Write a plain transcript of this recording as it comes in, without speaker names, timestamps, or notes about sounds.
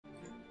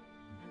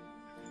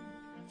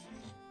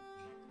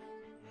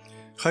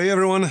Hi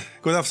everyone,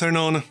 good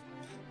afternoon.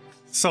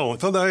 So,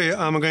 today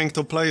I'm going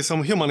to play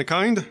some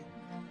Humankind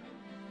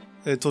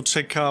to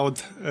check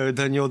out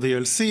the new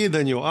DLC,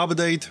 the new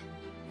update.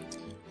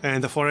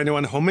 And for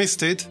anyone who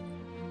missed it,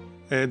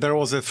 there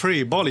was a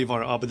free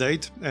Bolivar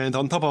update, and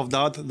on top of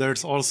that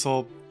there's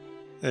also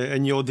a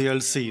new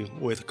DLC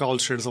with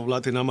cultures of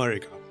Latin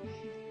America.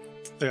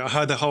 I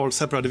had a whole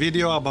separate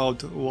video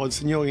about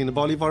what's new in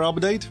Bolivar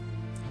update.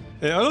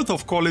 A lot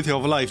of quality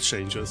of life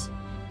changes.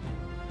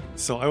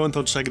 So I want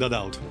to check that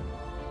out.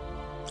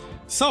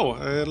 So,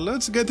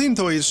 let's get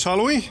into it,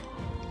 shall we?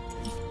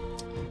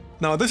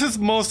 Now, this is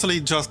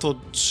mostly just to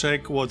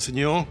check what's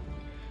new.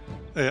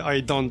 I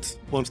don't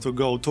want to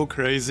go too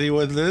crazy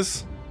with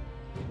this.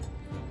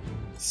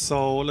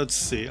 So, let's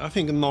see. I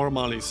think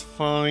normal is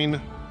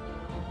fine.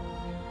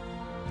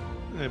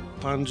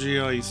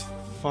 Pangea is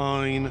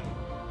fine.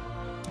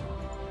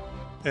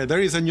 There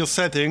is a new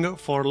setting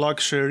for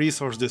luxury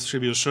resource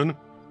distribution.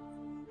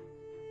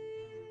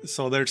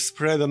 So they're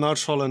spread,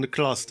 natural and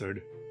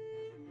clustered.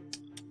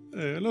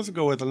 Let's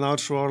go with the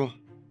natural.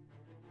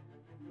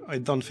 I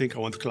don't think I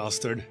want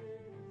clustered.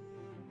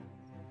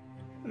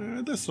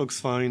 This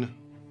looks fine.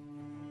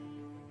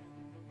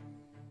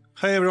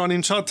 Hey everyone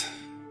in chat.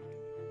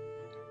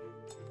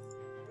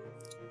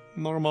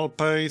 Normal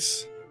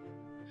pace.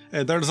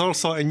 There's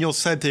also a new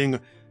setting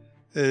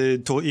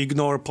to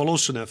ignore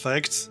pollution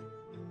effects.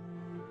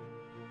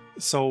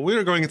 So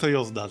we're going to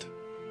use that.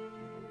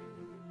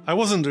 I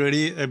wasn't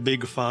really a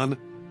big fan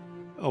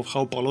of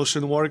how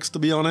pollution works, to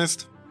be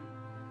honest.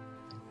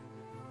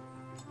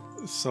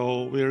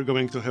 So we're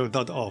going to have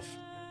that off.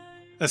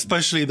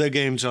 Especially the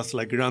game just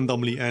like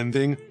randomly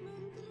ending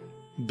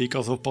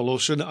because of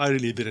pollution. I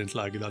really didn't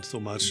like that so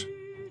much.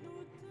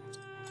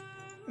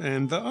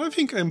 And I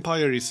think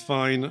Empire is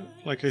fine.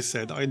 Like I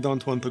said, I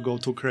don't want to go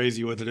too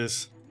crazy with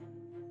this.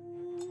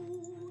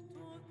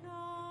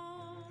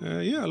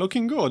 Yeah,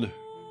 looking good.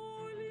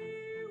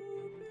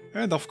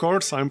 And of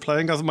course, I'm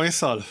playing as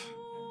myself.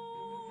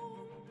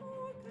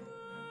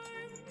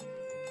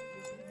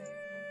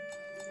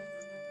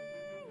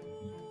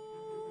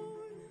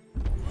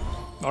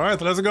 Alright,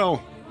 let's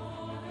go.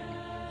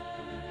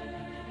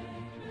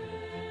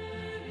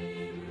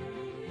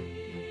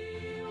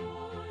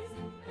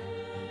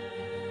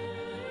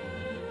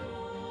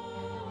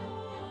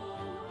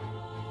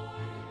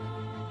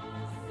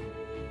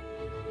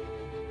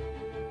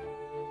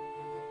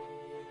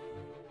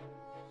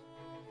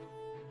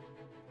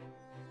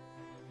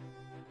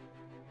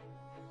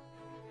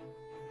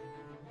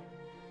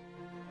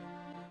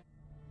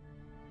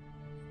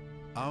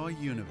 Our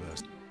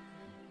universe.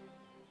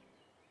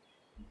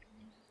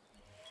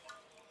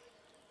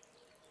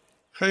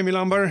 Hey,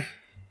 Milamber.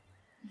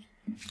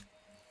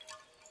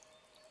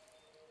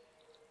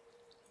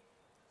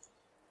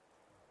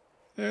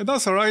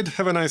 That's alright,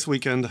 have a nice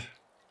weekend.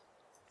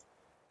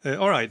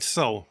 Alright,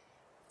 so.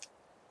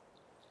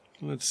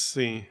 Let's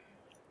see.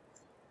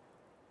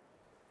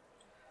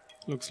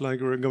 Looks like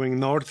we're going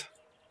north.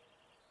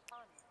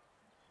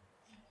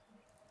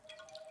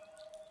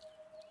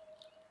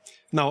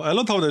 Now, a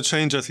lot of the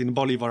changes in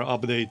Bolivar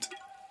update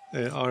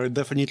are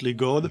definitely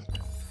good.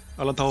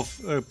 A lot of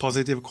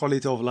positive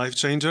quality of life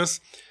changes.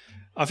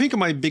 I think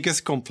my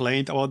biggest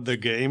complaint about the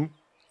game,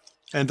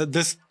 and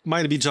this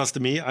might be just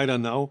me, I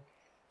don't know,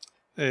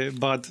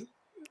 but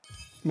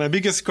my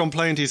biggest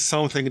complaint is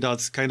something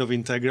that's kind of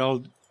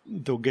integral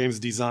to game's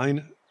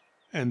design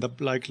and that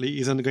likely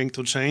isn't going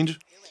to change.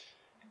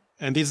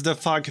 And it's the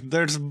fact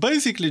there's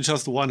basically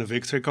just one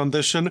victory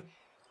condition,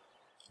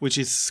 which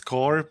is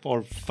score,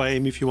 or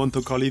fame if you want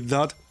to call it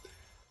that,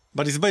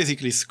 but it's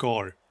basically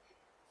score.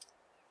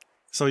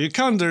 So you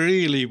can't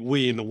really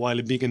win while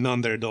being an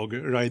underdog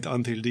right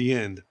until the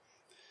end.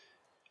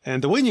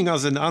 And winning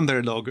as an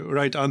underdog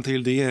right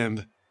until the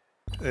end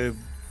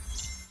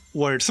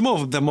were some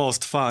of the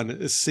most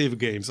fun Civ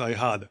games I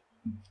had.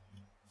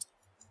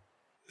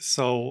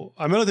 So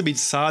I'm a little bit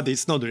sad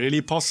it's not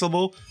really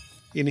possible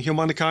in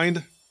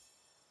Humankind.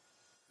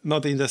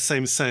 Not in the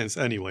same sense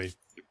anyway.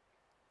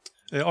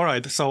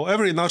 Alright, so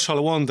every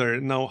natural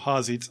wonder now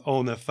has its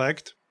own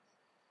effect.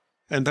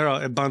 And there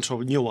are a bunch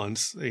of new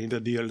ones in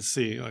the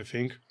DLC, I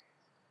think.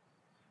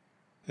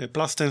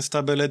 Plus 10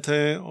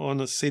 stability on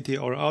a city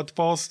or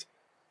outpost,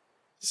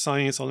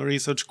 science on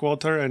research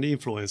quarter, and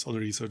influence on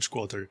research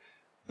quarter.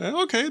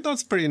 Okay,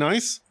 that's pretty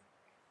nice.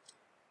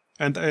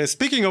 And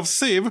speaking of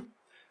Civ,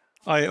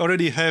 I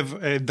already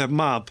have the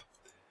map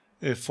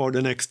for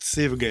the next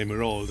Civ game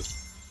rolled.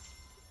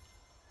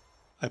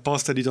 I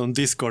posted it on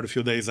Discord a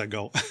few days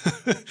ago.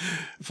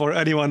 For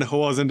anyone who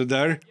wasn't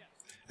there.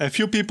 A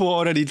few people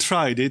already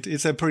tried it,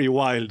 it's a pretty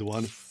wild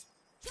one.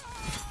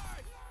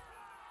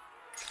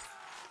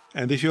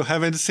 And if you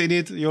haven't seen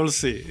it, you'll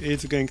see.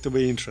 It's going to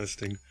be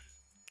interesting.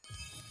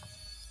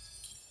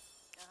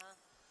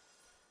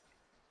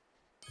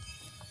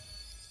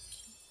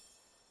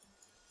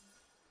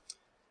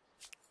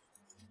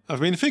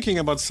 I've been thinking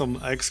about some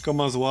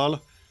XCOM as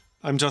well.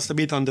 I'm just a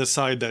bit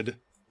undecided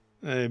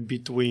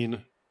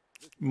between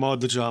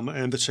mod jam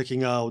and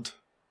checking out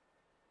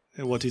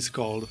what it's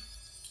called.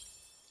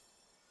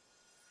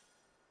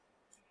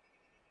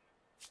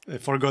 I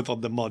forgot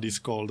what the mod is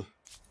called.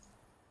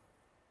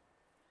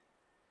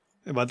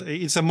 But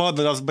it's a mod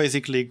that's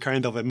basically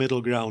kind of a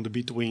middle ground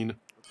between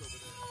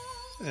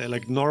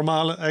like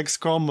normal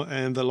XCOM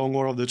and the Long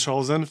War of the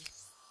Chosen.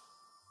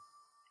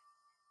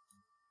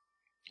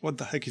 What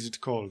the heck is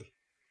it called?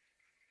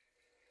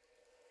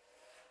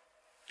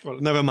 Well,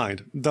 never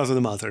mind.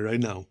 Doesn't matter right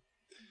now.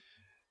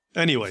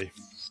 Anyway.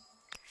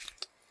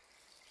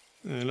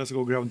 Let's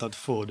go grab that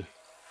food.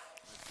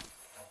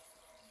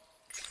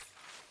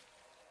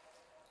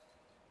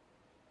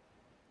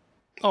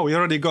 Oh, we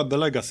already got the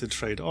legacy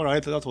trade.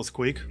 Alright, that was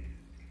quick.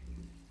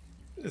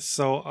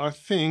 So, I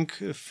think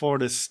for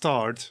the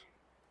start...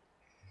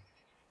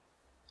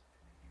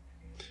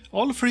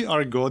 all three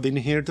are good in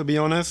here, to be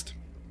honest.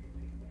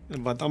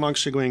 But I'm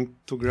actually going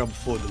to grab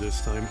food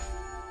this time.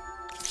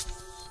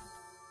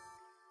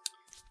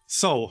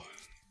 So...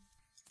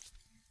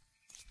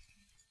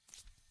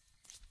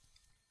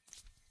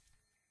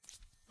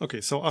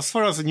 okay, so as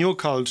far as new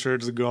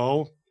cultures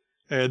go...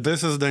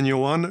 this is the new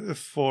one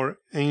for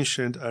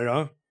Ancient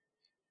Era.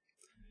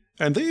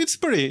 And it's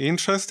pretty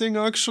interesting,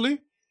 actually.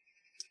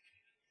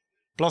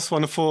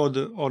 +1 food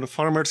on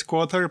Farmer's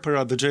Quarter per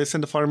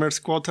adjacent Farmer's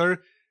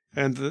Quarter,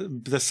 and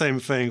the same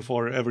thing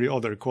for every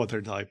other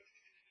quarter type.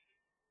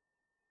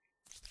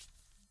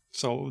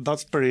 So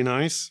that's pretty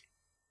nice.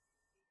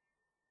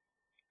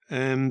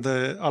 And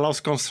allows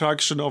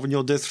construction of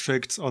new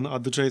districts on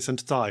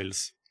adjacent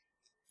tiles.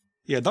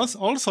 Yeah, that's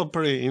also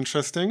pretty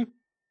interesting.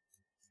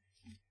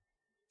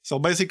 So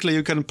basically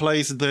you can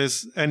place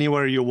this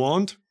anywhere you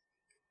want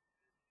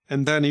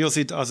and then use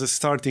it as a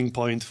starting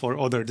point for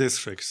other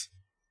districts.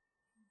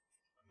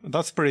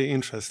 That's pretty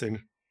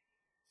interesting.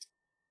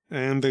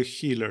 And the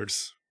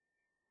healers.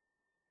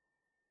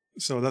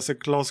 So that's a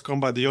close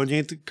combat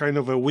unit, kind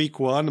of a weak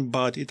one,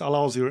 but it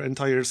allows your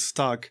entire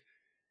stack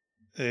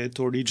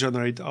to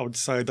regenerate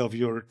outside of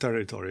your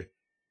territory.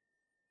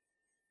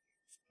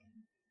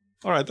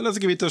 Alright, let's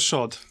give it a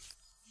shot.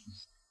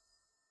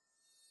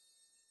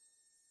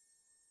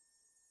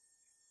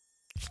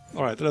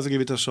 Alright, let's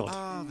give it a shot.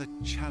 Ah, the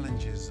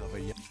challenges of a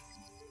young...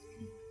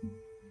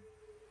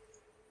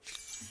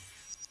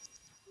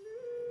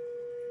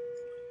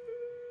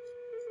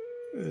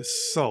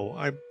 So,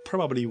 I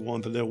probably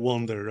wanted a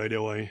wonder right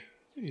away.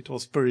 It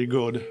was pretty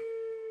good.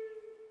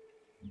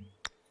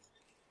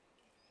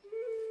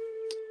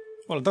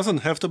 Well, it doesn't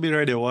have to be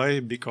right away,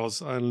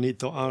 because I'll need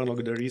to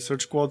unlock the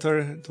research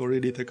quarter to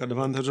really take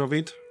advantage of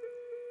it.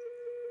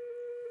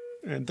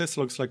 And this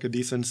looks like a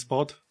decent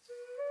spot.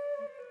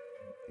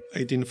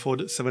 18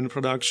 food, 7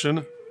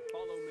 production.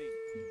 Follow me.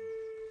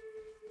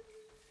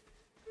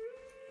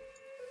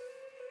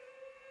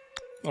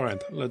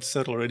 Alright, let's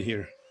settle right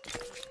here.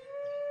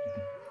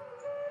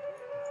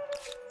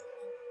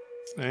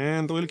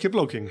 And we'll keep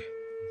looking.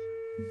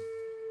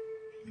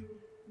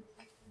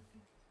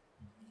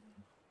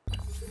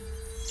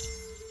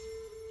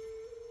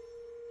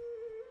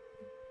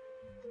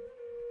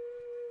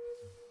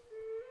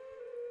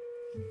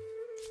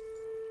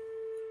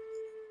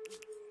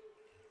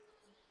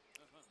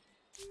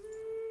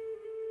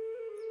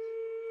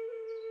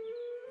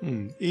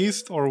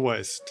 East or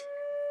west?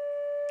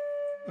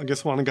 I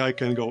guess one guy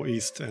can go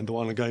east and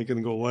one guy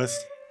can go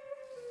west.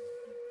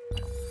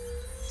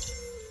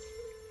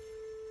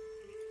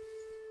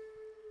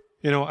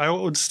 You know, I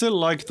would still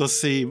like to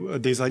see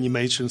these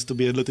animations to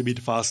be a little bit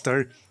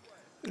faster,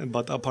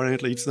 but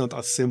apparently it's not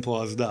as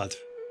simple as that.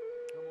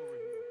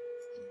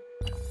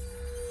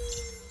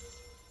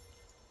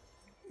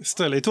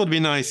 Still, it would be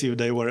nice if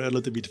they were a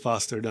little bit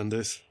faster than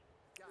this.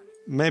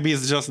 Maybe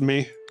it's just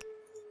me.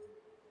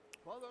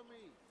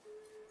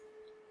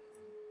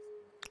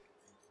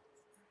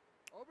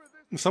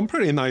 Some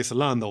pretty nice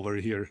land over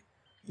here.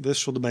 This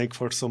should make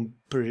for some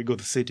pretty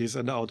good cities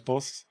and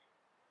outposts.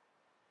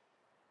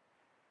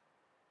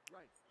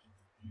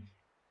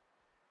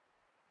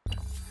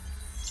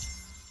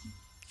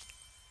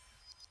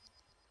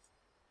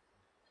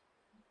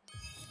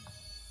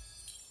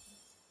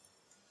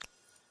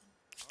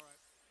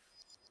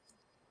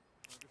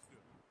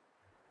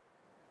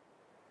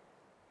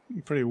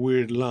 Pretty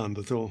weird land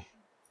too.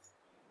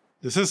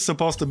 This is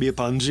supposed to be a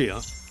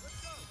Pangea.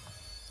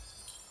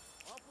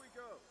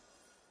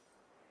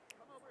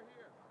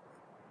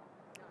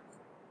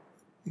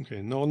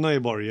 Okay, no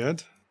neighbor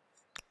yet.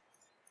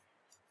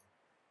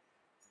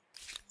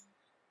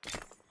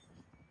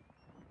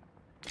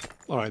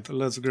 Alright,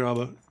 let's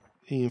grab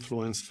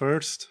influence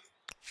first.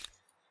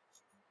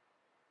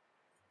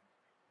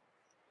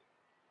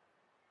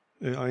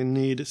 I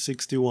need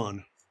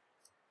 61.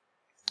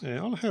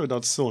 I'll have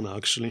that soon,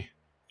 actually.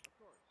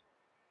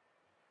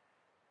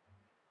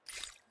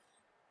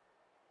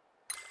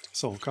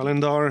 So,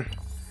 calendar.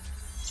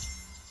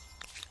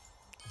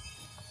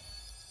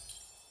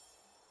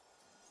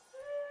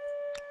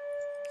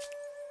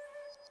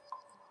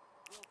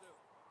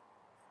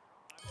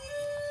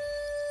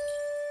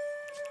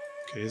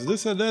 Okay, is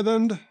this a dead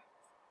end?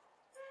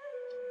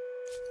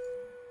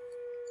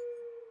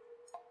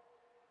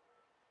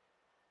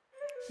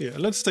 Yeah,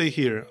 let's stay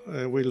here.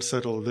 We'll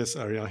settle this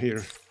area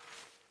here.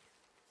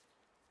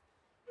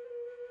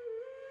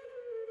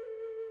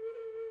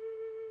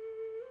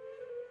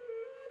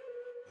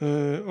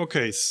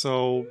 Okay,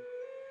 so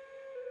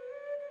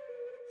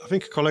I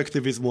think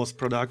collectivism was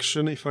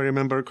production, if I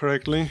remember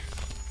correctly.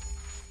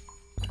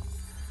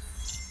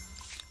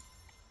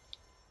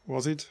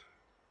 Was it?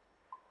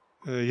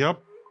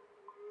 Yep.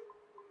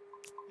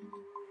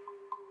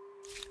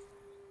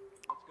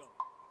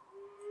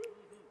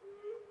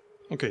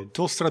 Okay,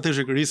 two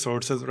strategic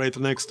resources right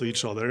next to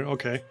each other,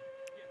 okay.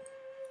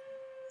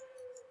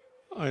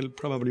 I'll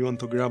probably want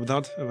to grab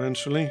that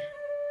eventually.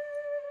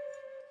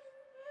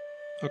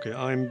 Okay,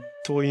 I'm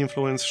 2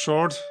 influence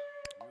short.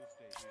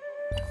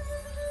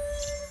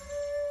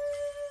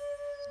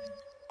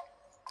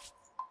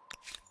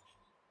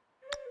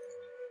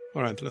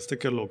 Alright, let's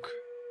take a look.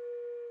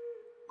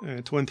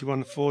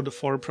 21 food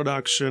for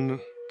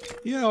production.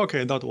 Yeah,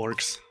 okay, that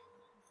works.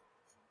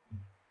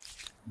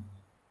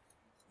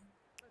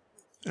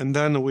 And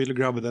then we'll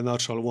grab the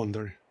natural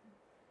wonder.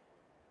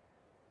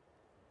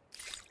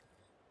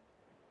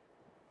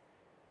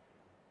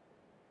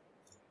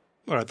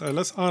 Alright,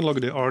 let's unlock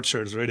the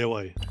archers right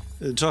away.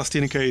 Just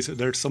in case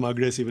there's some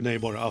aggressive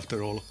neighbor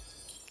after all.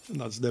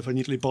 That's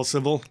definitely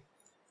possible.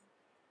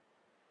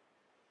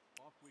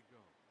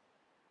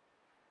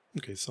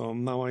 Okay, so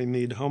now I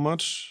need how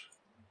much?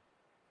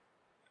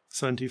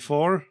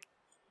 74.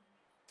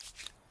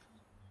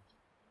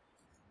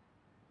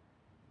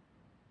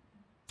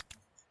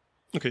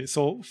 Okay,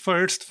 so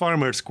first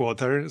farmer's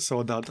quarter,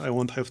 so that I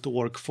won't have to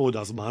work food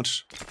as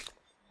much.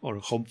 Or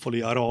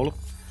hopefully at all.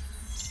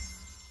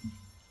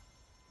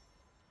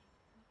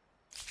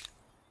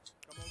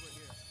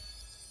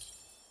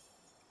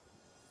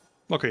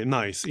 Okay,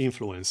 nice,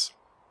 influence.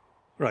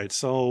 Right,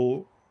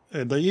 so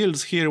the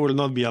yields here will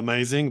not be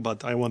amazing,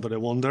 but I wanted a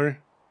wonder.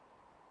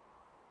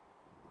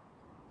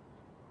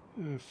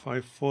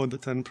 5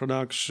 food, 10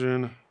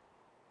 production.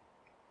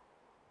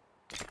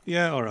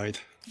 Yeah,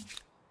 alright.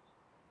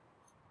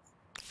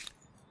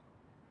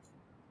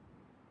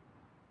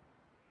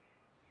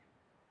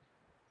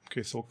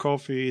 Okay, so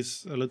coffee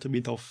is a little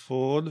bit of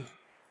food.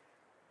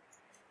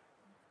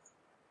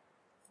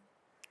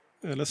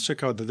 Let's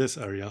check out this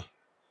area.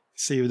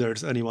 See if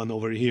there's anyone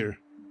over here.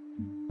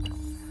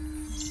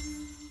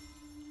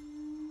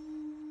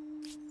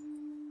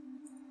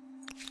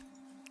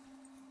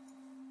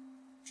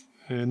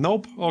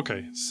 Nope,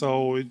 okay,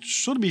 so it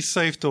should be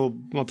safe to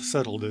not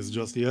settle this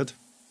just yet.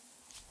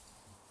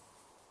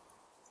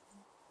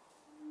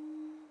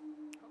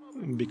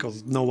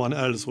 Because no one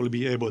else will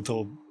be able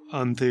to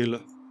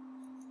until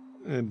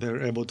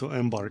they're able to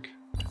embark.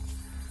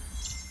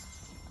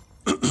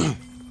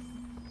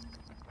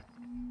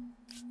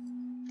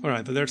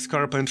 Alright, there's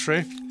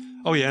carpentry.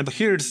 Oh yeah, and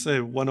here's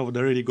one of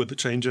the really good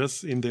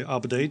changes in the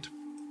update.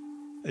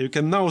 You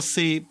can now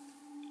see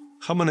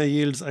how many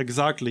yields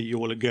exactly you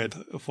will get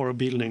for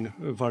building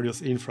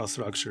various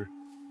infrastructure.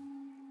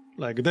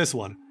 Like this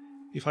one.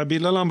 If I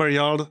build a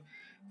lumberyard,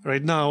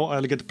 right now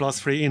I'll get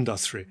 +3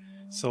 industry.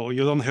 So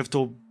you don't have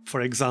to, for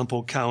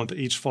example, count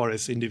each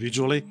forest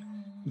individually.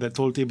 The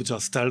tooltip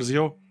just tells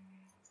you.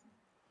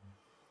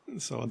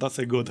 So that's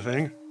a good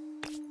thing.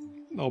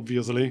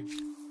 Obviously.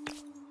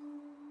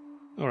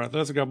 Alright,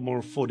 let's grab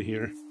more food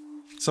here.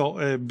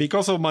 So,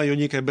 because of my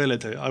unique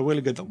ability, I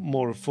will get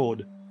more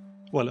food.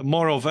 Well,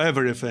 more of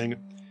everything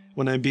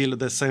when I build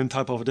the same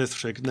type of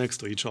district next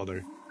to each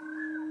other.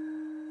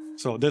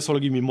 So this will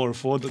give me more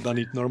food than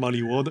it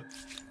normally would,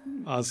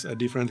 as a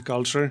different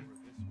culture.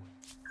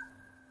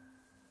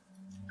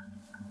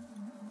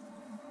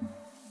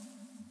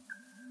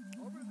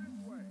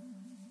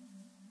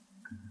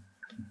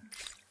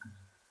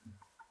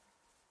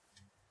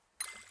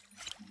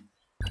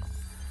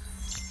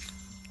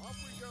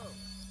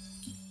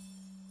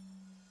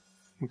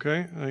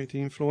 Okay, 8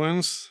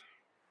 influence.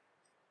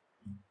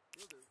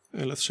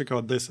 Let's check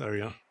out this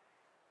area.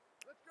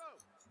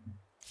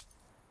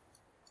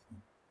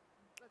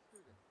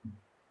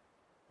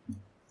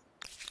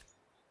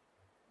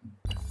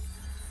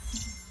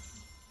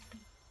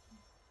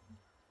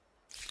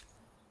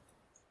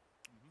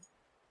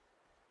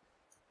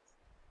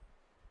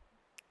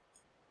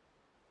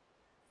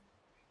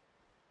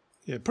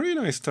 Yeah, pretty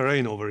nice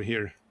terrain over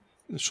here.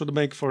 It should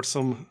make for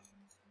some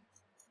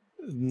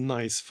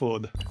nice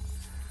food.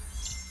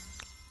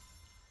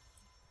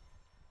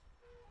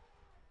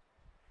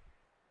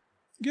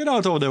 Get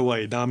out of the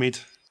way, damn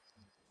it.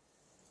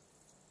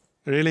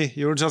 Really?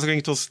 You're just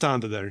going to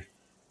stand there?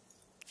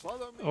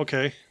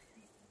 Okay.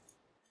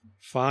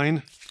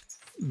 Fine.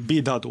 Be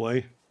that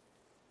way.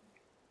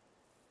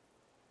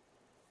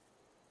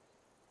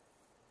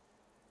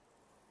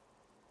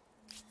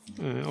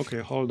 Okay,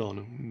 hold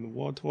on.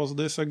 What was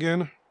this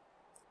again?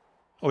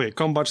 Okay,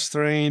 combat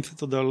strength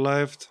to the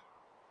left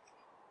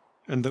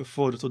and the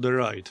food to the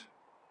right.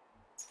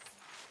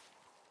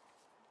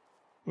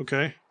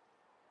 Okay.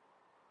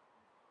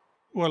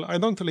 Well, I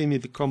don't really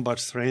need combat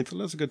strength.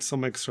 Let's get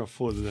some extra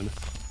food then.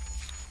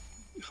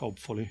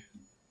 Hopefully.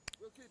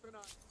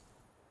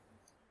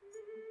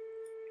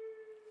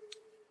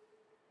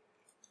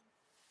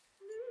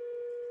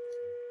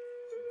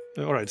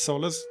 Alright, so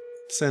let's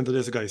send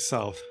this guy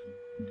south.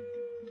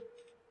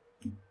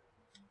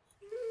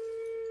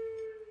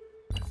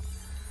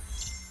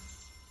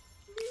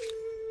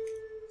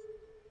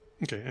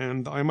 Okay,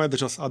 and I might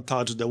just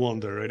attach the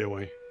wonder right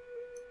away.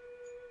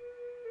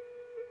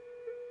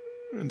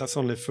 And that's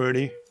only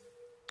 30.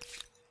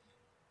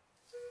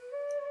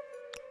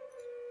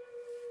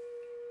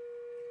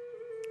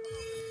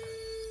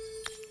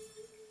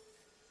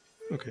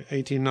 Okay,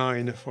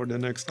 89 for the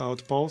next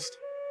outpost.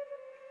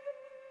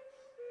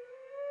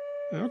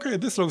 Okay,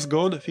 this looks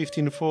good.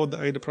 15 for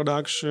the 8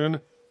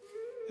 production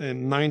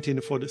and 19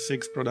 for the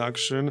 6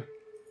 production.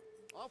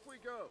 Off we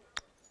go.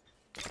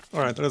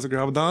 Alright, let's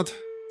grab that.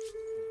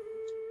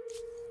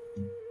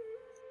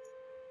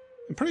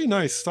 A pretty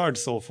nice start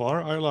so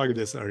far. I like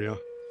this area.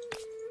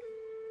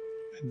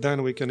 And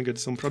then we can get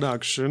some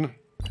production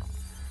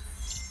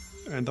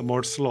and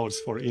more slots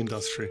for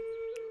industry.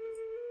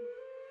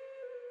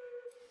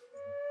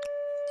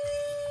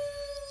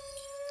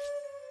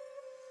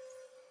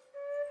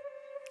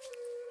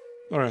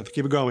 Alright,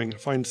 keep going.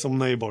 Find some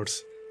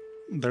neighbors.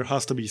 There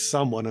has to be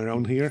someone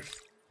around here.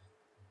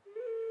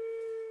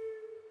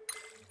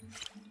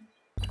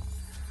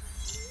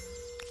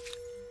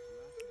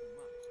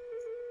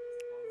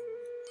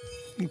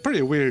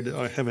 Pretty weird,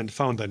 I haven't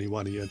found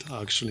anyone yet,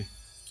 actually.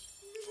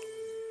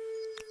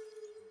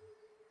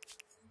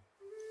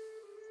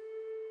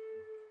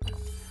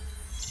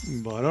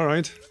 But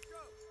alright.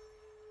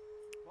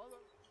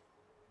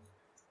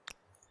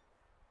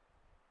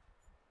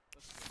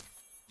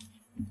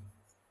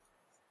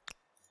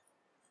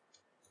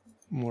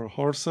 More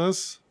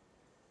horses.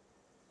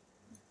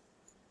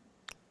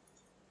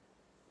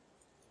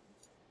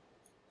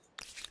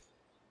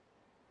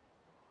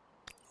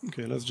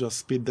 Okay, let's just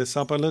speed this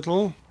up a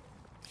little.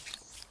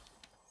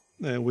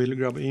 We'll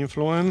grab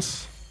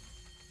influence.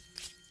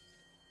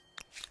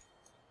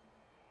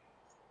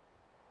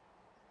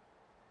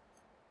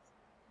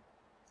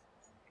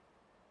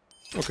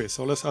 Okay,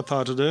 so let's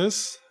attach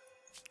this.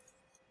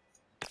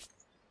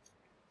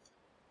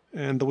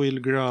 And we'll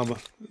grab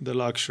the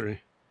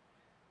luxury.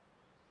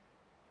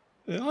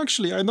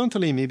 Actually, I don't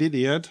really need it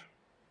yet.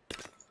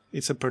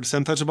 It's a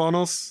percentage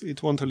bonus.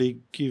 It won't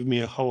really give me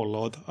a whole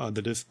lot at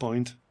this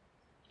point.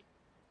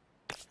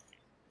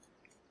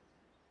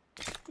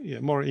 Yeah,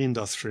 more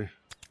industry.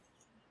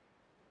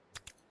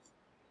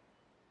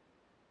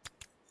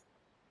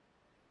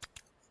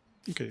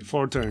 Okay,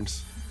 4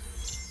 turns.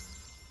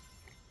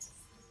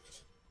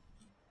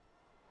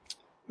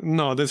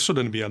 No, this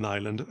shouldn't be an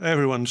island.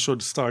 Everyone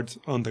should start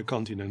on the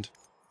continent.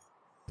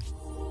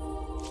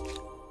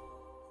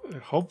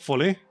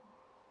 Hopefully.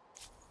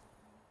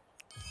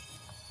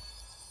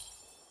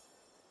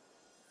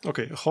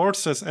 Okay,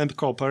 horses and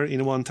copper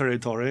in one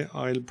territory.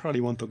 I'll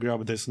probably want to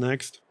grab this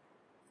next.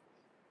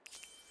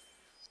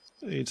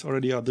 It's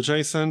already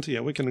adjacent.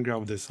 Yeah, we can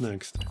grab this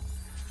next.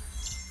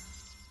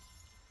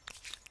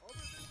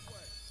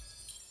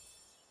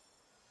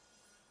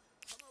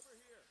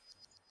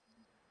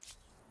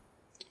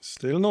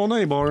 Still no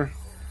neighbor.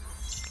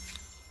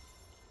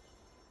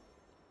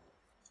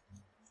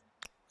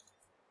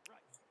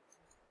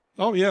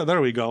 Oh yeah,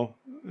 there we go.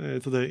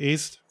 To the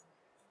east.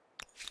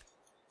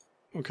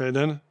 Okay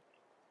then.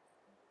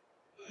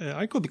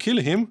 I could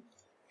kill him.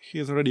 He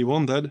is already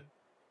wounded.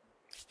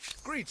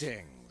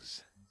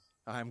 Greetings.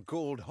 I'm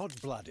called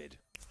hot-blooded,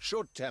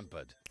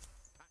 short-tempered.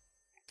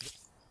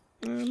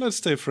 Let's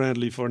stay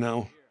friendly for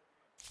now.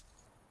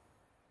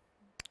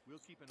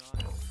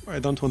 I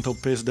don't want to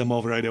piss them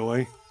off right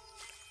away.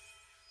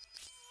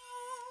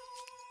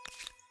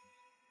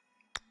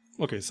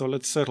 Okay, so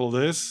let's settle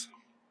this.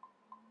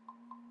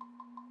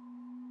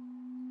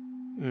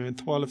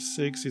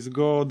 12-6 is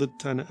good,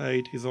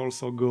 10-8 is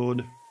also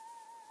good.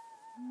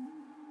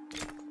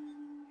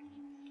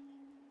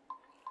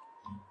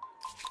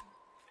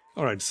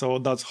 Alright, so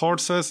that's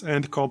horses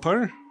and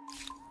copper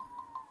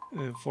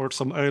for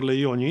some early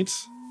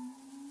units.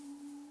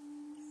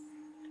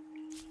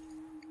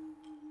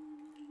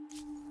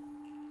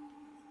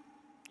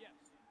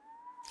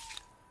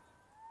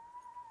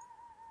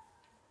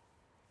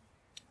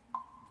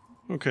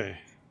 Okay.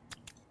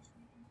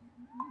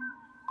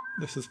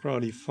 This is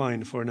probably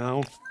fine for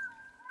now.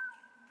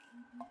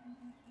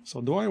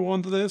 So do I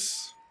want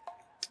this?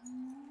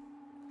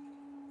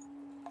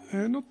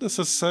 Not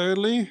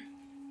necessarily.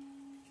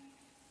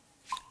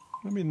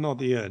 Maybe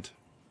not yet.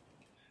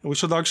 We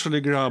should actually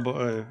grab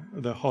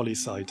the holy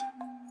site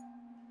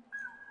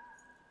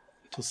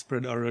to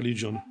spread our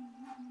religion.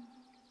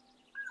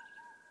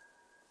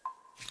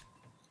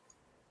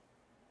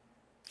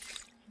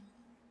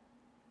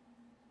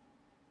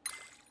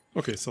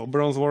 Okay, so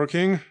bronze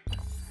working.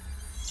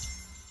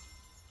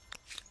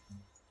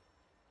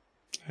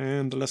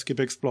 And let's keep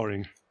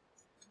exploring.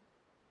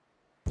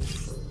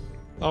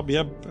 Oh,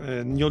 yep,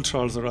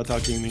 neutrals are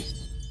attacking me.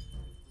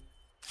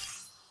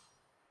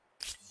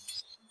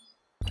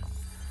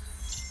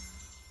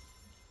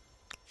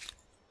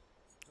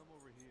 Come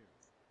over here.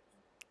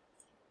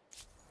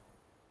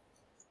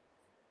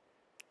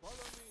 Follow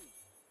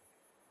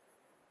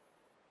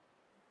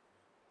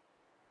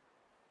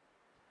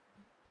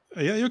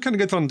me. Yeah, you can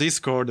get on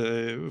Discord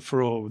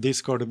through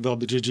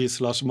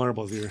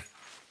discord.gg/Marbozir.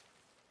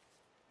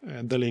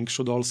 The link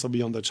should also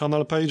be on the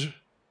channel page.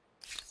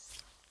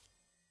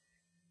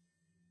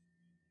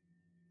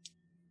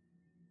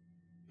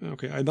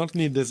 Okay, I don't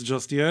need this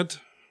just yet.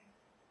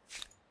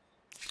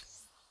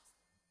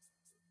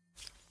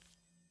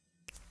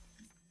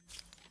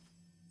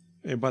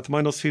 But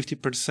minus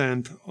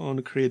 50%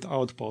 on create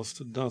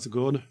outpost, that's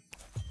good.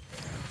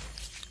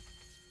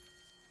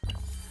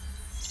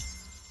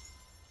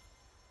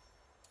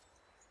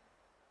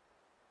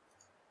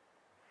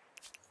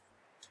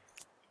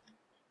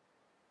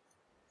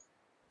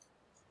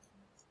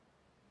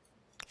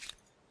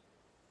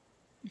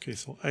 Okay,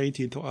 so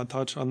 80 to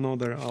attach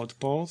another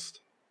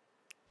outpost.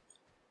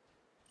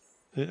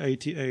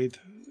 88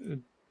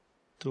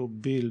 to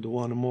build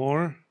one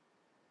more.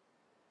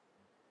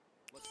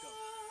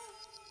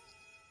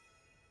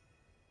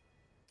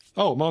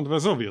 Oh, Mount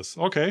Vesuvius,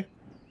 okay.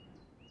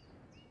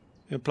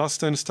 Plus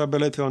 10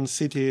 stability on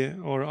city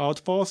or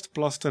outpost,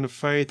 plus 10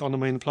 fate on the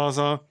main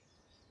plaza,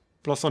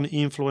 plus 1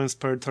 influence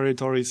per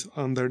territories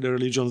under the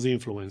religion's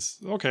influence.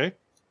 Okay.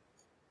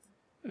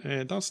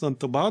 That's not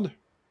too bad.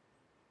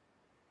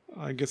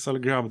 I guess I'll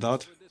grab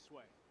that.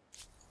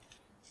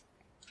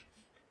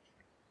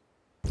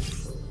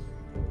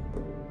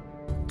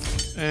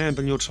 And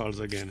the neutrals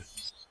again.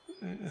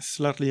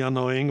 Slightly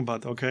annoying,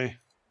 but okay.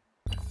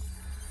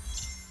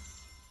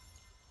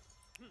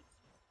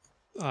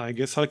 I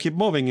guess I'll keep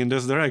moving in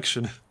this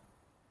direction.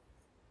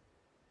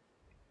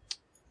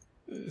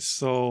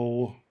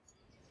 So...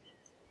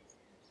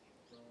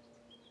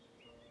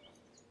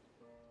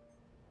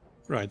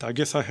 Right, I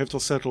guess I have to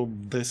settle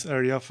this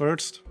area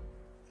first.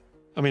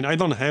 I mean, I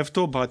don't have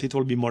to, but it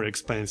will be more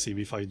expensive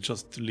if I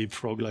just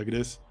leapfrog like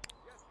this.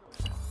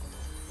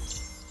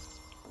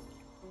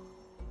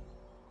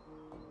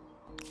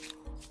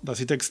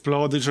 Does it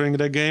explode during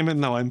the game?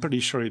 No, I'm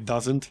pretty sure it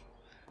doesn't.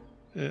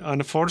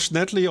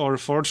 Unfortunately or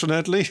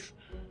fortunately.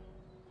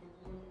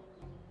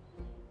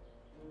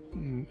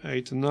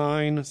 8,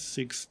 9,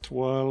 6,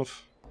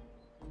 12.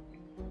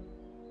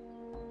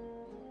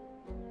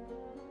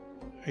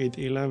 8,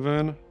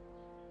 11.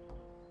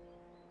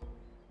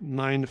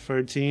 9,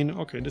 13.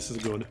 Okay, this is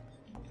good.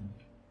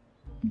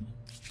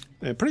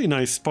 A pretty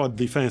nice spot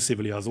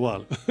defensively as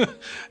well.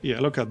 Yeah,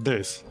 look at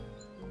this.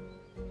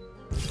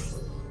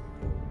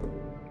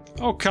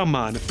 Oh, come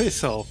on,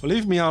 piss off.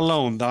 Leave me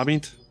alone, damn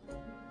it.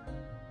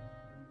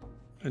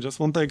 I just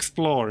want to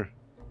explore.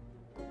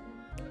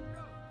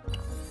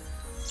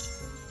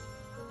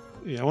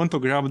 Yeah, I want to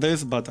grab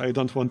this, but I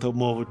don't want to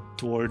move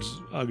towards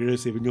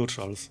aggressive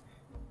neutrals.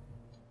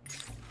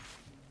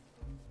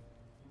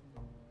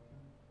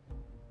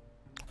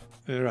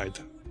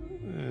 Right.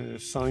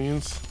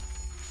 Science.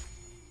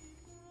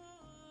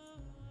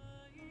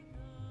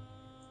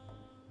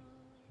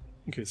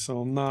 Okay,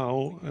 so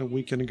now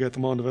we can get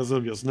Mount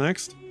Vesuvius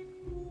next.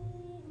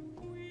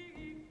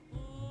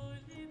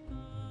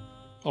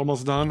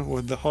 Almost done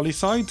with the holy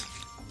site.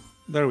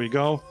 There we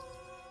go.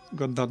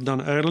 Got that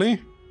done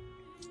early.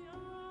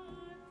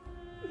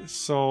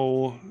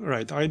 So,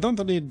 right, I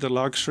don't need the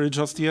luxury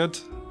just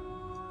yet.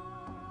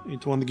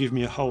 It won't give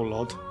me a whole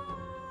lot.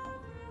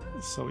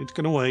 So it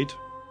can wait.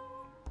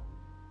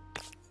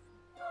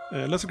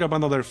 Let's grab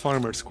another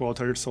farmer's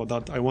quarter so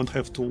that I won't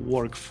have to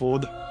work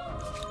food.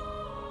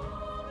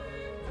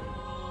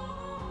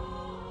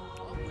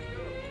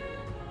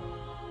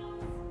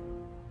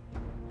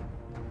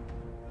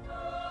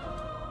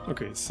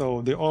 Okay,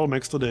 so the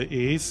Olmecs to the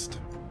east.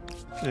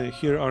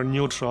 Here are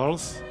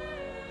neutrals.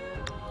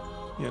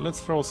 Yeah, let's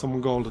throw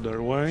some gold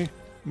their way.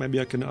 Maybe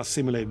I can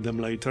assimilate them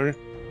later.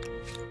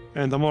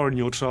 And more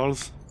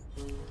neutrals.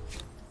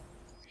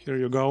 Here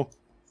you go.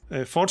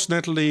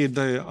 Fortunately,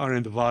 they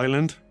aren't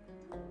violent.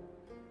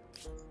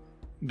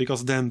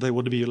 Because then they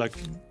would be like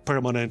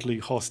permanently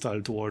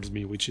hostile towards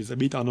me, which is a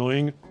bit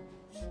annoying.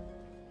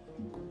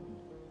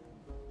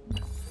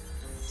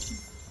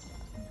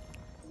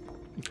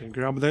 Okay,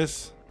 grab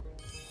this.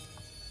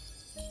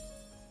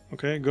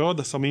 Okay,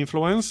 good. Some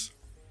influence.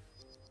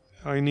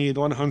 I need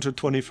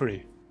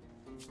 123.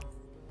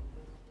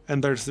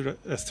 And there's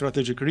a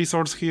strategic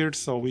resource here,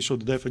 so we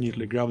should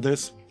definitely grab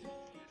this.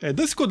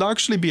 This could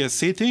actually be a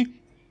city.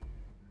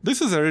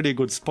 This is a really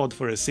good spot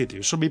for a city.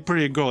 It should be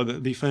pretty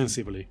good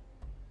defensively.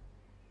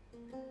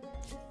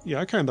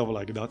 Yeah, I kind of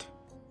like that.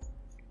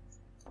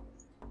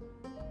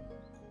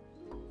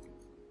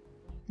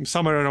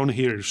 Somewhere around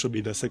here should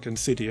be the second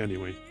city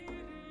anyway.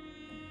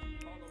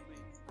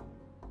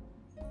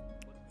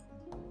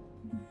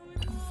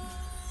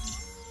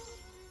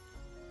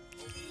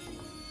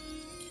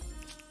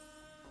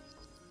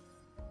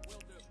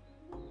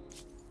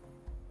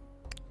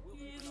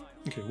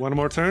 Okay, one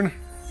more turn.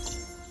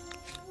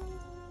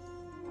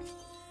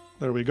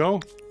 There we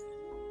go.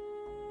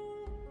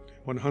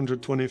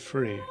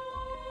 123.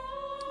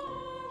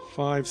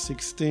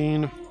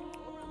 516.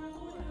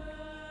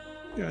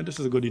 Yeah, this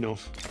is good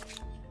enough.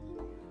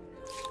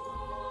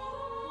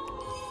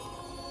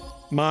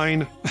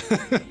 Mine.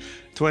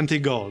 20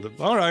 gold.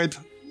 Alright.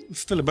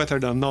 Still better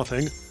than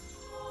nothing.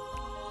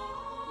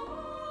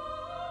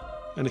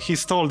 And he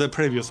stole the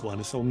previous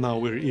one, so now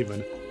we're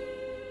even.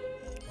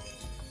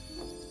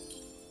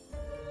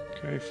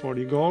 Okay,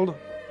 40 gold.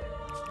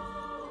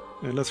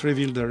 And let's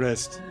reveal the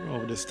rest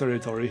of this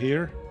territory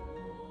here.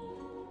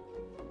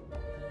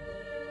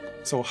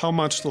 So how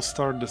much to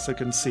start the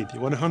second city?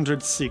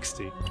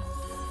 160.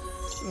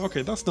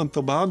 Okay, that's not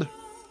too bad.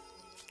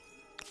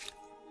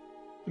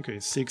 Okay,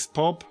 6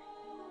 pop.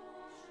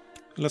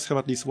 Let's have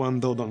at least 1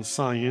 dot on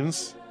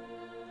science.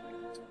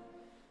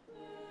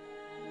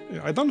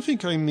 I don't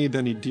think I need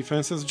any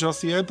defenses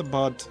just yet,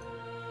 but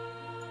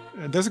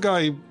this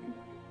guy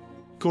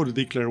could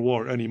declare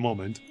war any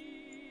moment.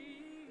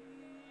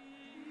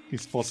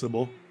 It's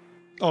possible.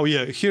 Oh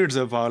yeah, here's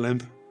a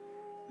violent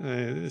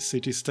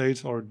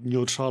city-state or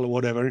neutral,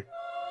 whatever.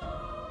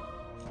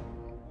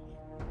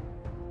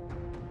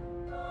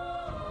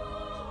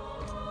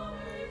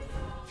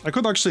 I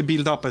could actually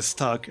build up a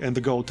stack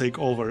and go take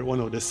over one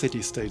of the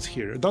city-states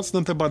here. That's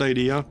not a bad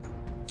idea.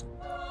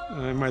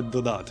 I might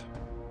do that.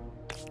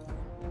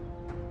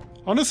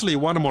 Honestly,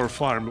 one more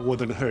farm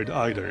wouldn't hurt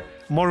either.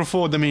 More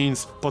food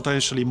means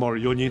potentially more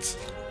units,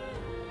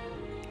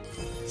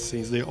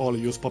 since they all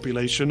use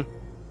population.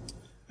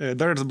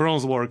 There's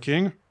bronze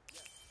working.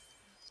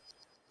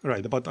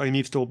 Right, but I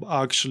need to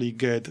actually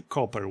get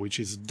copper,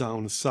 which is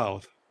down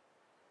south.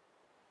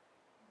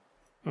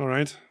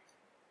 Alright.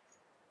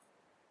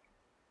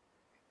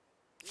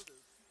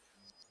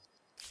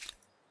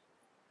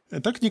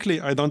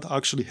 Technically, I don't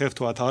actually have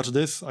to attach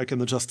this. I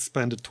can just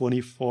spend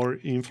 24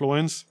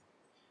 influence.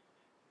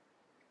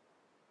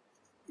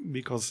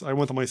 Because I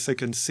want my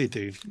second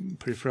city,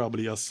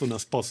 preferably as soon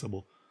as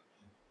possible.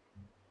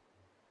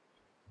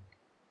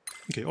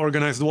 Okay,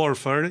 organized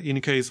warfare, in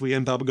case we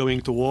end up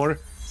going to war.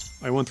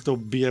 I want to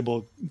be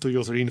able to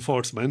use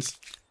reinforcements.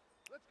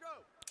 Let's go.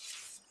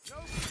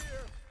 No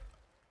fear.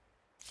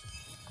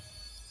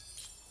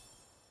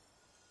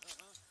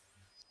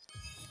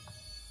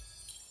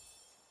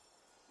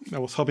 I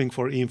was hoping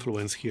for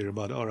influence here,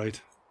 but alright.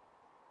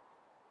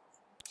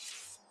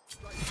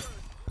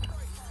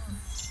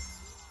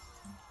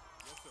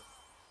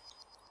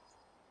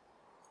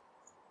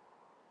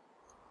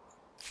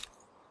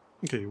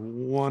 Okay,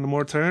 1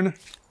 more turn,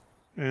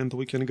 and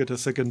we can get a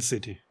second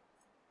city.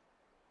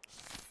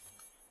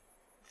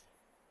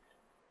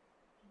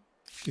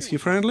 Is he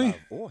friendly? Love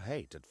or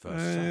hate at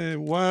first sight.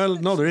 Well,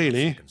 not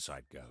really. Second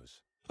sight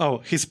goes. Oh,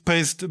 he's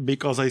pissed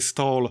because I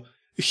stole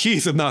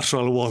his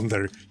natural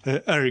wonder,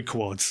 air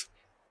quads.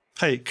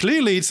 Hey,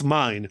 clearly it's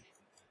mine.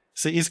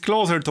 See, it's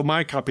closer to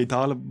my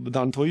capital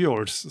than to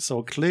yours,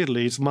 so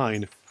clearly it's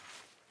mine.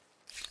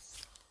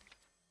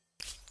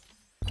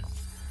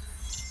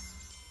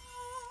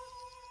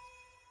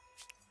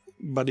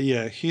 But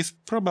yeah, he's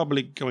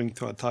probably going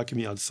to attack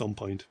me at some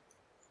point.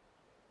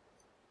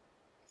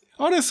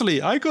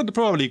 Honestly, I could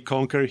probably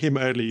conquer him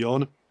early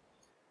on.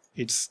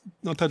 It's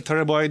not a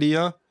terrible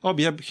idea. Oh,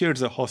 yep,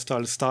 here's a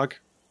hostile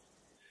stack.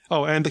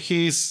 Oh, and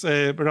he's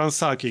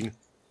ransacking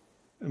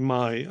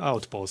my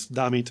outpost,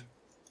 damn it.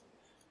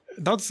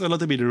 That's a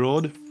little bit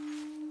rude.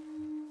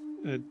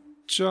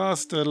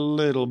 Just a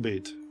little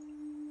bit.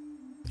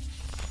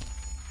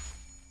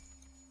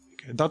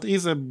 Okay, that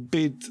is a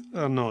bit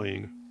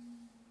annoying.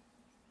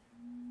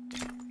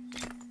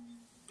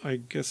 I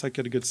guess I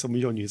could get some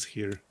units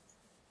here.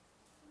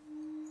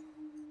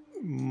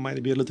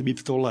 Might be a little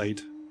bit too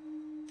late.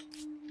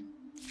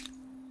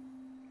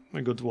 I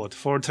got what,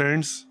 4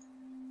 turns?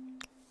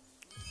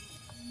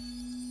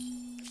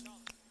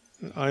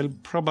 I'll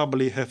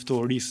probably have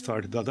to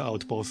restart that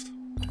outpost.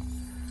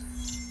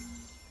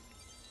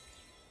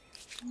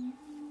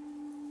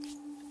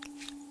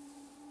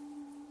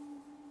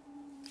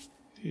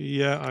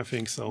 Yeah, I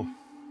think so.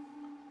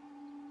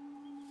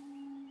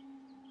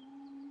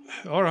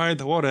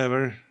 Alright,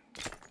 whatever.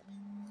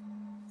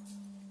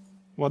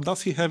 What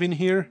does he have in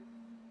here?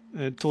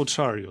 2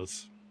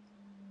 chariots.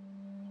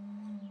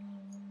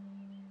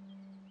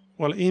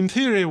 Well, in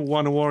theory,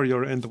 1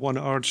 warrior and 1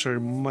 archer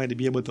might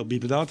be able to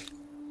beat that.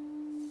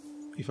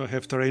 If I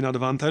have terrain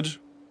advantage.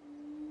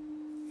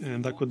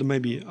 And I could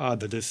maybe add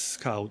this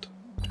scout.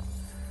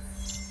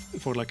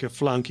 For like a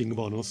flanking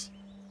bonus.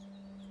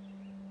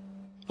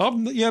 Oh,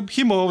 yep,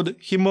 he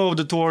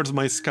moved towards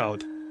my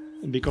scout.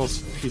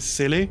 Because he's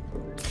silly.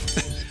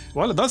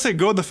 Well, that's a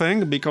good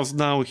thing, because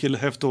now he'll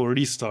have to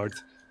restart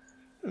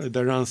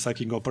the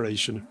ransacking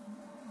operation.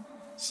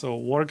 So,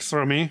 works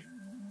for me.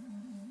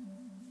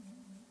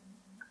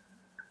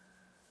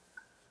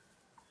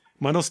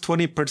 Minus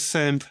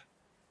 20%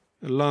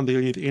 land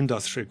unit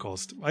industry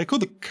cost. I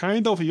could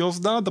kind of use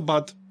that,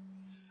 but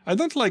I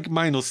don't like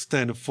minus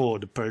 10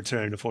 food per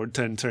turn for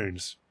 10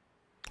 turns.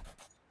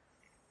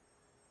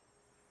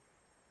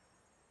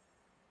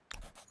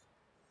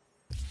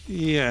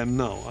 Yeah,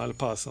 no, I'll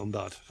pass on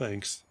that,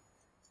 thanks.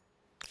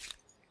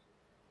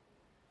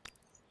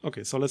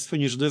 Okay, so let's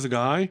finish this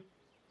guy.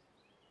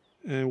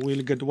 And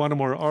we'll get 1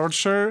 more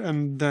archer,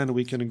 and then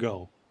we can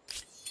go.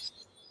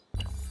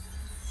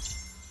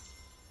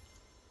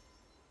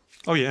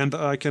 Oh yeah, and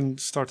I can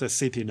start a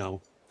city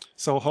now.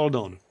 So, hold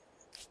on.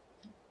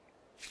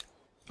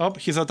 Oh,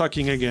 he's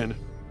attacking again.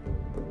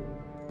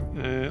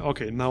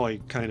 Okay, now I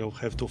kind of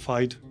have to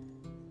fight.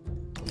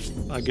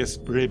 I guess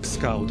Rip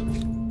Scout.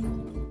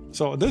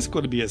 So, this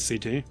could be a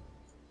city.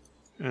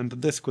 And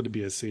this could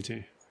be a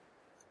city.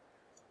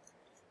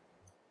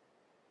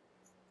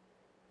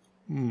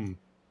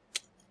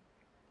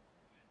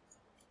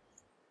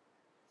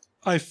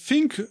 I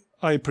think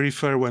I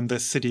prefer when the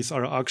cities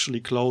are actually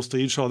close to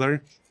each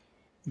other,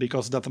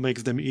 because that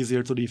makes them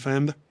easier to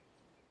defend,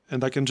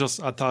 and I can just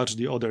attach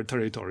the other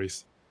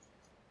territories.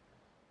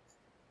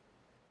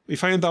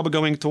 If I end up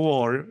going to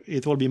war,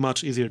 it will be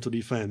much easier to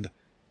defend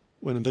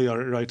when they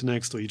are right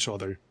next to each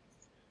other.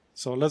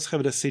 So let's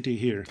have the city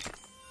here.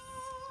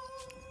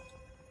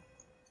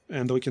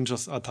 And we can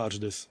just attach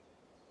this.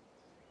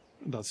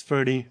 That's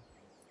 30.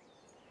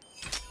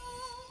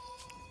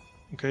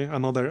 Okay,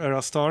 another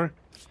era star.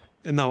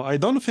 And now, I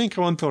don't think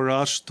I want to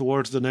rush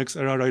towards the next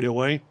era right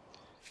away.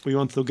 We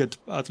want to get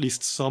at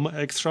least some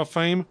extra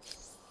fame.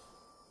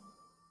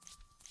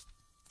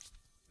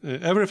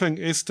 Everything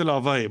is still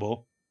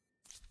available.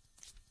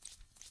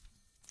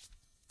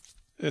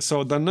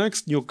 So the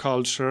next new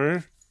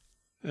culture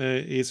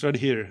is right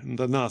here,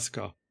 the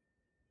Nazca.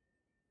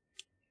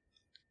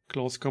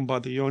 Close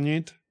combat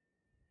unit.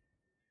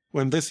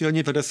 When this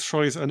unit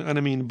destroys an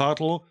enemy in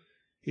battle,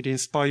 it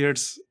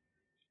inspires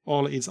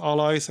all its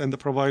allies and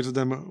provides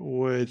them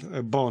with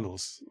a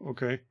bonus.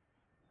 Okay.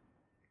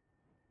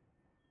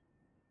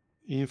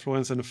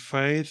 Influence and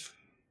faith.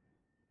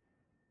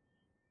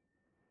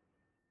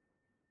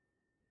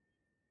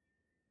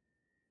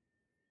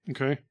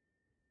 Okay.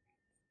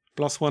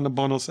 +1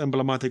 bonus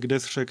emblematic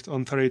district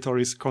on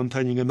territories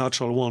containing a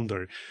natural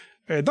wonder.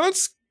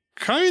 That's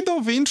kind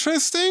of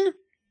interesting.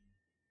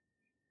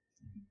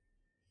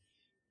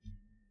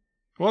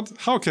 What?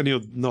 How can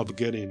you not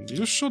get in?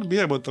 You should be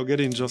able to get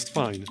in just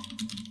fine.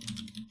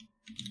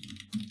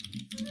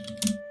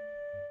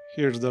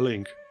 Here's the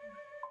link.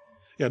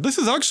 Yeah, this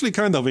is actually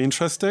kind of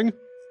interesting.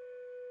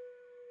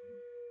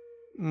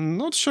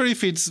 Not sure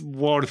if it's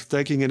worth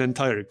taking an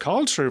entire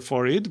culture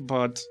for it,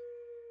 but...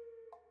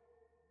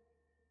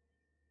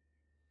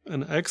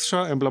 an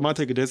extra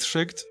emblematic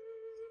district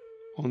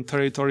on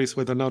territories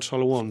with a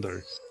natural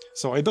wonder.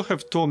 So I do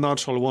have 2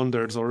 natural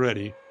wonders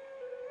already.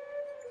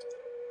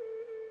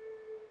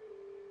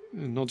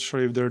 Not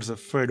sure if there's a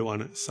third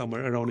one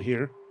somewhere around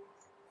here.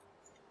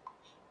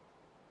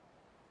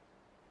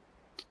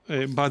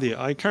 But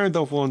yeah, I kind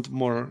of want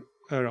more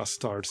era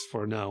stars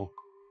for now.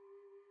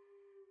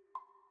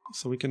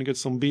 So we can get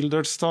some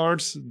builder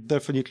stars,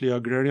 definitely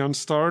agrarian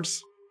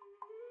stars,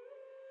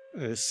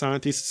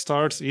 scientist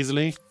stars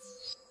easily,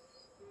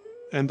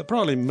 and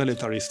probably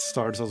militarist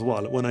stars as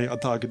well when I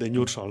attack the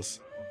neutrals.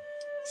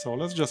 So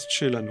let's just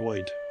chill and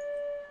wait.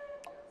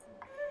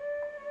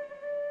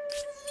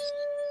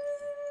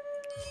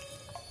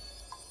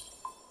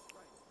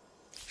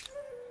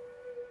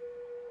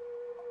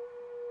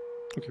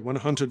 Okay,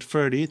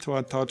 130 to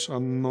attach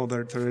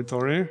another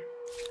territory.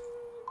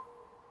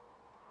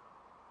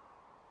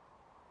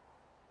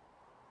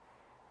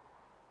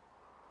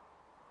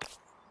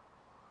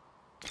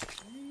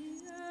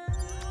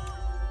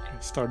 Okay,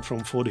 start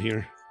from food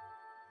here.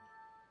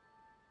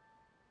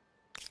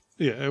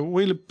 Yeah,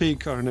 we'll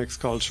pick our next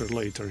culture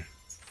later.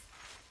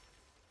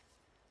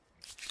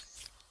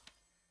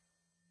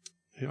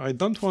 Yeah, I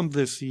don't want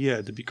this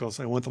yet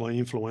because I want my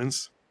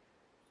influence.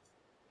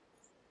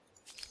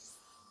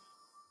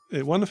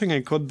 One thing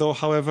I could do,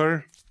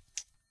 however,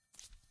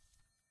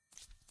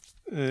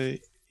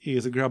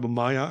 is grab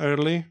Maya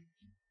early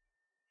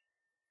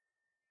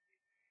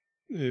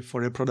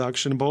for a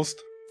production boost.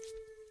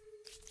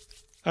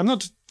 I'm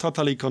not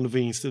totally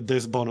convinced that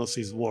this bonus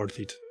is worth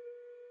it.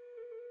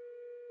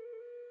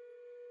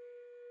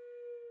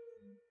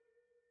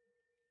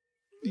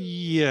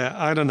 Yeah,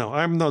 I don't know.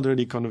 I'm not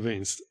really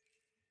convinced.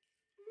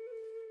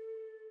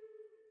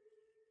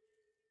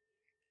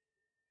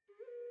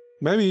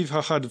 Maybe if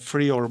I had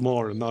 3 or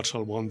more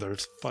natural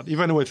wonders, but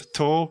even with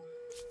 2,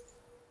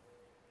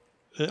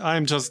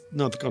 I'm just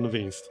not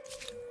convinced.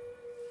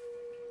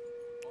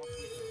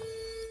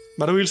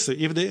 But we'll see.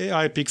 If the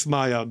AI picks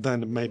Maya,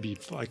 then maybe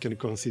I can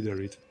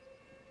consider it.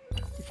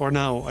 For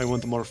now, I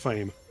want more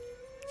fame.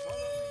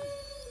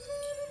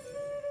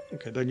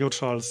 Okay, the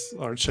neutrals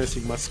are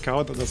chasing my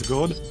scout, that's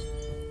good.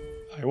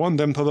 I want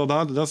them to do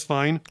that, that's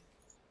fine.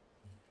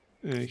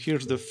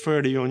 Here's the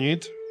 3rd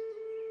unit.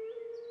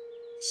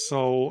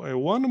 So,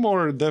 1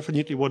 more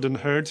definitely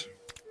wouldn't hurt.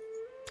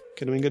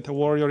 Can we get a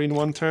warrior in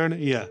 1 turn?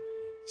 Yeah.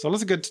 So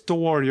let's get 2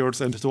 warriors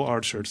and 2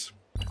 archers.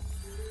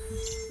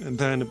 And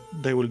then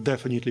they will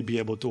definitely be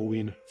able to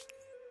win.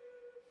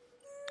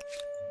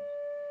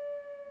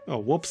 Oh,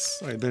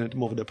 whoops, I didn't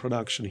move the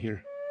production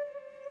here.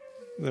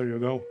 There you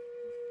go.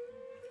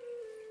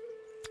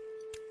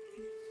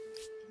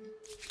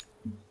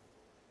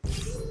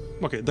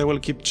 Okay, they will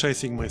keep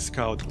chasing my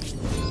scout.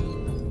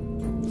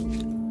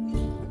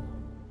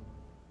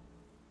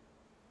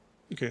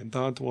 Okay,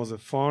 that was a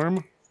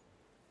farm.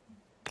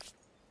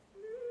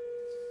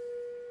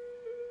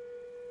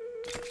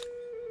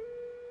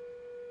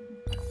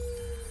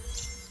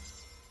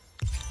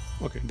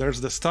 Okay,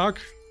 there's the stack.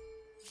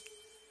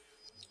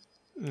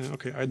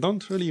 Okay, I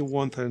don't really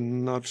want a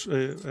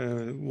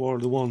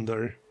world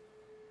wonder.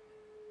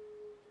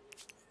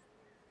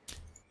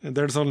 And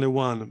there's only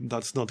one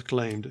that's not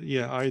claimed.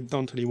 Yeah, I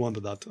don't really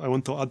want that. I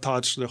want to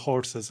attach the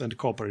horses and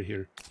copper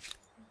here.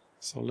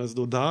 So let's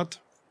do that.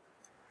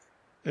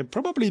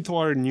 Probably to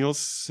our new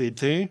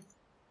city,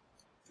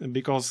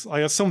 because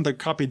I assume the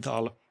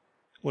capital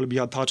will be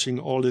attaching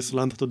all this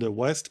land to the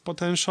west,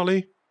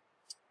 potentially.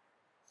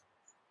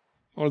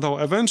 Although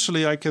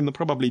eventually I can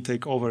probably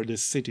take over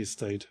this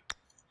city-state.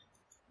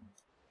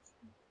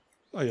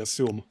 I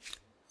assume.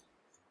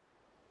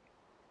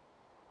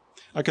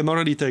 I can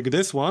already take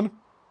this one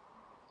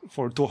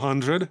for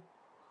 200.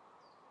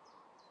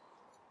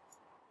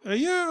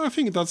 Yeah, I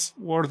think that's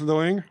worth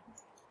doing.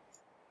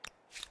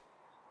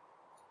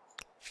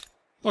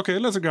 Okay,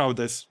 let's grab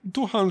this.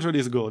 200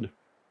 is good.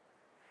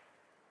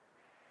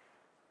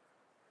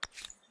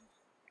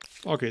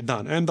 Okay,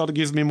 done. And that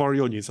gives me more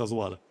units as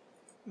well.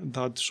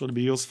 That should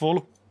be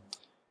useful.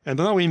 And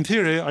now in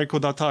theory I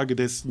could attack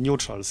this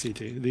neutral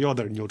city, the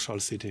other neutral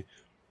city.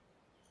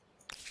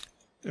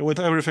 With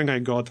everything I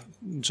got,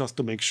 just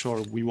to make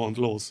sure we won't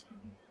lose.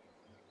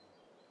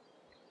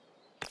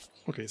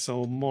 Okay,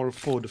 so more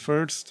food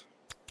first.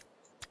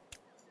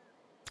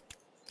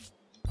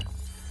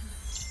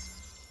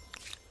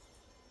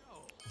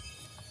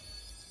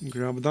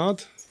 Grab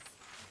that.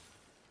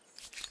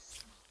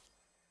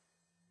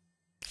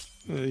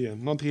 Yeah,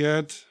 not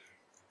yet.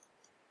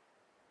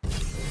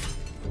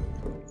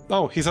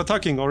 Oh, he's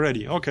attacking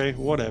already. Okay,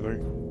 whatever.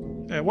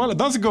 Well,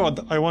 that's good.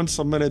 I want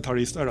some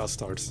militarist era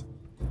stars.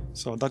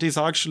 So that is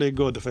actually a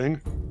good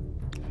thing.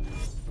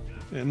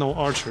 No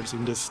archers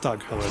in this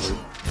stack, however.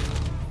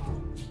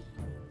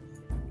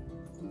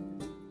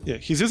 Yeah,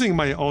 he's using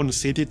my own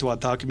city to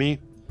attack me.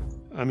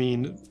 I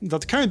mean,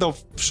 that kind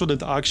of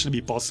shouldn't actually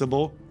be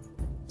possible.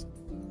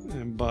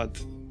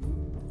 But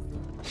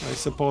I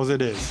suppose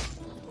it is.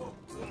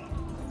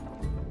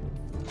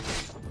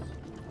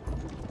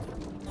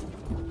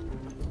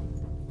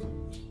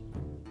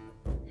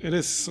 It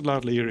is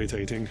slightly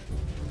irritating.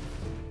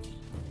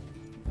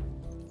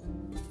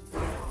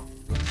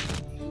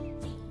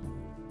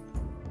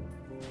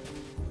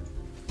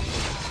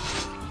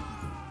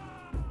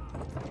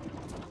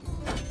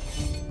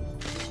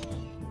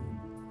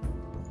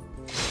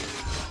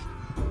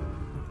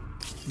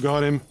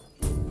 Got him.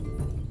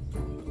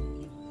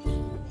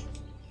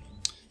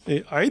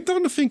 I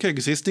don't think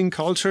existing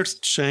cultures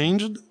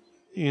changed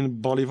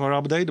in Bolivar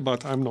update,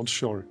 but I'm not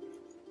sure.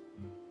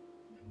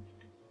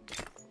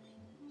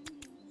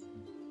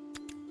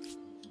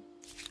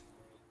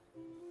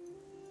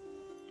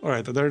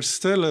 Alright, there's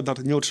still that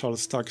neutral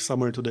stack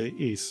somewhere to the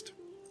east.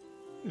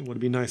 It would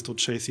be nice to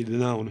chase it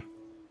down.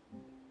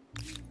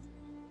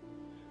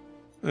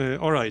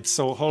 Alright,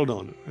 so hold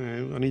on.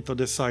 I need to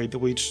decide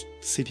which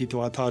city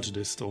to attach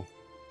this to.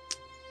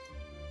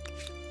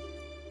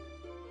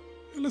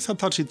 Let's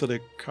attach it to the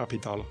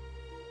capital.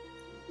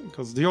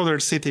 Because the other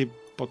city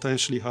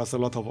potentially has a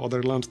lot of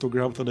other land to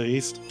grab to the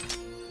east.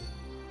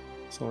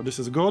 So this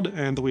is good,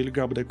 and we'll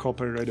grab the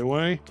copper right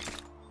away.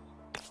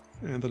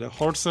 And the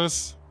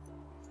horses.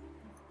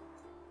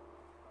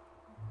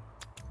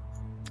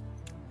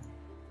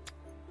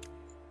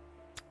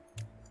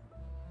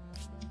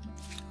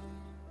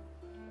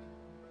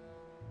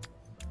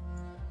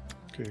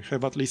 Okay,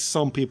 have at least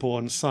some people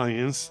on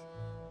science.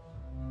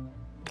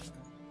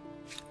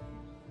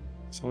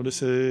 So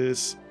this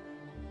is...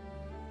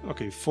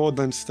 Okay, food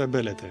and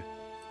stability.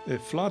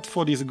 Flat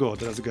food is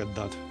good, let's get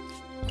that.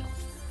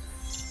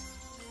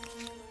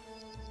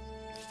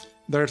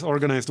 There's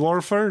organized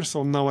warfare,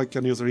 so now I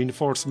can use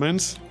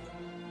reinforcements.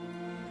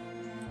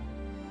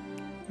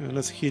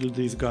 Let's heal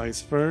these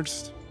guys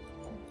first.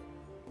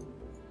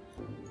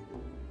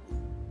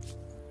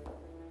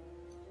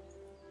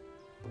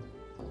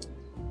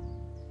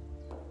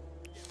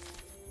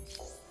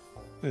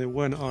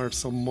 When are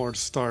some more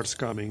stars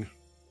coming?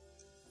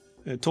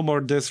 2 more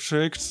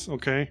districts,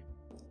 okay.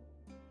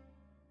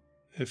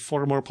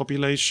 4 more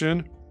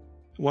population,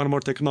 1 more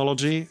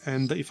technology,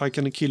 and if I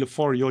can kill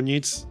 4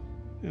 units,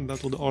 and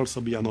that would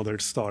also be another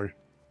star.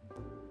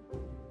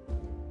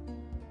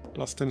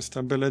 Plus 10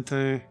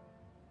 stability.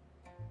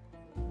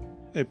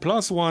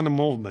 Plus 1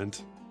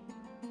 movement.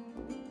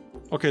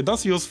 Okay,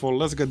 that's useful,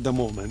 let's get the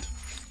movement.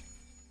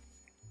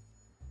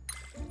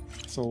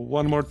 So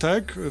 1 more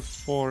tech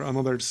for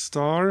another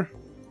star.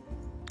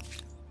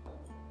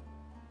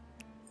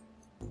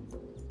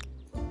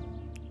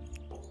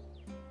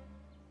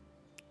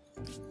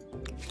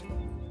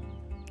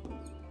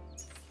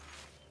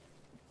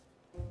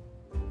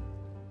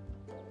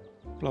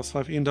 Plus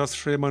 5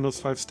 industry, minus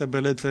 5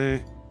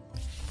 stability.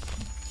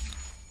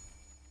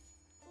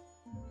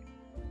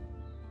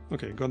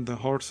 Okay, got the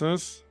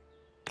horses.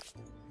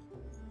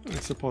 I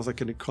suppose I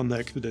can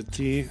connect the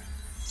T.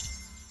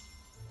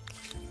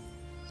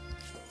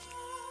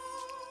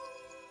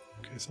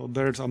 Okay, so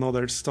there's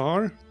another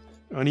star.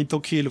 I need to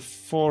kill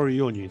 4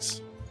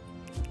 units.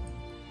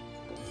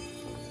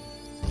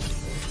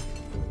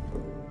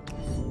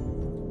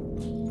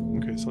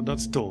 Okay, so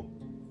that's 2.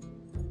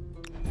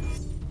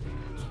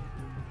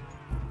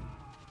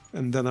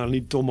 And then I'll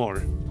need 2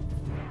 more.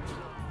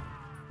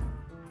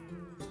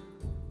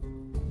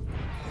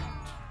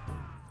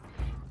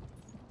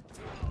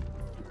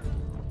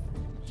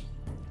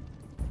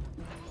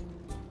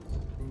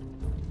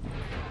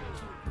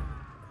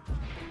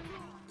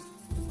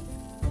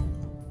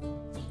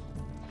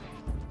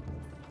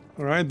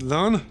 Alright,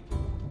 done.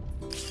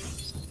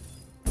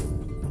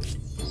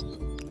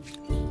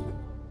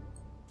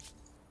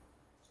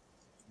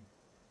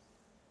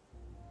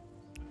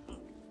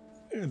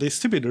 These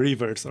stupid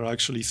rivers are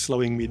actually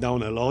slowing me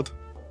down a lot.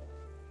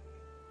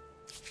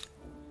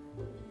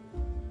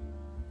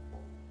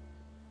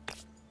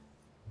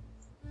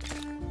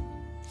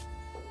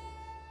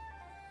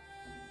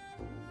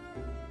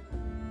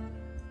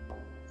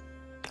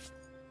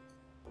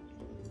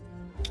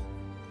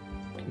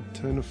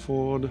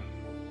 Tenfold.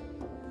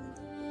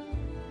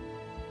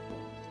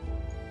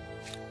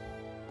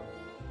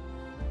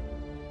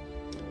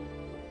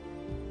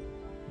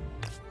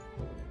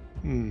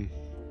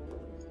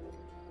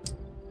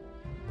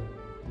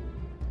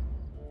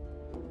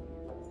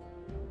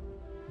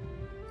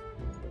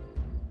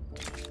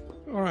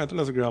 Alright,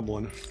 let's grab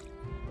one.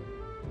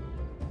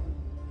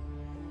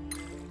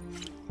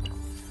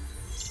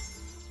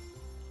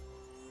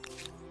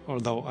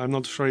 Although I'm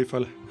not sure if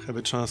I'll have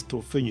a chance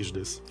to finish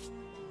this.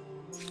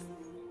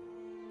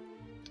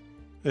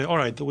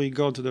 Alright, we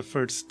got the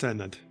first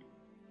tenet.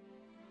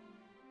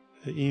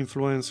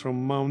 Influence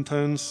from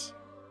mountains.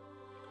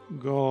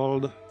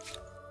 Gold.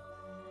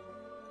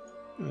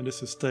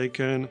 This is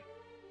taken.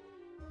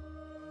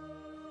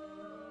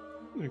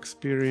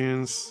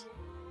 Experience.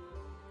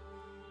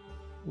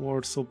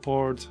 War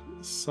support.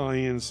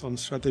 Science on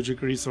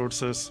strategic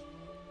resources.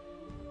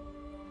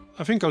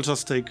 I think I'll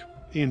just take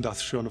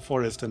industry on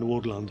forest and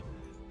woodland.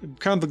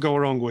 Can't go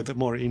wrong with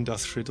more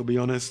industry, to be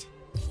honest.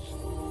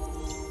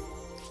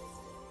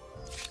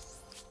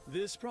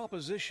 This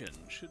proposition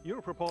should...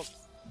 Your proposal...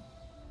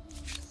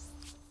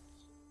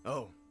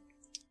 Oh.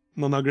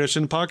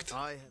 Non-aggression pact?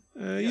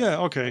 Yeah,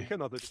 okay.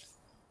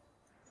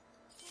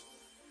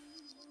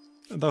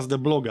 That's the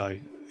blue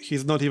guy.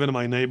 He's not even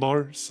my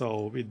neighbor,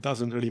 so it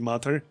doesn't really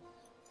matter.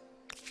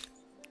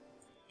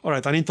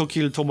 Alright, I need to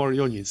kill 2 more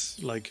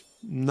units, like,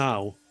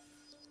 now.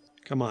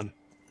 Come on.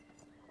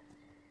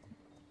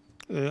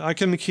 I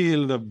can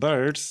kill the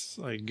birds,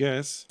 I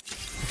guess.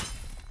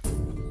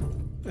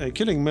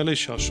 Killing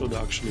militia should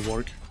actually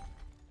work.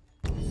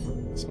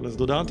 So let's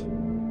do that.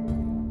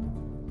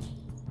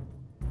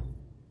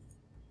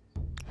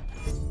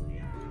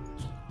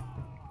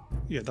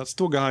 Yeah, that's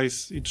 2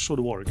 guys, it should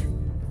work.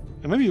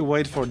 And maybe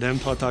wait for them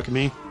to attack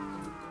me.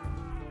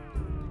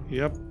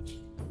 Yep.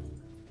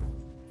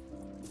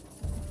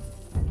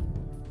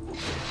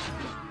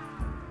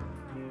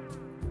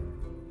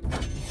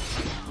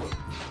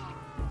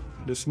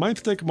 This might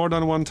take more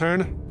than 1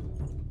 turn.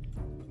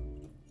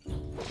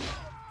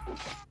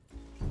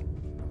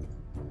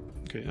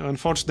 Okay,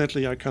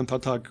 unfortunately I can't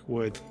attack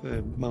with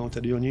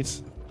mounted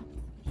units.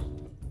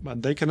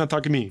 But they can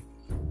attack me.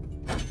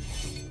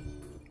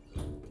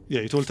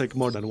 Yeah, it will take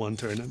more than 1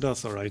 turn,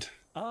 that's alright.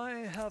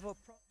 I have a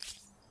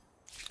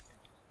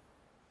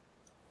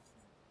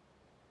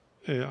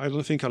I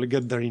don't think I'll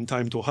get there in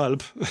time to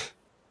help.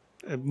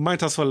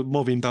 Might as well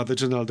move in that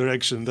general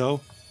direction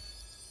though.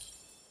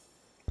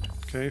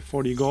 Okay,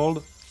 40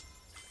 gold.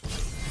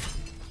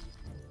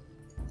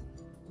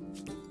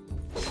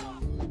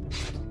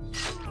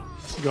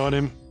 Got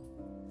him.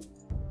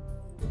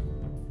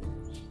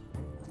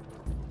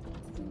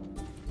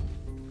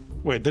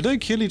 Wait, did they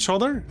kill each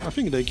other? I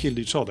think they killed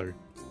each other.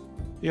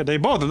 Yeah, they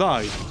both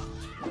died.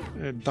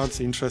 That's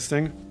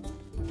interesting.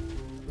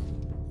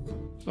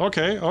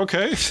 Okay,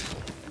 okay.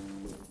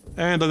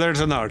 And there's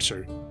an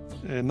archer.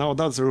 Now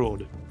that's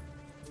rude.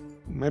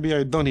 Maybe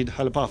I don't need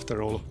help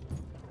after all.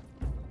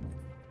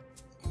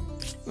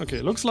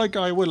 Okay, looks like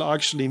I will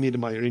actually need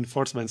my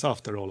reinforcements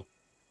after all.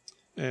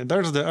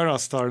 There's the Era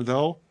Star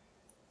though.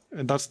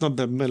 And that's not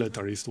the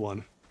militarist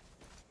one.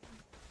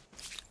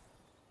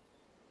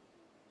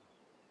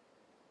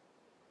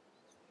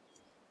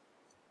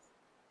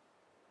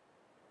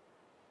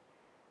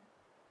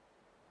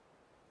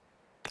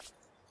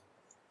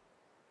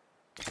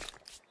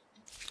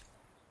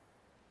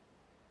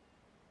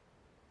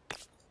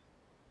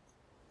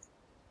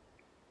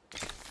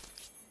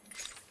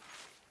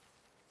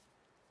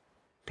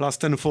 Plus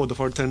 10 food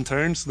for 10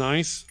 turns,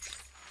 nice.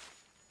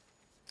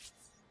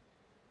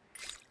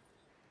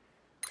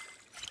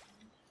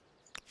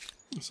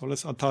 So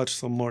let's attach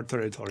some more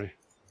territory.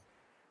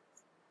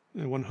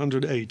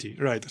 180,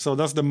 right, so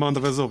that's the Mount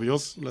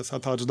Vesuvius, let's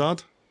attach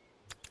that.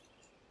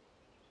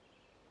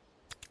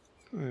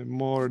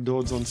 More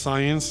dudes on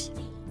science.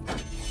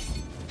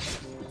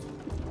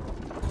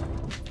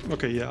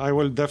 Okay, yeah, I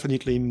will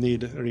definitely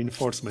need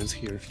reinforcements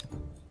here.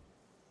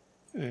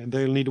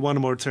 They'll need 1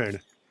 more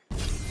turn.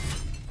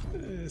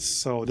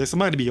 So this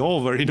might be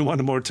over in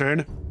 1 more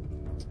turn.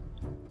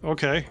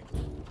 Okay.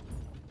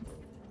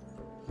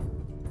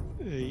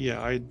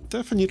 Yeah, I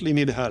definitely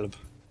need help.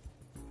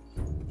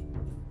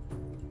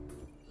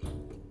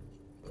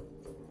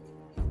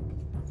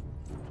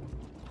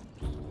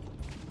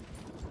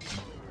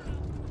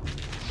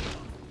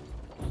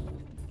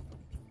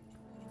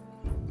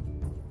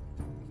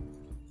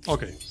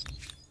 Okay,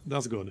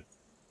 that's good.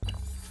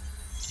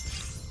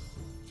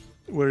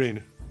 We're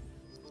in.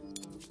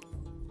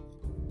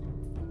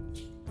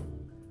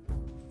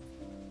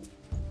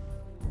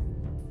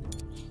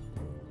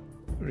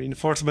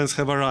 Reinforcements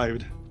have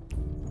arrived.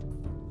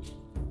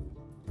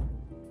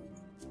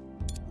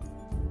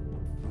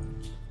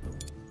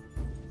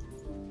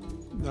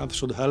 That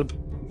should help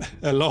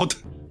a lot.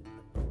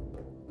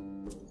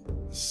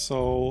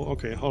 So,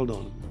 okay, hold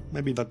on.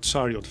 Maybe that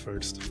chariot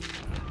first.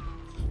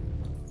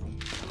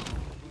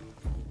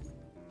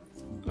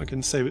 I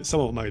can save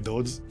some of my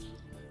dudes.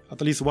 At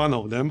least one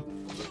of them.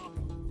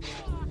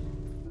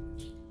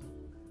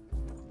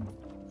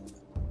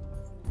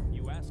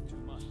 You ask too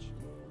much.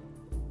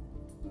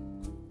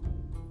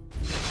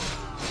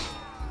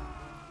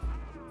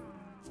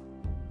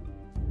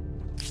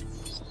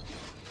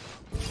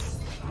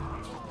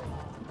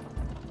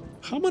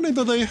 How many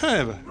do they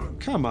have?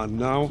 Come on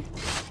now.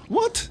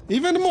 What?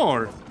 Even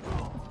more?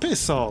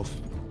 Piss off.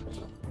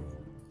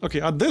 Okay,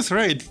 at this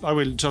rate, I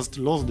will just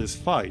lose this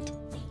fight.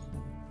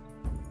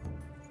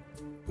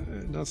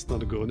 That's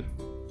not good.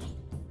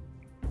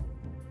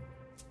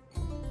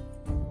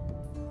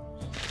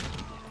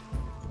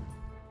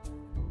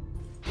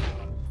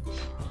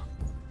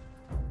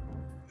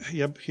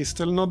 Yep, he's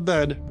still not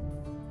dead.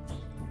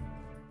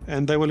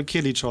 And they will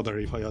kill each other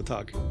if I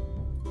attack.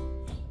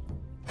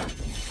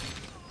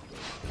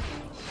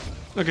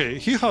 Okay,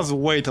 he has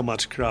way too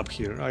much crap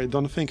here. I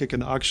don't think I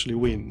can actually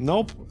win.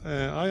 Nope,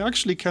 I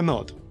actually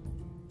cannot.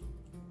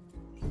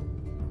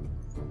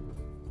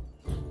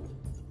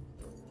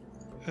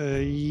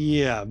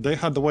 Yeah, they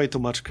had way too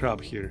much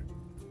crap here.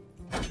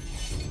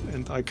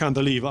 And I can't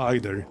leave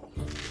either.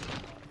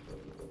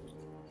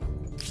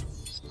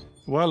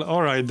 Well,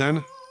 alright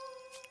then.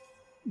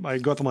 I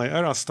got my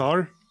era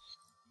star.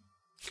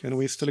 Can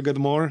we still get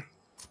more?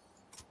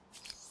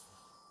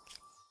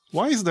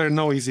 Why is there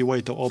no easy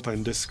way to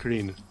open this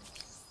screen?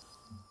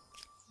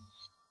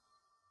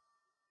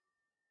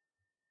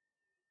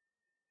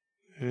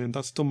 And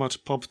that's too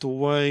much pop to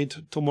wait.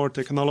 2 more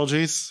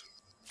technologies.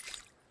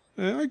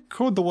 I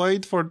could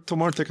wait for 2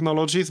 more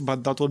technologies,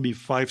 but that would be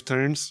 5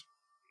 turns.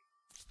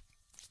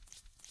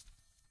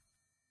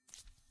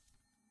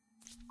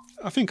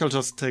 I think I'll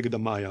just take the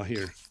Maya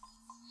here.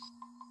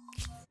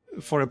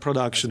 For a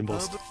production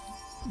boost.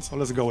 So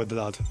let's go with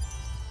that.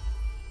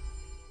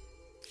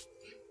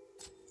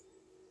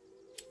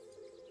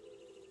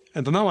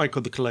 And now I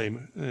could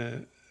claim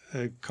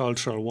a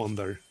cultural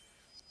wonder.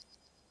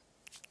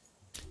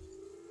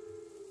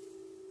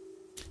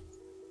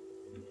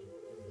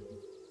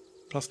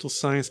 +2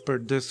 science per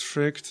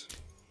district.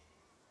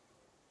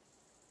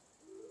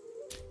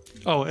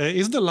 Oh,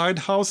 is the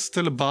lighthouse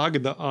still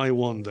bugged? I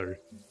wonder.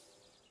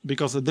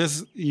 Because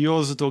this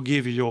used to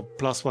give you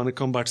 +1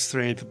 combat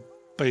strength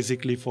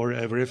basically for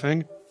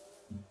everything.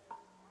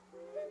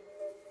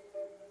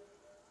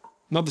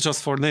 Not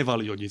just for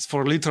naval units,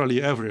 for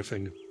literally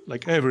everything.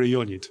 Like every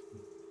unit.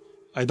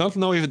 I don't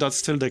know if that's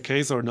still the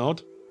case or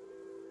not.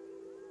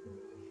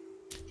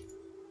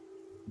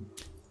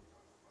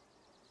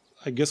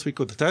 I guess we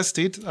could test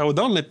it. I would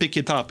only pick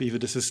it up if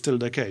this is still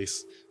the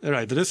case.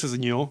 Alright, this is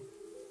new.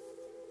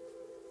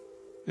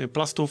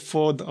 +2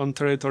 food on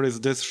territories,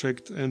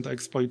 district and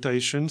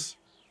exploitations.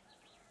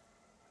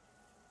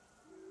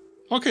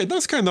 Okay,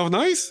 that's kind of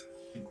nice.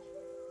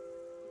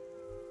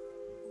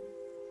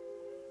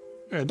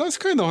 Yeah, that's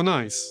kind of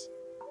nice.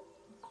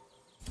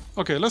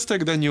 Okay, let's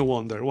take the new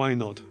wonder, why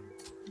not?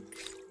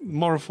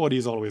 More food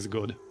is always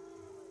good.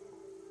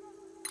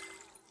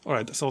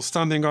 Alright, so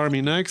standing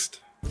army next.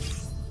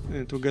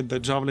 To get the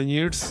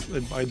Javelineers.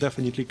 I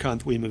definitely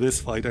can't win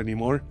this fight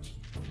anymore.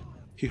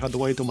 He had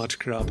way too much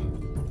crap.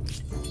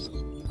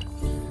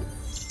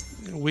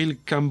 We'll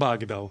come back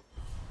though.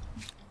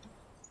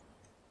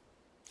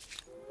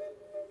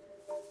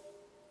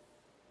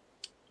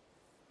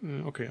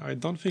 Okay, I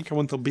don't think I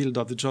want to build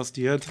that just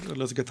yet.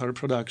 Let's get our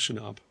production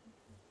up.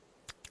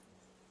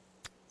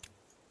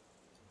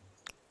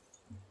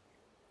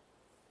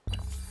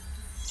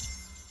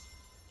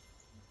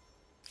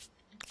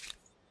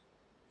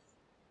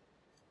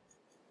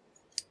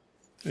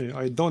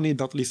 I don't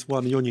need at least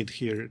 1 unit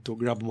here to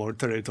grab more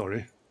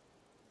territory.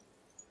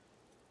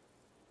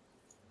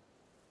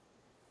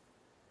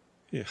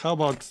 Yeah, how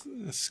about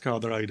a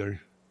Scout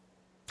Rider?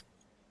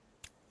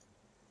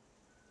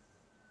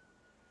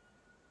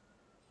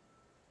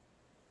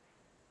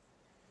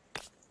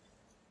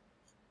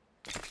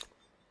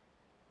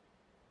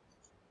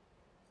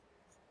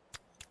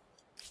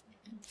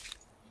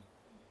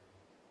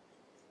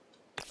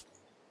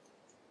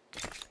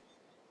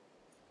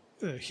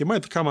 He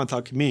might come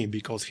attack me,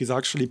 because he's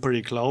actually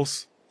pretty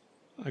close.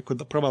 I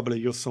could probably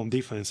use some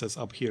defenses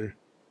up here.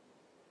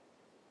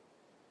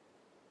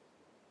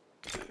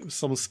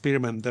 Some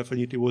spearmen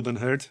definitely wouldn't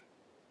hurt.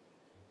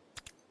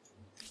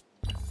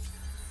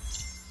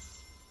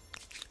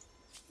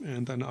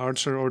 And an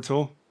archer or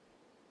 2.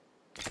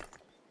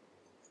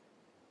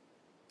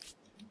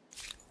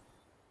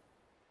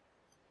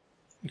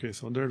 Okay,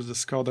 so there's the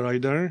Scout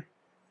Rider.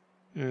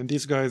 And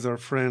these guys are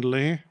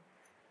friendly.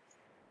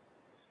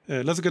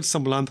 Let's get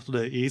some land to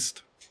the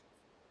east.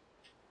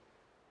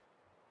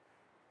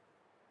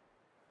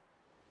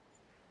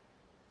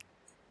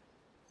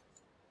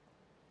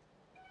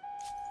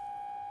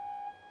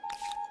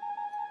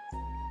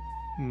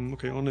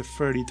 Okay, only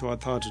 30 to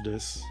attach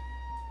this.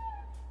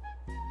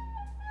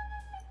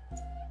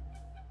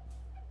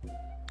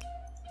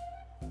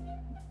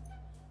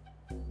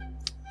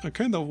 I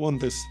kind of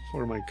want this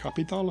for my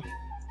capital.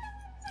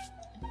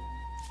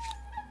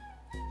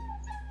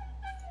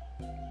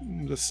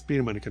 The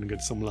spearman can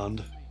get some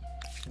land.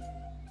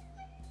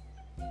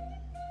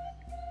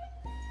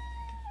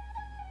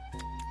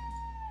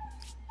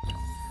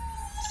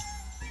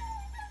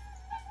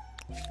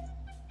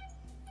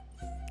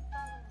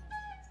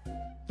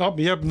 Oh,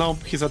 yep, now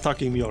he's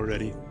attacking me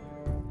already.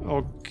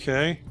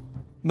 Okay.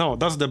 No,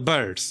 that's the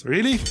birds.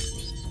 Really?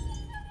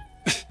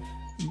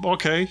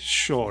 Okay,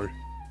 sure.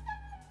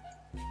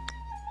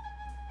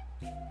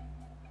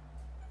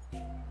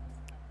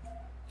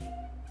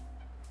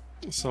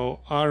 So,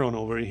 Aaron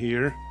over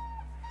here.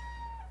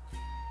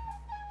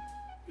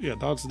 Yeah,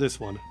 that's this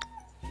one.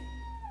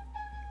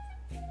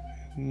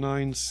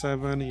 9,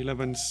 7,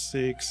 11,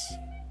 6,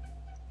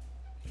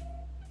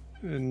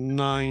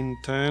 9,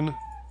 10.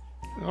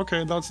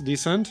 Okay, that's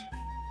decent.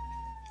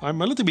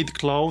 I'm a little bit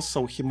close,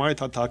 so he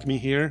might attack me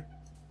here.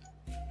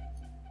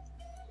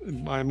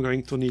 I'm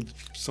going to need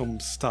some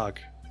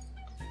stack.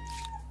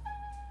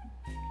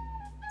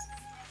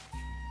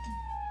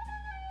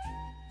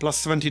 Plus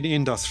 17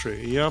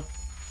 industry, yep.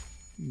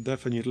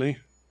 Definitely.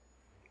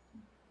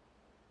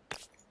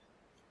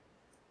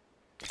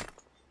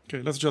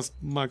 Okay, let's just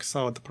max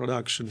out the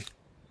production.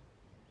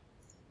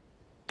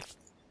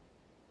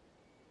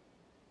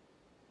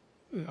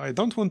 I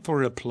don't want to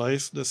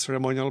replace the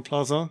ceremonial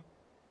plaza.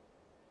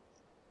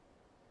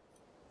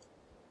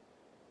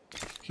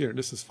 Here,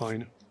 this is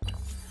fine.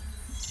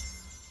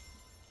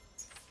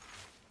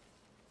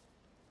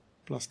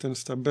 Plus 10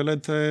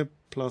 stability,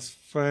 plus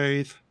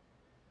faith,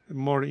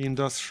 more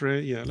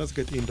industry. Yeah, let's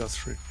get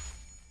industry.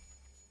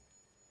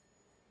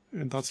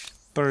 And that's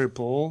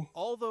purple.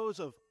 All those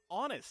of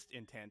honest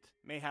intent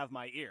may have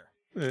my ear.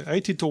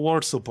 80 to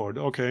war support,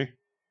 okay.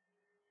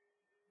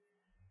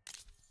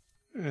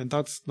 And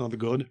that's not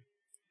good.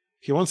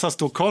 He wants us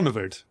to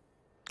convert.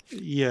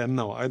 Yeah,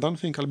 no, I don't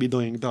think I'll be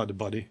doing that,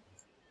 buddy.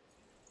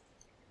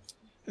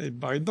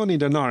 I don't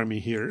need an army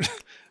here.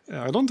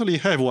 I don't really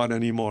have one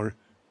anymore.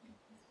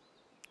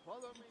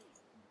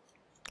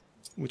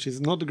 Which is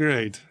not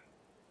great.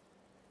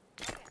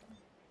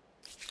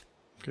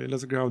 Okay,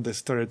 let's grab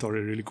this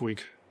territory really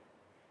quick.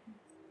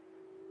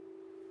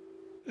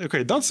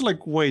 Okay, that's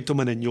like way too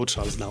many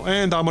neutrals now.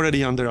 And I'm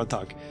already under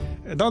attack.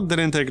 That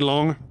didn't take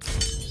long.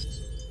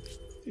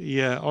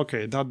 Yeah,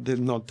 okay, that did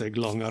not take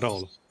long at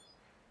all.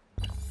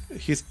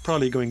 He's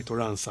probably going to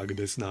ransack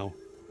this now.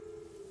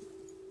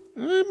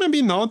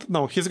 Maybe not.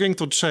 No, he's going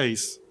to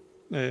chase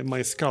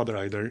my scout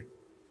rider.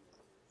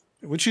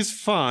 Which is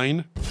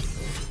fine.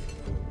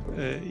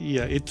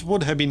 Yeah, it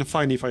would have been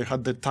fine if I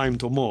had the time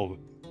to move.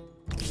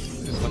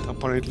 But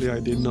apparently I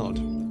did not.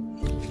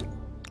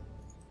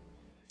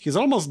 He's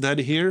almost dead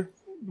here.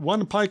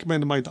 One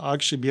pikeman might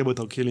actually be able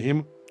to kill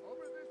him.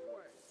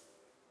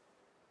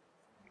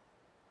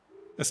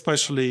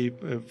 Especially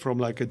from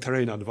like a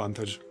terrain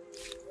advantage.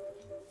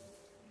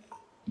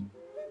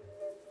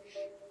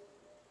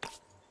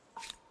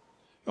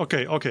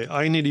 Okay, okay,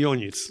 I need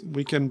units.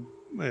 We can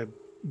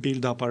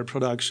build up our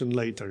production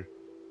later.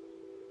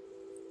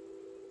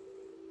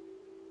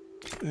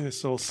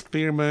 So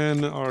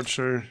spearman,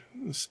 archer,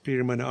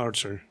 spearman,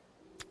 archer.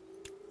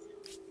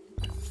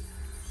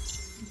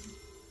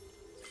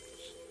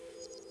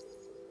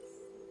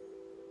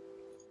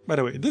 By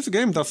the way, this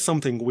game does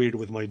something weird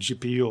with my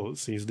GPU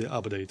since the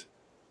update.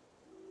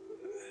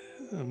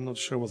 I'm not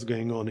sure what's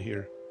going on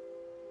here.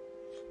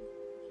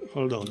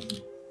 Hold on.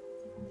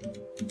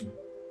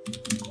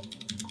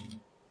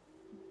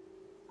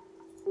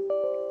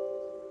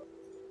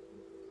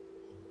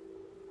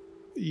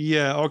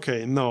 Yeah,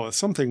 okay, no,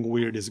 something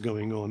weird is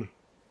going on.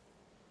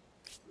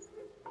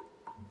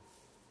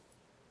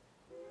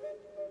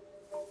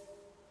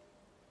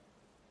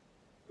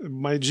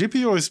 My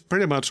GPU is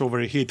pretty much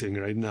overheating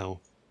right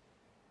now.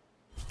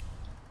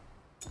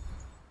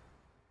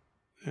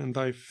 And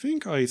I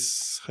think I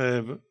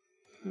have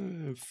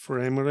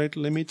frame rate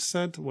limit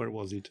set. Where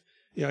was it?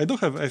 Yeah, I do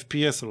have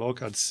FPS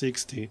lock at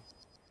 60.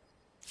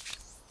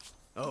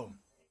 Oh.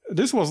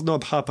 This was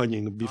not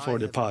happening before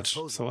the patch,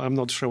 so I'm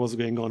not sure what's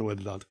going on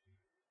with that.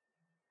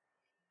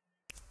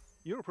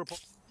 Your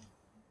proposal.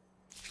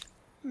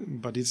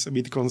 But it's a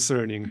bit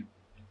concerning.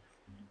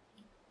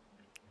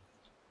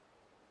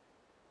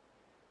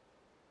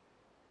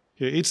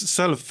 Yeah, it's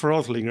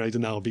self-throttling right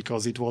now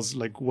because it was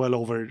like well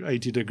over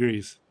 80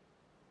 degrees.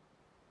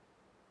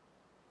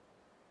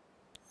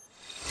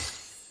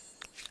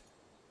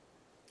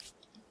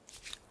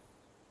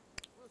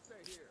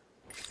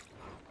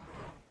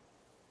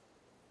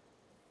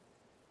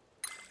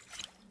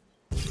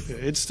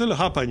 It's still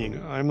happening.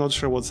 I'm not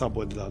sure what's up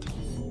with that.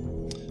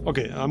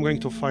 Okay, I'm going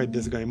to fight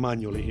this guy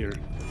manually here.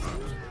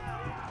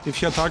 If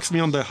he attacks me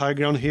on the high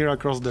ground here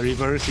across the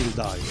river, he'll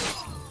die.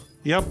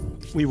 Yep,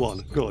 we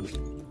won. Good.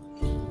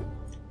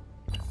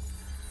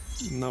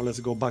 Now let's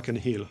go back and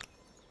heal.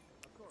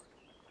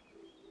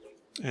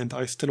 And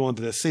I still want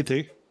the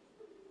city.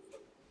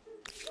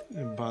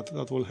 But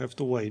that will have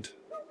to wait.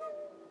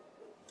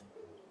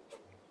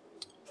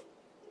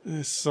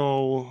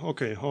 So,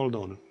 okay, hold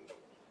on.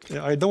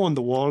 I don't want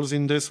the walls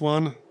in this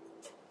one.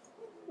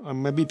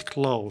 I'm a bit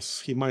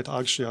close. He might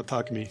actually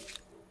attack me.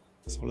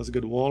 So let's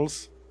get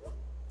walls.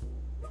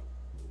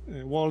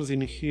 Walls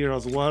in here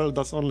as well.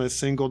 That's only a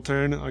single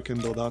turn. I can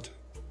do that.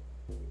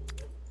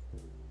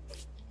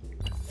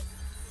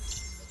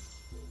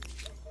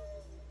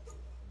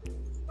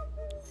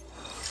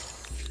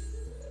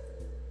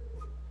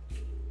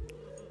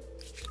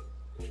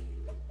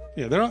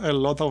 Yeah, there are a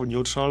lot of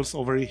neutrals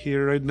over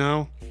here right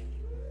now.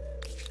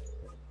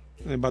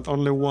 But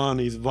only one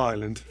is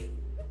violent.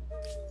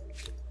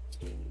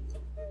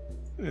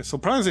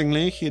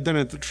 Surprisingly, he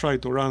didn't try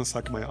to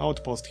ransack my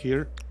outpost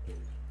here.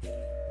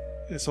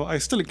 So I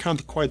still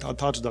can't quite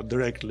attach that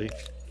directly.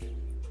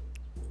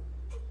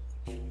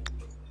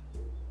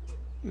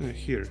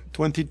 Here,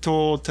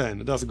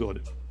 22-10, that's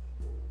good.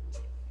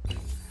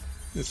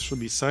 This should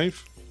be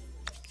safe.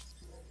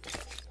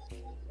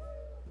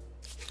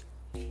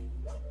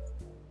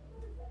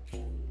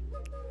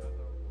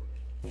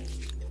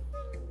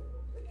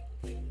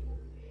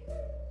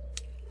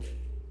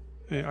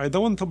 I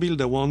don't want to build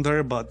a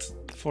wonder, but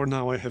for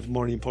now I have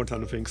more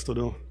important things to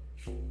do.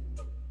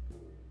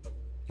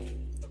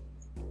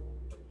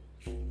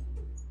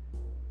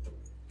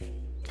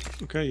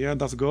 Okay, yeah,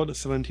 that's good.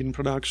 17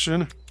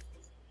 production.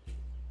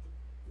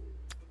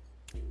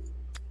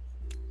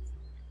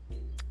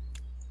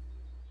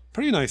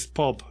 Pretty nice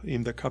pop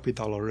in the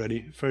capital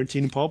already.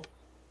 13 pop.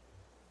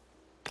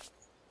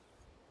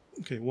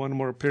 Okay, one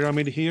more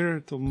pyramid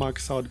here to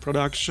max out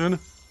production.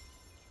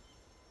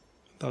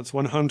 That's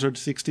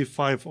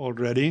 165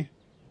 already.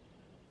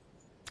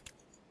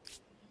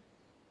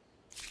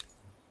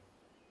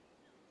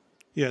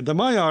 Yeah, the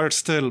Maya are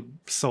still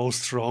so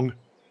strong.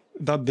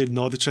 That did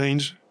not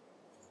change.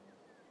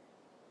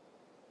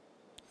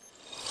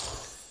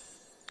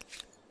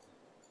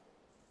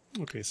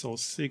 Okay, so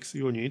 6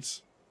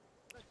 units.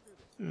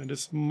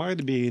 This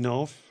might be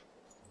enough.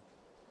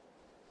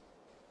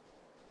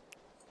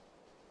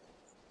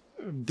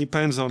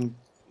 Depends on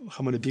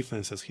how many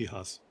defenses he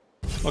has.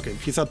 Okay,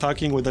 he's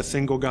attacking with a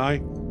single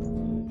guy.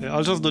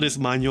 I'll just do this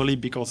manually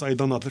because I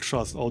do not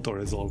trust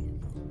auto-resolve.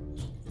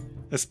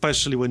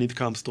 Especially when it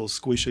comes to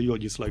squishy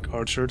units like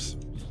archers.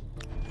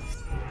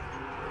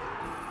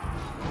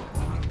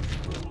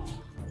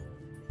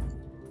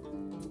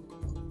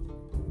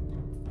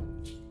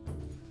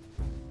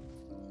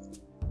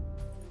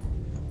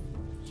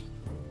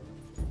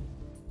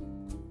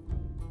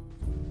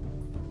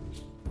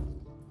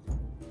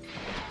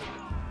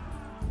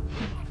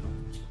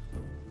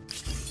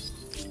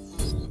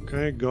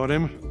 Okay, got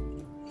him.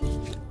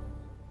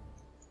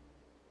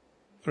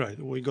 Right,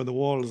 we got the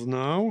walls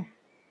now.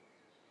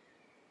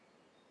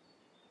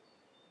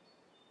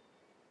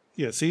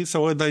 Yeah, see,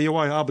 so with the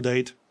UI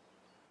update,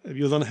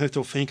 you don't have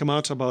to think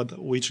much about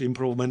which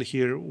improvement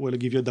here will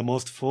give you the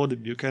most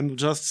food. You can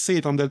just see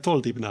it on the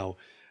tooltip now.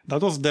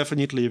 That was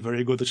definitely a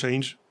very good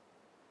change.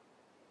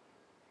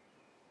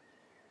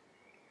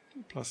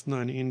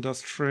 +9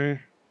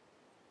 industry.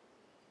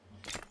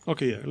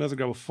 Okay, yeah, let's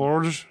grab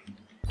forge.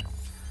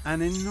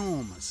 An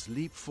enormous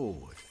leap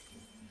forward.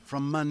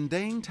 From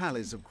mundane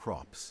tallies of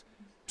crops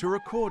to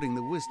recording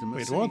the wisdom of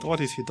Wait, sages.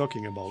 what is he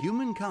talking about?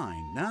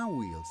 Humankind now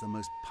wields the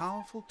most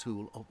powerful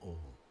tool of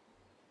all.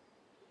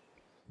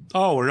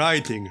 Oh,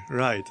 writing.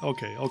 Right,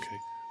 okay, okay.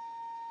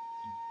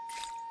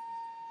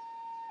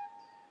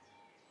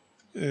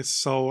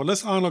 So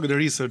let's unlock the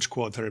research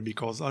quarter,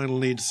 because I'll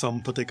need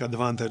some to take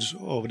advantage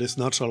of this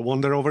natural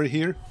wonder over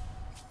here.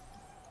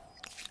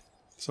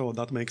 So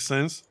that makes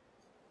sense.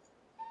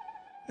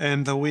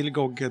 And we'll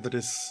go get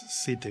this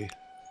city.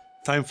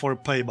 Time for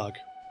payback.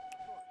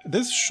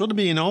 This should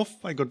be enough.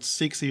 I got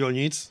 6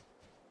 units.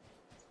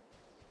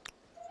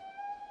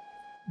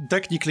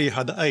 Technically I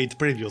had 8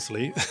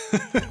 previously.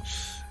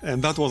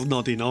 And that was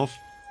not enough.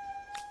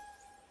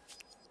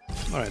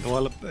 Alright,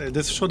 well,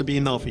 this should be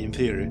enough in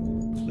theory.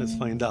 Let's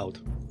find out.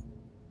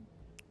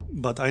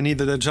 But I need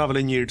the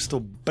Javelineers to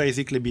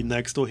basically be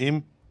next to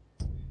him.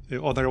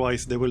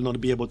 Otherwise they will not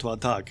be able to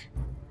attack.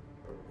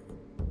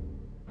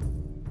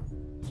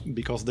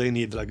 Because they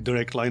need like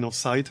direct line of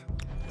sight.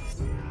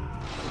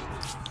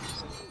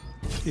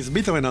 It's a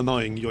bit of an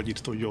annoying unit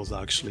to use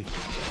actually.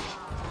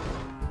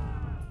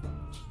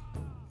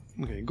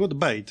 Okay, good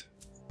bait.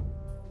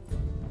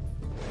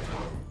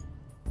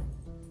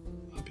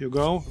 Up you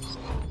go.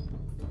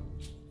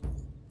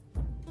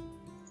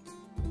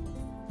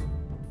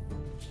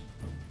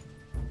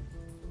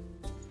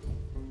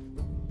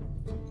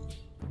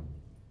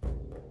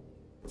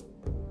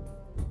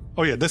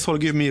 Oh yeah, this will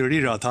give me a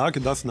rear attack,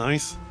 that's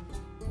nice.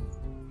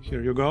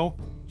 Here you go.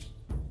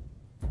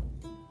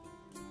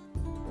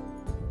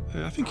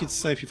 I think it's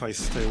safe if I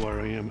stay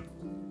where I am.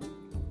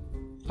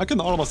 I can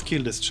almost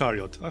kill this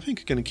chariot. I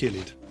think I can kill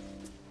it.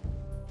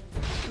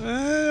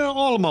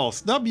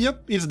 Almost.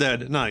 Yep, it's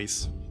dead.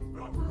 Nice.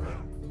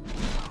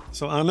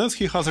 So unless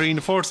he has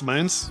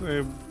reinforcements,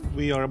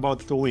 we are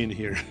about to win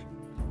here.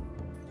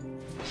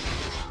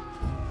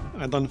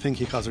 I don't think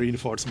he has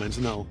reinforcements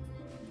now.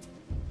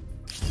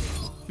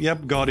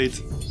 Yep, got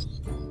it.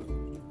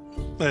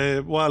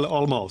 Well,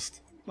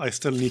 almost. I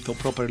still need to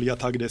properly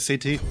attack the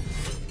city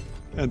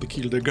and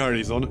kill the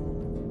garrison.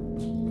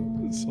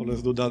 So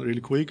let's do that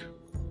real quick.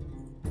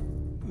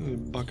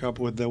 Back up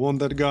with the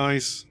wounded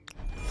guys.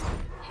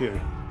 Here.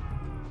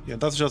 Yeah,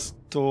 that's just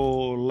 2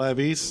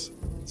 levies.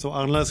 So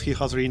unless he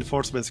has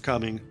reinforcements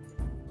coming,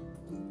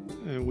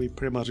 we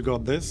pretty much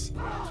got this.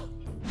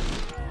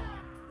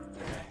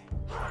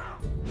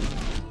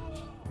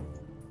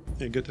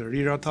 Yeah, get a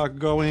rear attack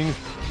going.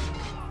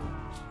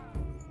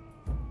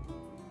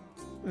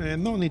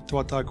 No need to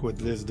attack with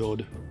this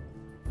dude.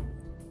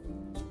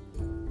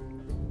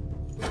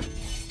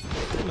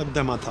 Let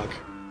them attack.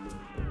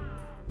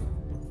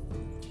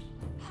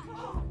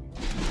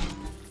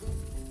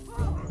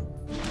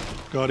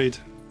 Got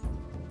it.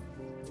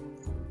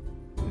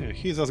 Yeah,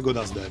 he's as good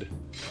as dead.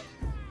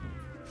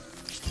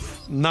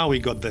 Now we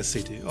got the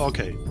city.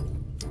 Okay.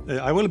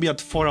 I will be at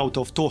 4 out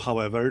of 2,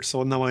 however,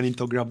 so now I need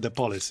to grab the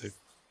policy.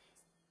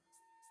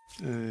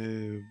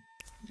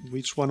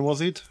 Which one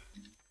was it?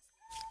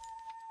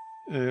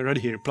 Right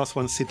here,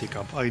 +1 city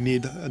cap. I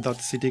need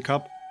that city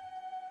cap.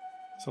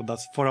 So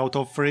that's 4 out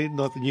of 3,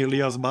 not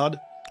nearly as bad.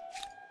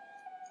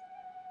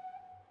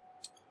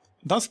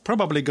 That's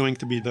probably going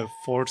to be the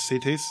 4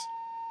 cities.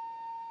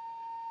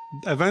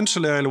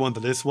 Eventually I'll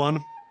want this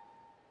one,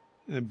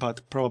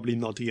 but probably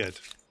not yet.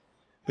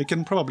 We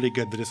can probably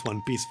get this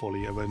one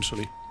peacefully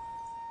eventually.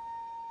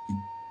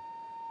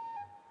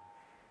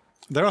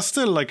 There are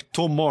still like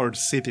 2 more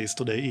cities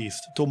to the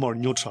east, 2 more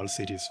neutral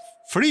cities.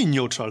 3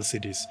 neutral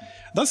cities.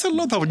 That's a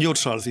lot of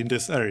neutrals in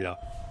this area.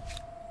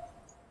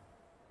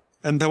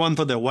 And the one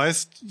to the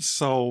west,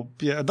 so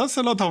yeah, that's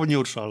a lot of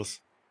neutrals.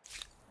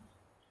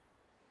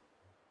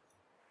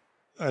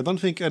 I don't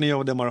think any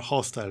of them are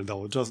hostile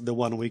though, just the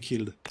one we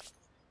killed.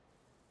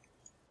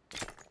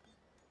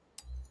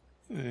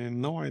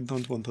 No, I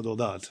don't want to do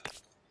that.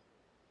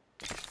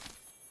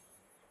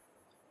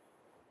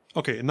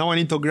 Okay, now I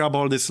need to grab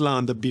all this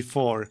land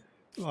before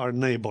our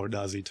neighbor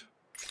does it.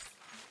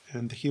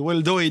 And he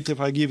will do it if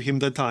I give him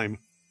the time.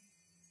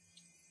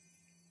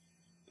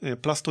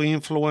 +2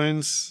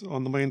 influence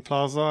on the main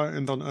plaza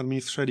and on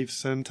administrative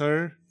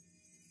center.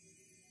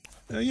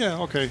 Yeah,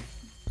 okay.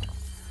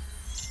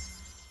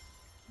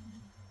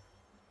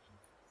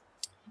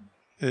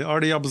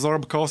 Are the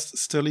absorb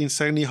costs still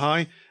insanely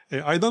high?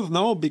 I don't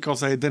know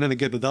because I didn't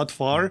get that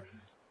far,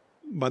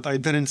 but I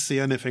didn't see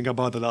anything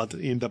about that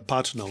in the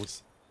patch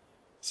notes.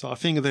 So I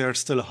think they are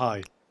still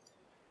high.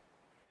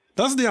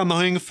 That's the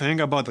annoying thing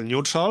about the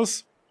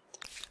neutrals,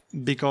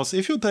 because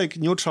if you take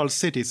neutral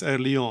cities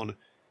early on,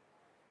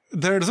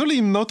 there's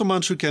really not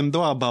much you can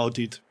do about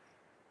it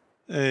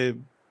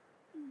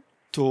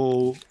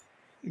to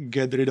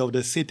get rid of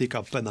the city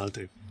cap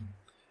penalty.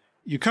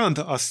 You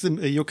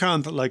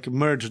can't like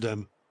merge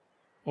them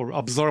or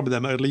absorb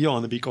them early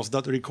on because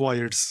that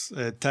requires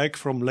tech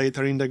from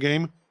later in the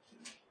game.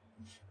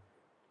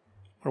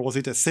 Or was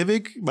it a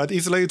civic? But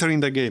it's later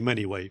in the game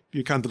anyway.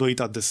 You can't do it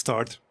at the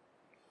start.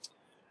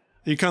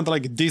 You can't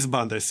like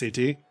disband a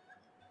city.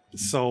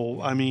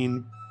 So, I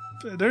mean,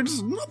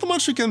 there's not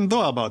much you can do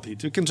about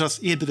it. You can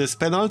just eat this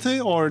penalty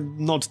or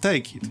not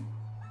take it.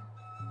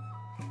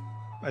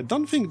 I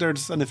don't think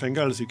there's anything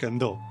else you can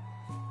do.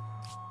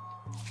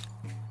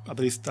 At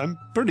least I'm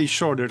pretty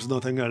sure there's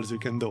nothing else you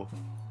can do.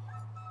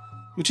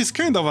 Which is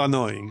kind of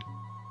annoying.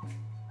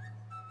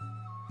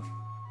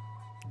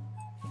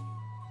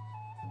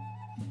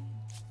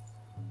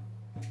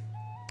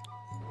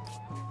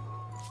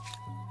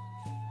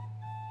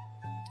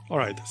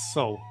 Alright,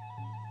 so...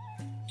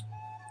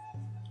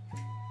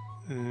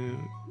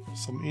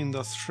 some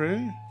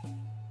industry.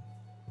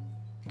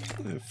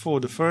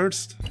 Food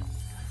first.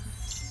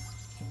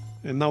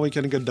 And now we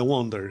can get the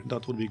wonder,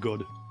 that would be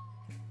good.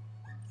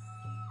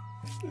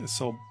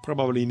 So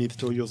probably need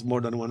to use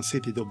more than 1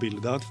 city to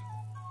build that.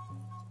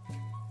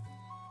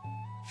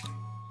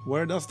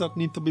 Where does that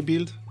need to be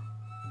built?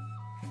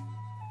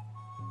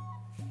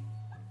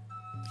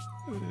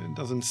 It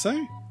doesn't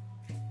say.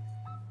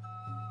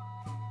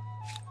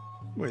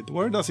 Wait,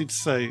 where does it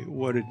say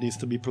where it needs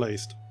to be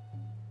placed?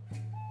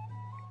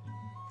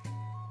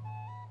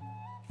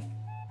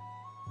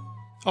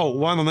 Oh,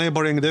 one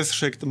neighboring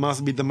district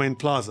must be the main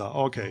plaza.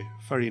 Okay,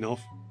 fair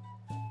enough.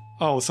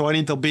 Oh, so I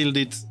need to build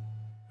it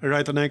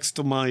right next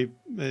to my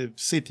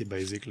city,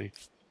 basically.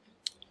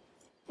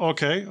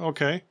 Okay,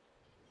 okay.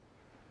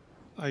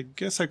 I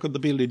guess I could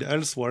build it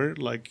elsewhere,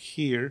 like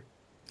here.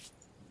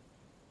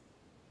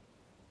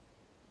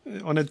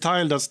 On a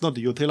tile that's not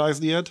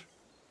utilized yet.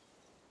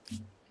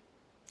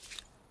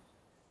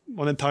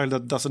 On a tile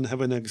that doesn't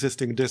have an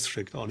existing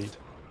district on it.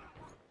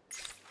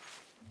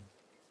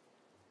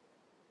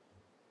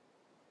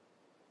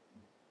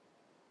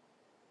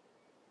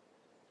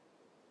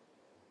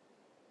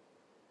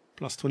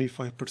 Plus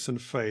 25%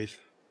 faith.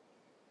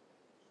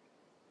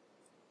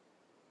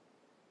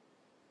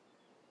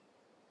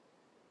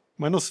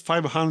 Minus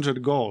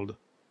 500 gold.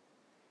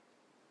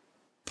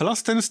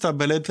 Plus 10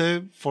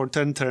 stability for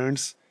 10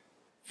 turns.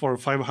 for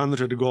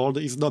 500 gold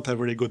is not a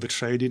very good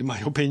trade in my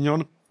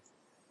opinion.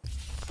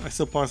 I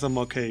suppose I'm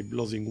okay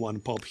losing one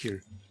pop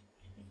here.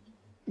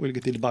 We'll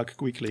get it back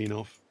quickly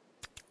enough.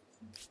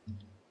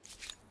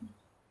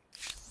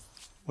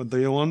 What do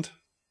you want?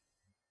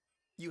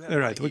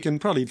 Alright, we can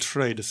probably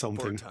trade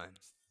something.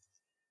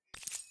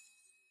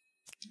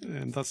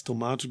 And that's too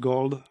much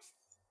gold.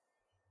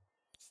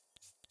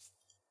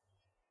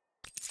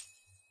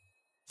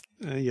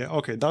 Yeah,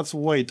 okay, that's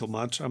way too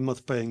much. I'm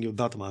not paying you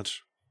that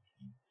much.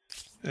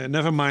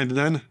 Never mind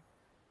then.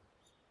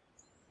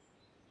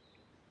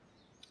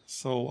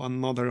 So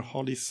another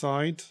holy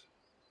site.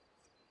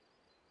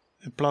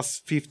 Plus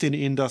 15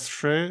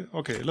 industry.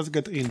 Okay, let's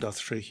get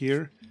industry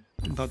here.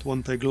 That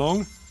won't take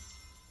long.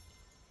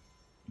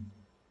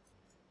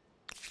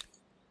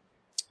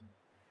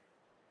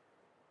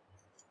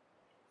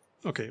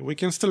 Okay, we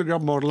can still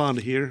grab more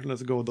land here.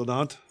 Let's go do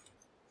that.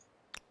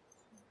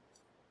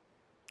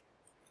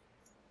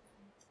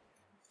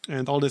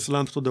 And all this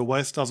land to the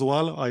west as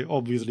well. I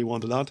obviously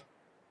want that.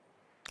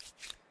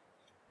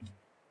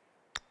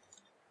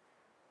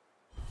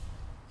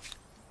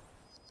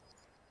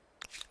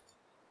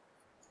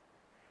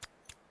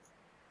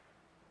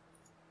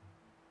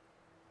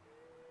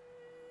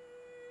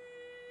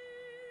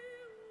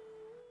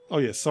 Oh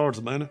yeah,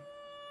 swordsman.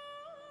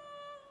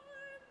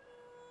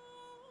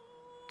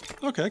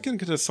 Okay, I can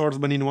get a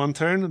swordsman in one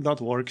turn.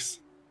 That works.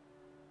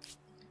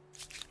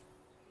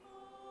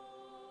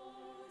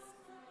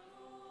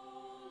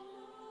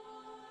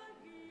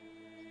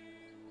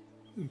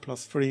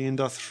 Plus 3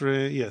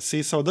 industry. Yeah,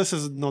 see, so this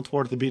is not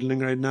worth building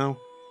right now.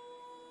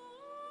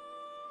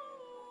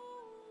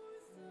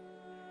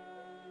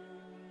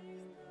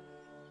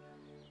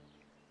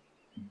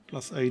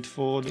 Plus 8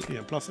 food.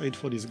 Yeah, plus 8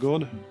 food is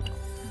good.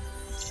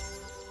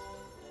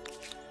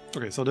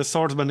 Okay, so the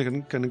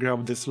swordsman can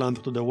grab this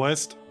land to the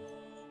west.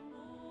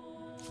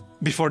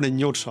 Before the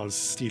neutrals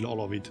steal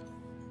all of it.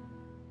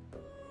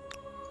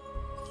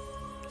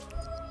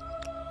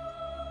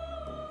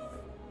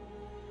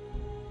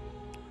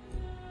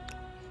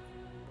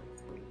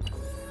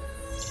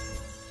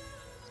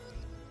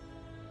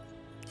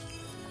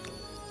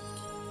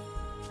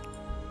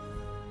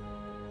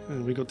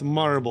 And we got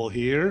marble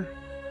here.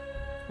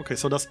 Okay,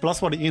 so that's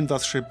plus 1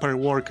 industry per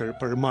worker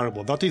per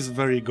marble. That is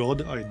very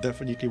good. I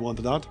definitely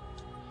want that.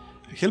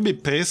 He'll be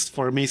pissed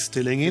for me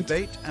stealing it.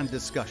 Debate and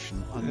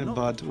discussion are not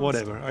but possible.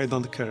 whatever, I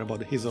don't care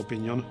about his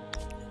opinion.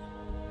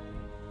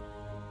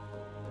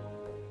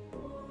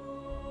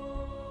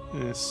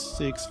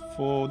 6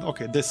 food.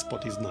 Okay, this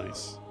spot is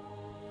nice.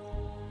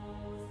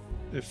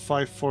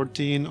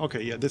 514.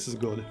 Okay, yeah, this is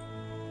good.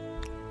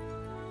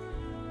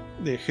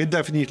 Yeah, he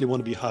definitely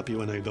won't be happy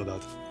when I do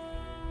that.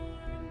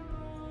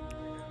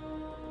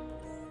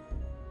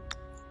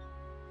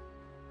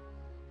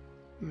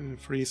 Uh,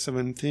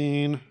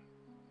 317.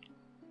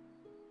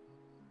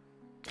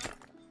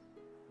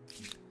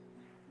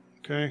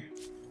 Okay.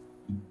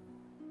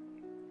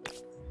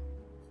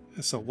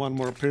 So one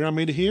more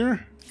pyramid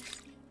here.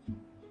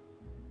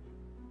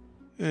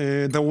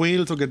 The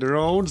wheel to get the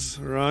roads,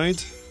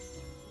 right?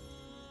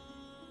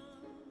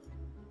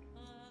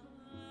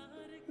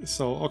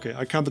 So, okay,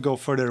 I can't go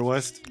further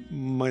west.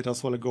 Might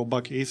as well go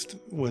back east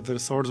with the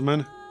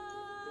swordsman.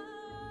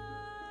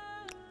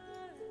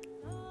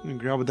 And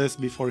grab this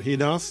before he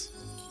does.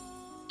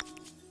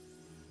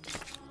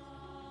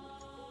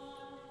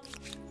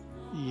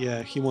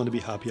 Yeah, he won't be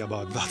happy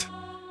about that.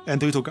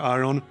 And we took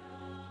iron.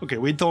 Okay,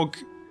 we took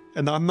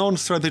an unknown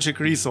strategic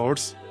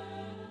resource.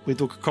 We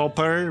took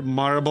copper,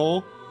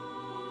 marble,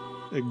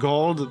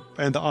 gold,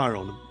 and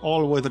iron.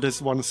 All with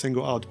this one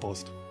single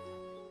outpost.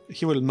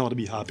 He will not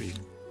be happy.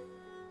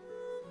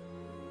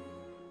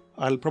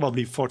 I'll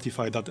probably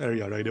fortify that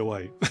area right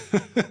away.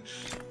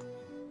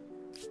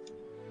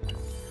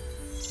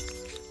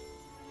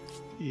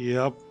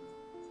 Yep.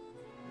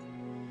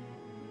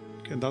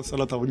 Okay, that's a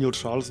lot of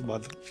neutrals,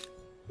 but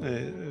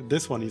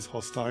this one is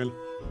hostile.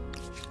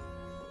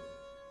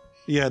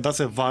 Yeah, that's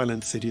a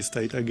violent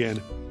city-state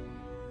again.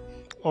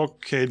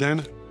 Okay,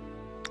 then.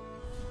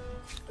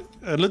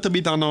 A little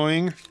bit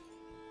annoying.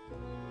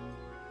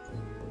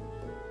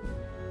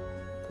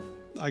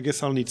 I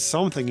guess I'll need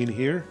something in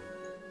here.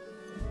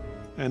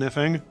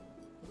 Anything?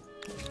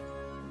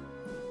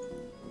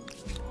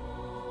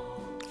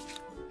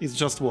 It's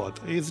just what?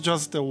 It's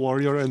just a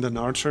warrior and an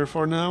archer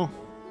for now.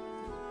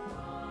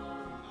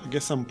 I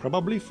guess I'm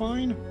probably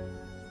fine.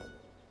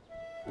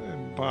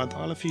 But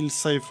I'll feel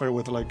safer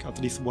with like at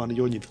least one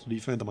unit to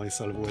defend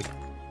myself with.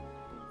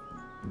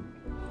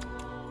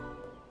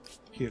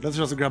 Here, let's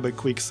just grab a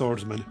quick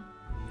swordsman.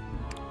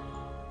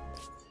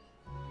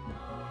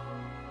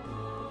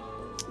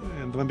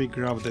 And maybe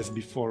grab this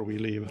before we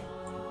leave.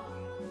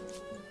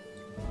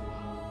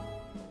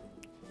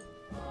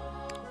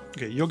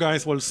 Okay, you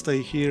guys will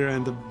stay here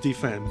and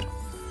defend.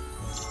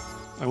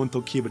 I want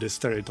to keep this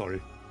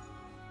territory.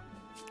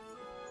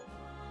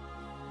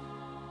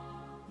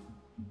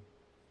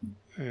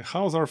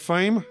 How's our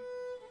fame?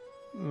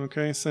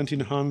 Okay,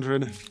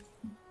 1700.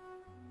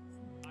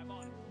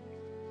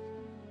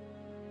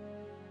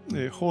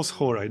 Who's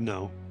who right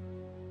now?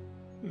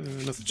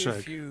 Let's check.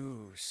 If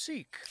you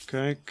seek.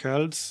 Okay,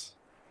 Celts.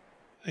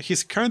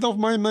 He's kind of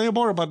my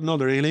neighbor, but not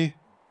really.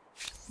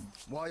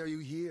 Why are you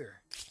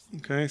here?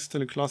 Okay,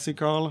 still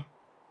classical.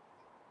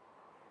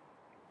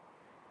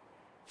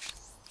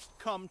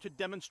 Come to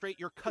demonstrate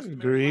your customary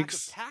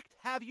Greeks. lack of tact,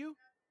 have you?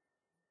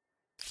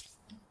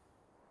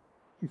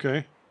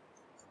 Okay.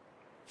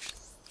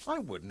 I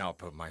would not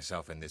put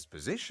myself in this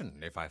position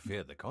if I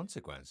feared the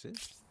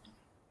consequences.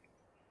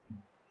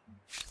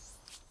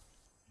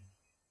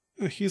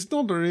 He's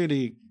not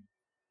really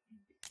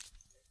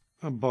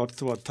about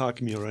to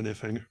attack me or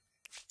anything.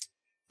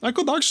 I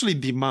could actually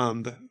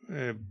demand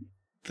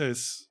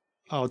this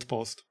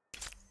outpost.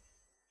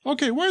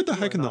 Okay, why the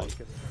heck not?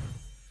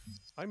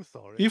 I'm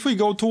sorry. If we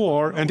go to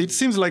war, and it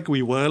seems like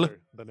we will,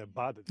 Than a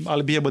bad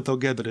I'll be able to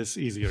get this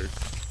easier.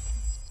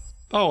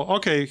 Oh,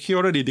 okay, he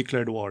already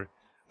declared war.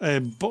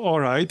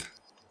 Alright.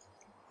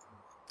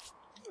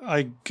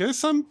 I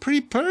guess I'm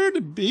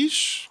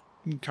prepared-ish,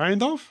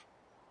 kind of.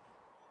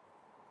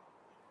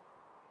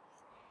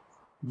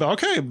 But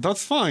okay,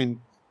 that's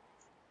fine.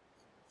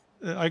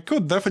 I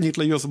could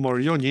definitely use more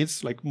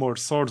units, like more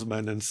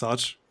swordsmen and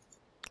such.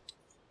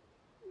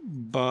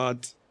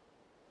 But...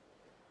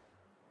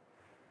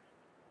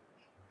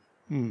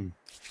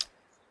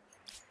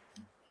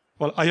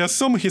 Well, I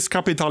assume his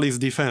capital is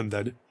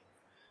defended.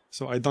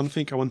 So I don't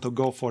think I want to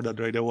go for that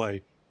right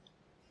away.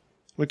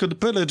 We could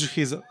pillage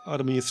his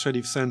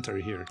administrative center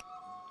here.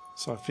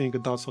 So I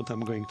think that's what I'm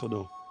going to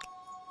do.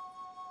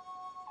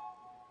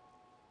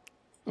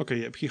 Okay,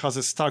 yep, he has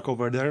a stack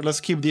over there. Let's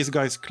keep these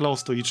guys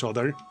close to each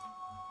other.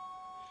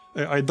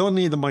 I don't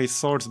need my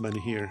swordsman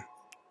here.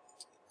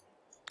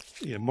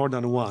 Yeah, more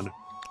than one.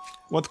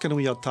 What can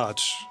we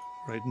attach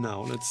right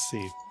now? Let's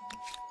see.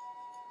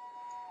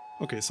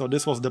 Okay, so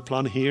this was the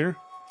plan here.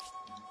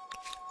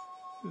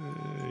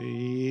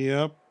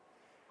 Yep.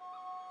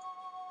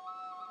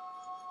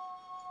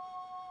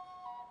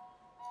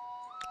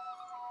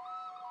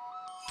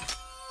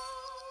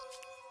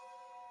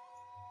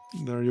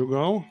 There you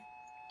go.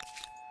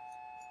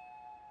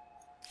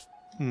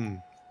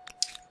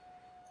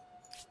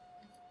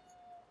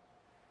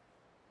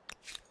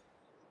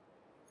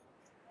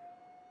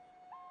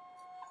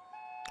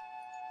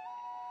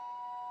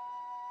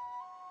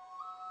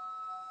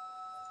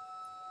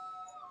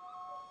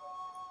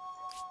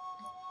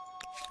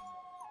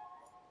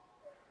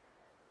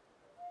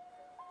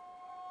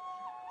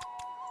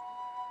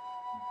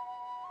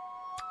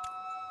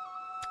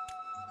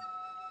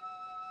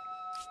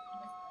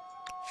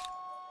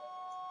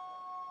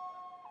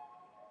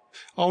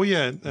 Oh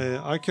yeah,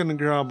 I can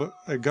grab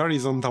a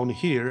garrison down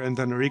here and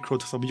then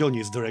recruit some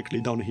units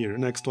directly down here,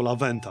 next to La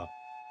Venta.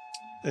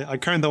 I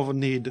kind of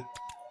need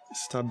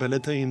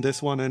stability in this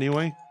one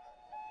anyway.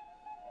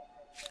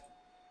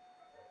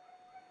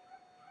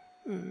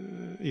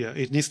 Yeah,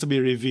 it needs to be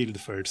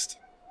revealed first.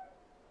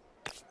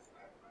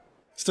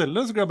 Still,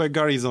 let's grab a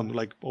garrison,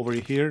 like, over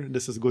here.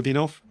 This is good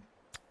enough.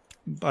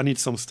 I need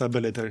some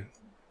stability,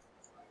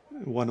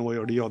 one way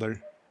or the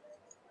other.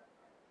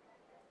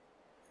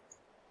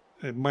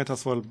 I might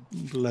as well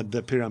let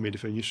the pyramid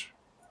finish.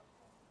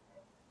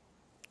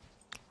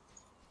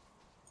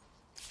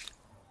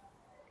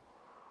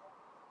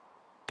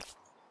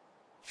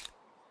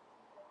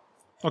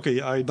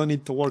 Okay, I don't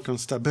need to work on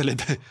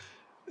stability.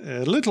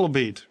 A little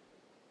bit.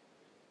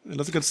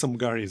 Let's get some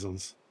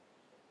garrisons.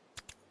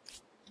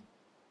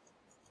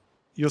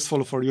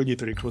 Useful for unit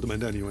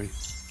recruitment anyway.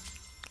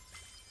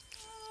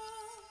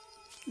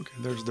 Okay,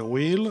 there's the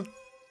wheel.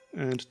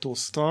 And 2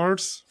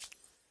 stars.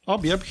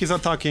 Oh, yep, he's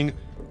attacking.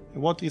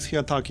 What is he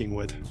attacking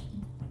with?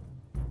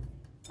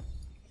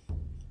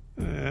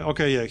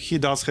 Okay, yeah, he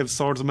does have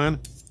swordsmen.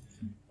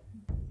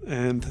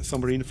 And some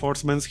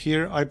reinforcements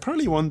here. I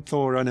probably want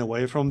to run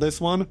away from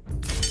this one.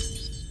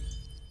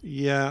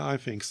 Yeah, I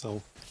think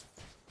so.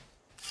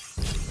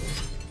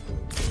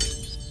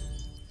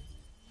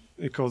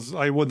 Because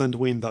I wouldn't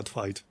win that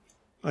fight.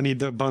 I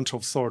need a bunch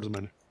of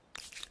swordsmen.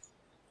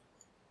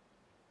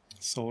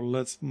 So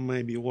let's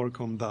maybe work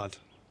on that.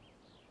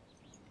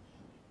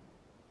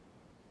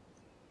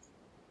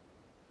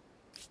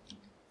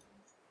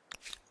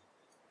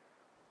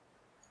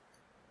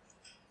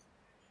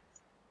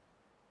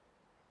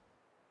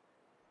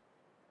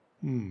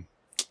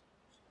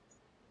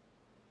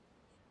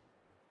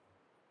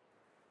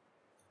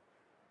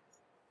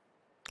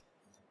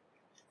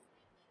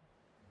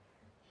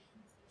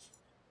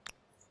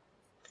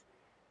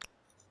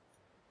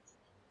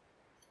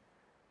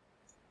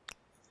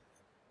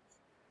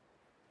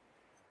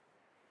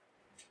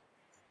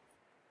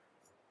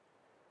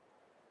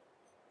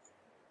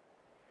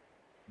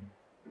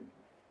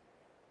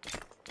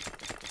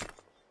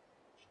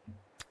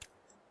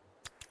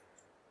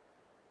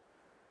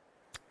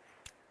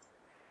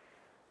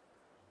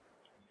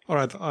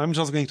 Alright, I'm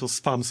just going to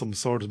spam some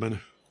swordsmen.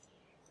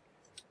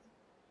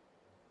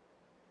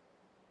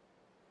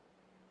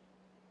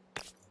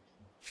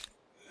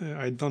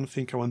 I don't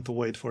think I want to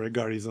wait for a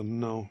garrison,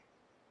 no.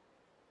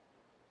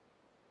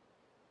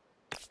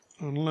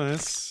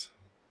 Unless...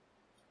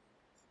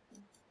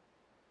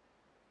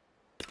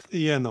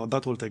 Yeah, no,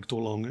 that will take too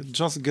long.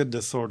 Just get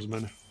the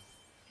swordsman.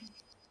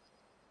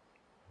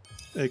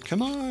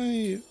 Can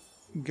I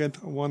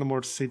get one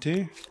more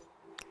city?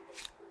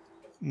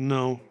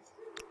 No.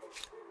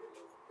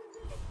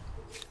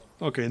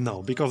 Okay,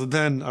 no, because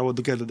then I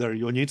would get their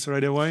units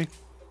right away.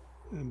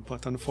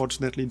 But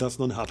unfortunately, that's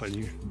not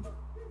happening.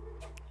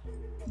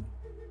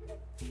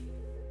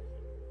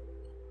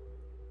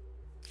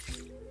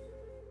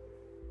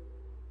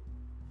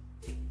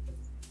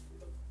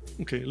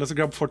 Okay, let's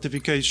grab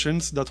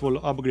fortifications. That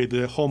will upgrade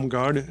the home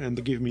guard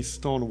and give me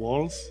stone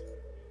walls.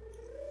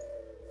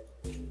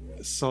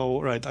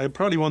 So, right, I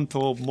probably want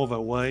to move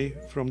away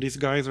from these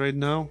guys right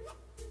now.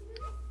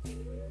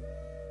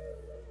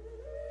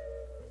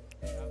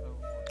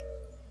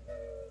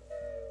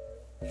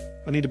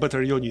 I need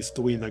better units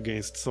to win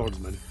against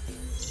swordsmen.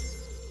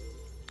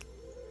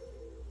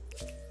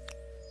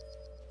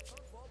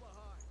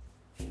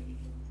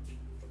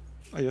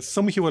 I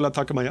assume he will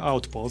attack my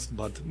outpost,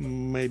 but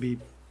maybe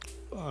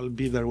I'll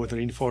be there with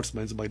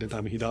reinforcements by the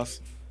time he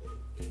does.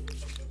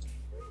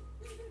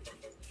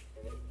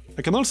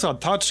 I can also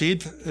attach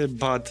it,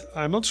 but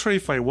I'm not sure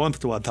if I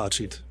want to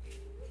attach it.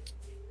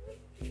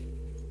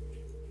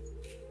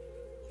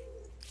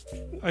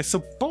 I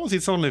suppose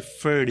it's only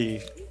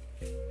 30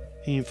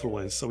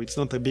 influence, so it's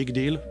not a big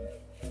deal.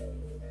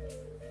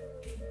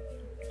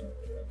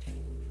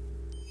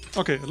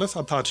 Okay, let's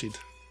attach it.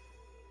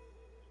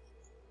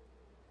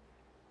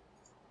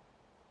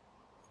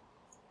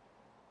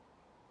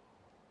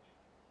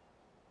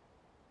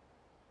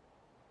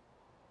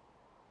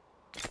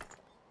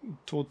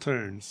 Two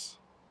turns.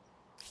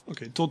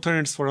 Okay, 2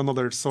 turns for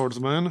another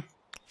swordsman.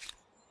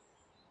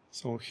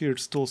 So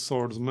here's 2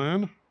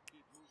 swordsmen.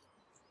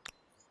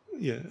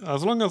 Yeah,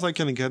 as long as I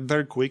can get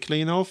there quickly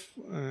enough,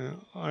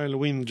 I'll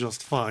win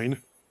just fine.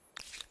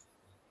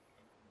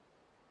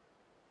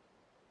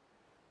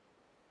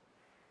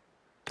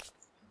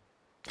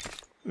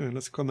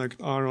 Let's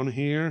connect Aaron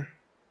here.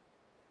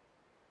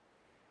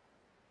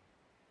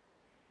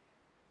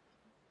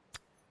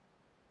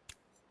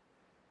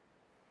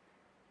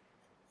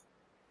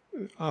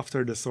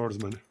 After the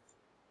swordsman.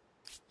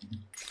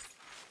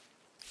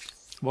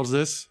 What's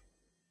this?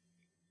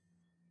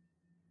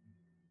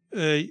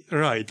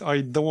 Right,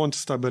 I don't want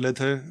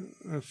stability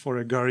for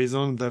a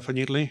garrison,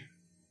 definitely.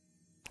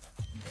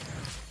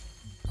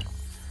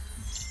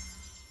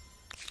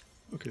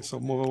 Okay, so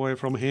move away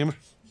from him.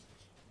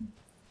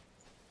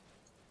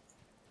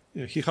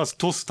 Yeah, he has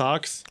 2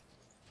 stacks.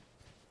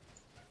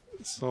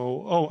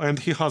 So, oh, and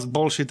he has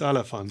bullshit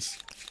elephants.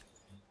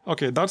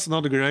 Okay, that's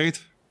not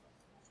great.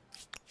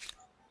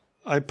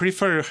 I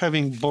prefer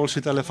having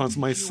bullshit elephants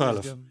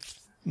myself,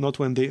 not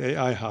when the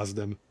AI has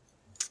them.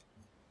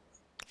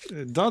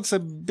 That's a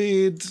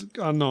bit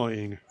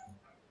annoying.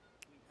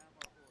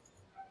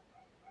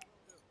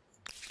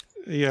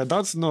 Yeah,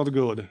 that's not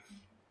good.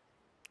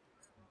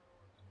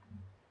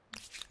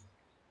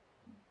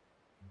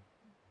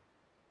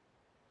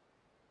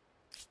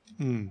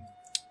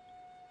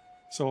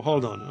 So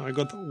hold on, I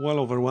got well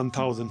over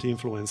 1000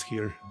 influence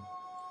here.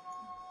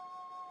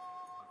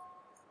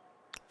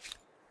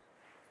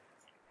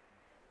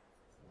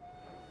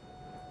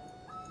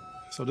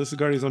 So this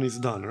garrison is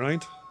done,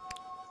 right?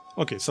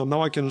 Okay, so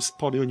now I can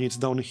spot units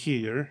down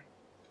here.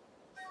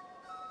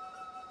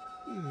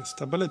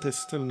 Stability is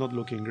still not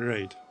looking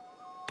great.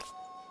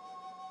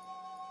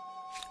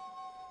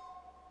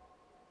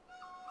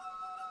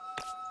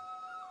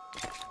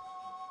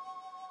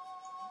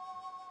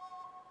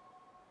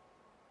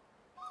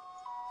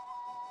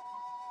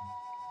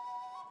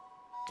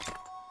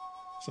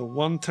 So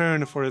 1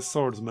 turn for a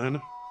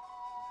swordsman.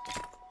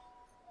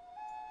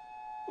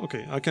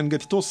 Okay, I can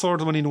get 2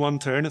 swordsmen in 1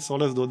 turn, so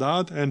let's do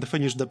that and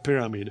finish the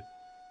pyramid.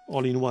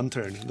 All in 1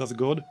 turn, that's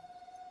good.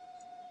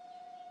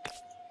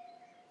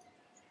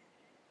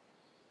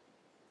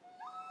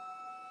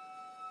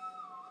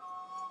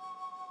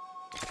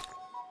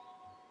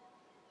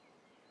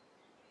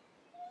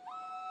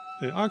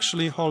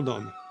 Actually, hold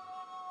on.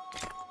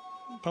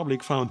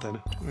 Public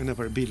fountain, I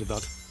never built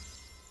that.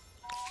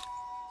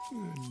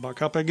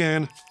 Back up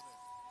again.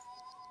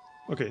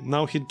 Okay,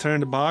 now he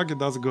turned back,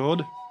 that's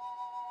good.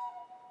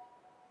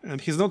 And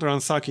he's not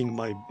ransacking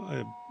my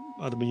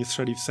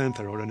administrative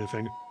center or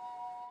anything.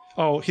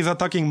 Oh, he's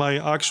attacking my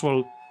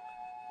actual...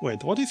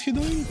 Wait, what is he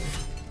doing?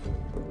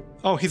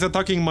 Oh, he's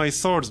attacking my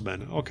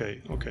swordsman.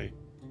 Okay, okay.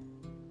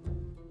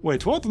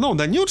 Wait, what? No,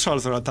 the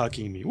neutrals are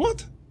attacking me.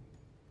 What?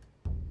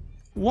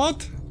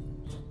 What?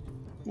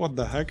 What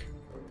the heck?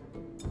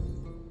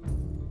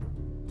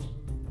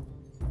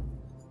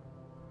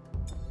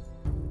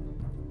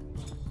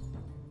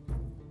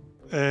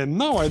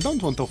 No, I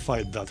don't want to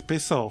fight that.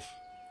 Piss off.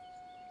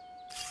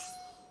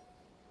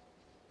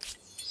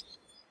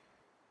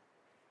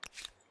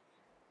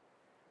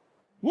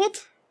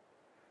 What?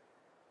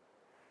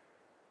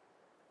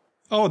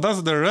 Oh,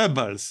 that's the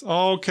rebels.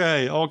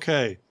 Okay,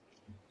 okay.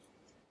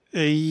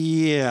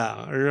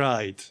 Yeah,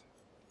 right.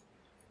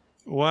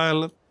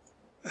 Well,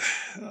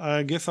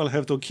 I guess I'll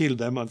have to kill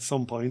them at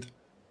some point.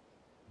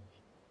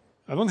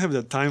 I don't have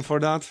the time for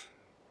that.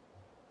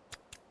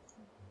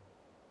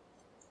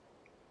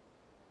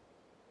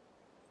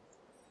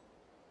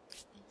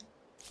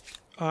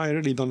 I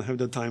really don't have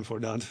the time for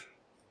that.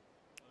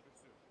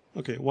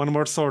 Okay, one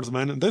more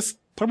swordsman. This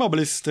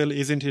probably still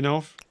isn't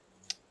enough.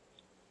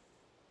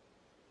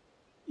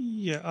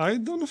 Yeah, I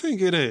don't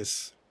think it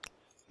is.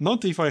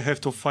 Not if I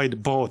have to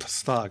fight both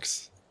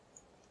stacks.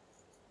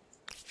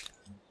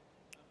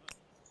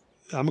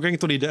 I'm going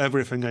to need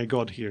everything I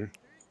got here.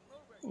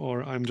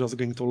 Or I'm just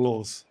going to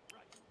lose.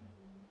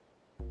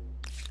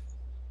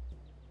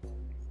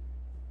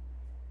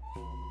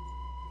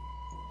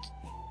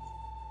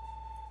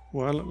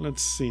 Well,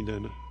 let's see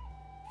then.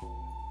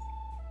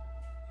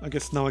 I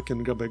guess now I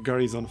can grab a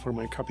garrison for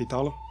my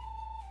capital.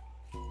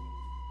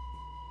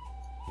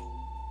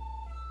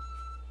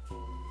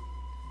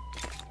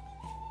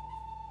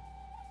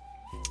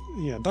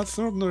 Yeah, that's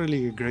not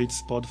really a great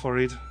spot for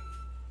it.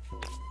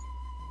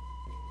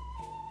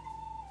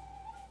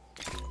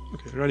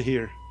 Okay, right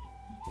here.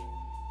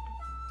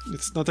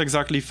 It's not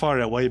exactly far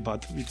away,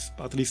 but it's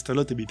at least a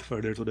little bit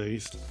further to the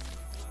east.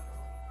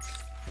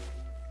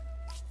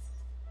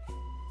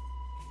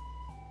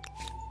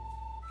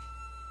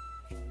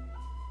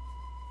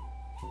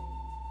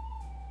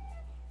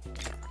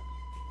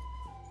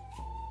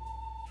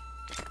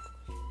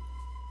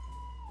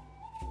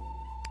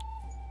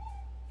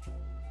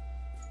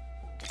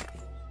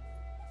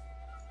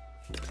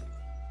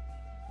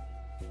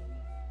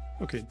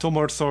 Okay, 2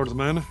 more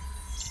swordsmen.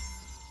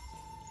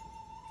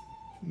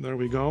 There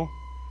we go.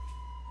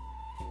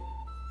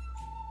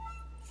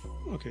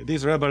 Okay,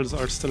 these rebels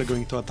are still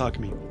going to attack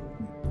me.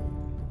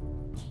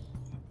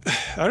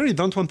 I really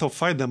don't want to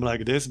fight them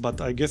like this,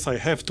 but I guess I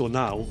have to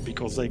now,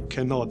 because I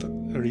cannot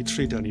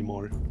retreat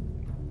anymore.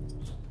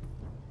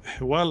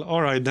 Well,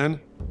 alright then.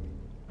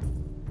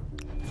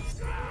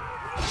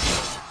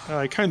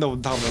 I kind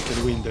of doubt I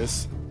can win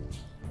this.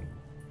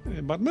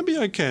 But maybe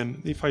I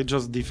can, if I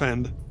just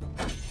defend.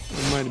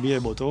 I might be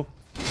able to.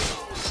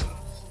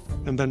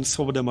 And then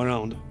swap them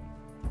around.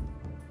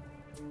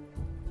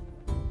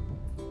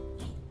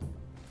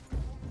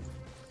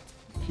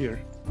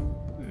 Here.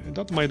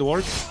 That might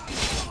work.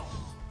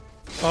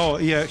 Oh,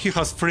 yeah, he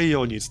has 3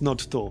 units, not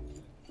 2.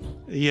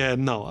 Yeah,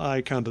 no,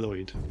 I can't do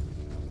it.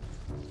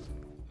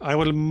 I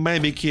will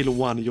maybe kill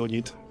 1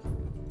 unit.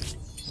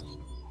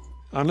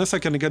 Unless I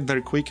can get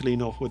there quickly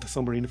enough with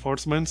some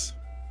reinforcements.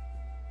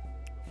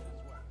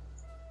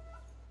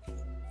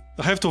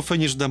 I have to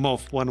finish them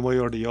off one way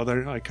or the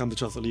other, I can't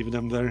just leave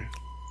them there.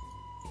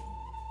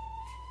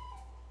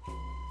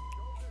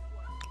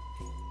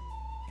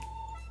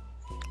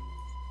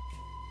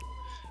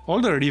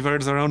 All the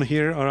rivers around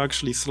here are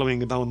actually slowing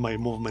down my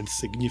movement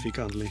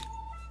significantly.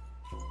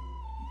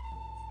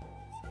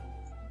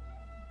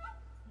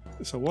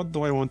 So what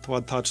do I want to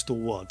attach to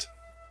what?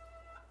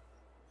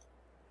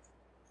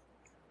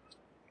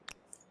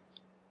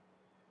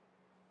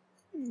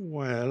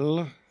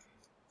 Well...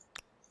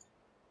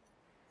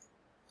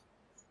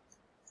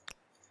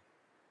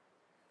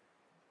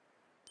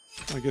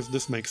 I guess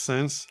this makes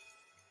sense.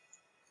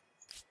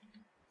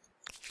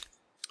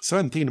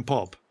 17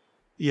 pop.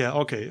 Yeah,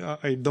 okay,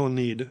 I don't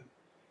need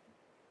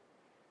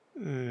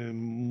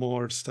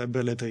more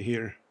stability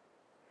here.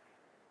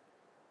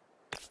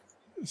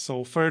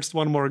 So first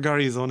 1 more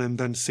garrison and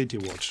then city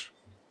watch.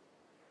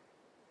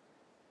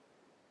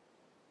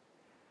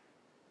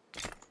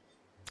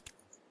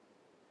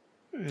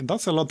 And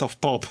that's a lot of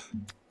pop.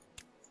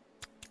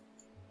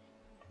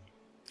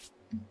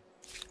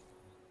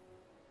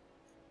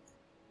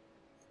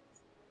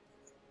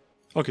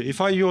 Okay,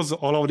 if I use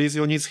all of these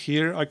units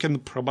here, I can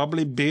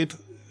probably beat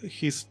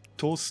his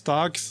 2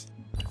 stacks,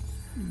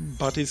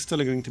 but it's still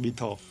going to be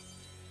tough.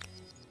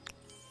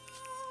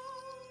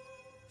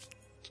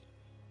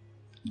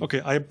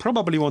 Okay, I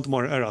probably want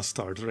more era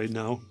stars right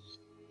now.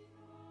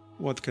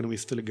 What can we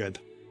still get?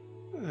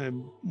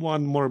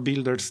 1 more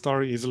builder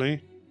star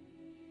easily.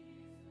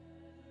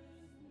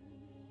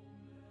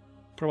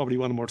 Probably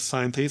 1 more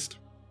scientist.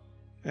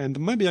 And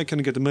maybe I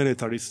can get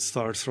military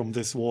stars from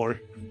this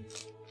war.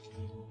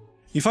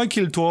 If I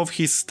kill 2 of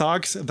his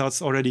stacks,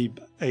 that's already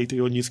 8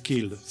 units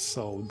killed,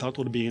 so that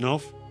would be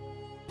enough.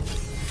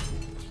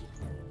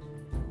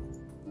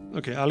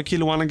 Okay, I'll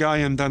kill 1 guy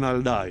and then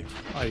I'll die.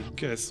 I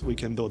guess we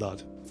can do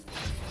that.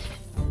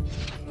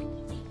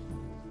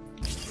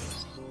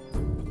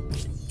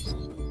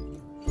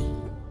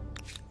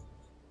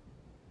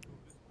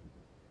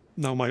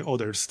 Now my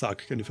other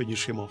stack can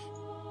finish him off.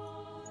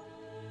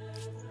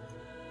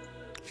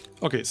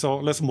 Okay, so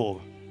let's move.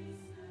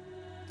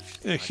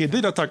 He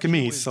did attack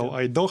me, so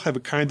I do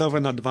have kind of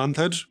an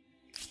advantage.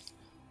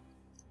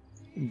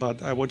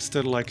 But I would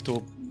still like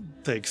to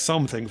take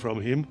something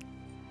from him.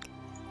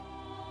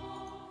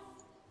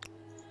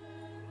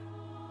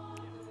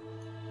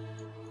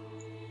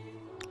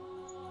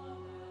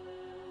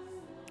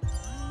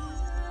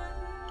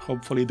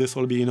 Hopefully this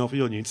will be enough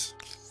units.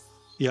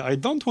 Yeah, I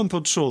don't want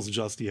to choose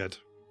just yet.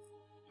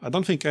 I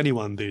don't think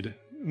anyone did.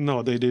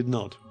 No, they did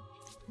not.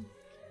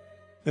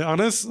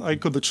 Unless I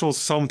could choose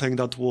something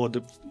that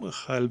would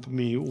help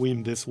me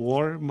win this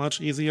war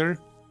much easier.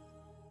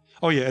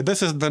 Oh yeah,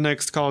 this is the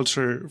next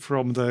culture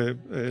from the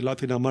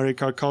Latin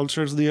America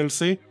Cultures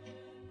DLC.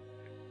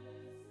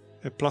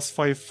 A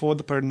 +5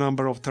 food per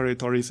number of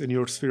territories in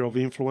your sphere of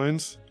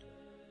influence.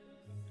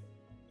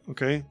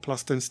 Okay,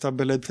 +10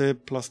 stability,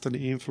 +10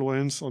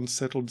 influence on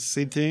settled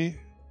city.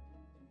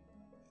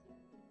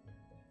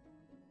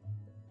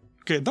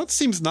 Okay, that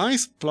seems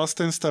nice.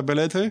 +10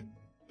 stability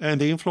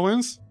and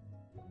influence.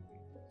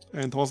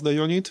 And what's the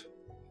unit?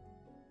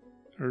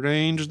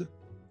 Ranged.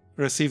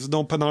 Receives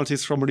no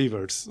penalties from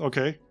rivers.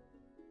 Okay.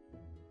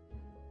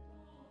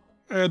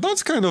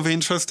 That's kind of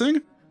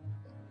interesting.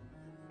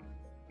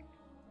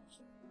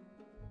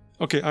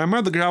 Okay, I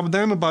might grab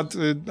them, but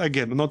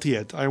again, not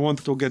yet. I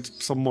want to get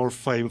some more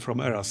fame from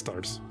Era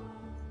Stars.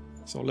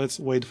 So let's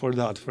wait for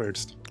that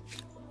first.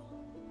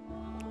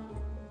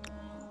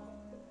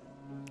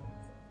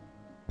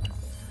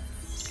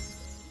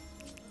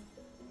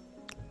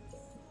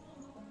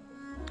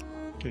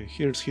 Okay,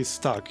 here's his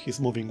stack. He's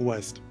moving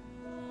west.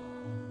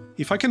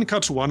 If I can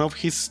catch one of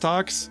his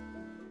stacks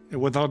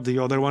without the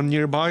other one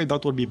nearby,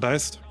 that would be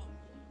best.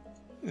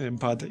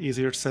 But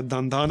easier said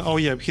than done. Oh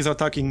yeah, he's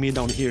attacking me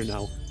down here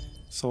now.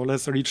 So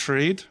let's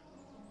retreat.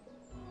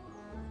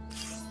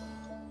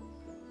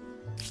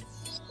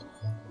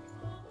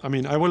 I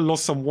mean, I will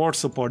lose some war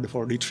support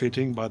for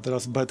retreating, but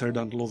that's better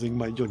than losing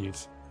my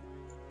units.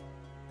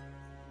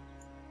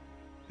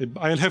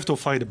 I'll have to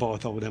fight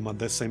both of them at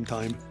the same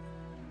time.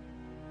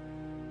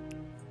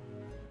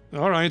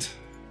 Alright.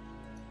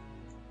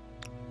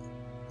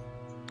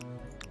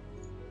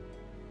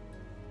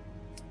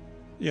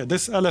 Yeah,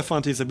 this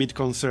elephant is a bit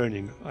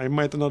concerning. I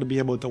might not be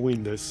able to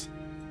win this.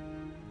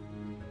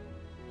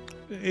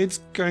 It's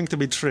going to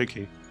be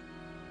tricky.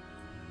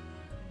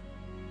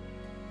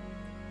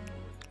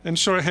 And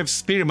sure, I have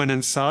spearmen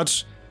and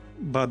such,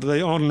 but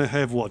they only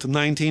have, what,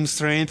 19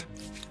 strength?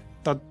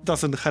 That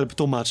doesn't help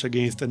too much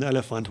against an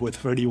elephant with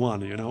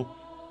 31, you know?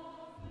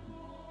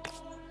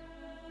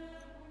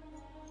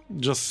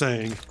 Just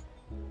saying.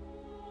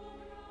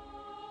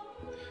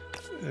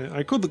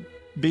 I could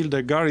build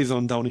a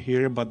garrison down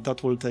here, but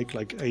that will take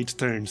like 8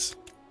 turns.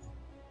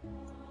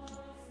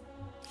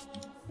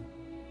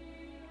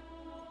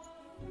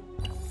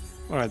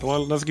 Alright,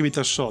 well, let's give it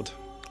a shot.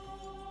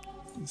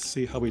 Let's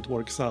see how it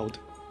works out.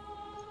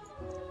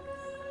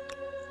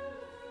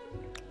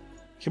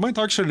 He might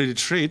actually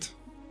retreat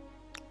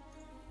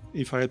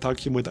if I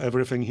attack him with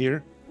everything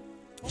here.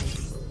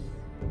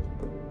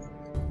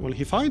 Will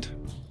he fight?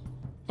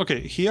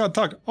 Okay, he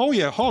attacked. Oh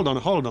yeah, hold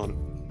on.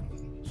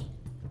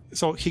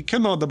 So he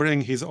cannot bring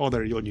his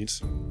other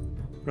units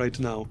right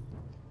now.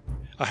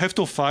 I have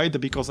to fight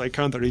because I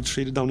can't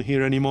retreat down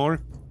here anymore.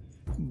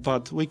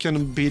 But we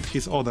can beat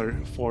his other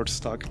fort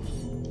stack.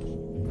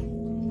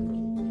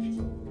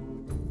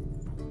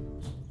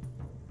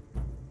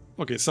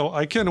 Okay, so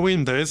I can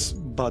win this,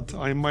 but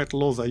I might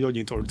lose a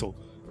unit or two.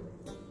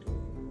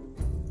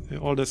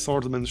 All the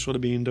swordsmen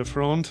should be in the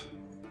front.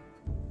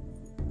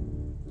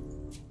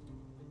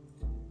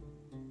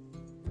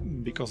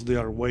 Because they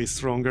are way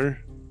stronger.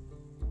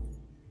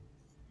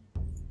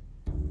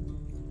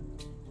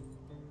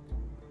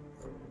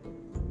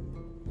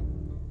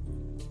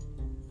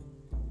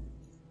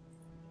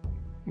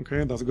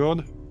 Okay, that's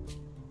good.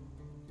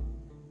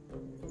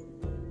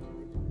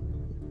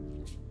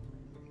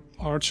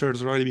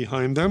 Archers right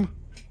behind them.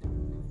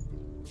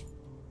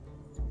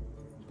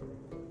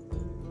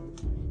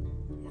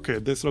 Okay,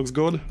 this looks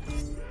good.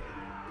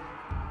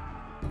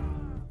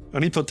 I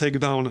need to take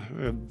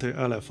down the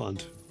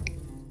elephant.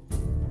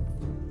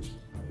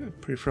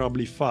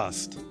 Preferably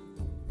fast.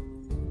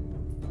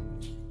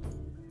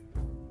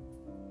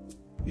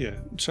 Yeah,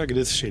 check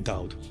this shit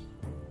out.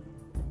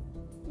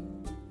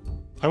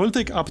 I will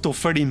take up to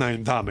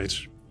 39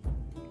 damage.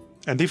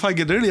 And if I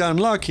get really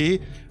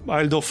unlucky,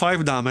 I'll do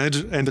 5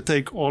 damage and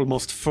take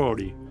almost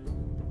 40.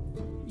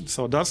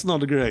 So that's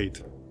not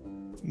great.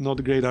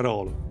 Not great at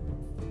all.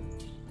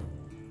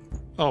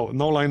 Oh,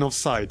 no line of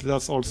sight.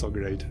 That's also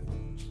great.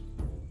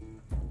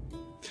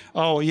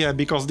 Oh yeah,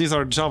 because these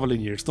are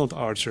javelineers, not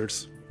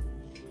archers.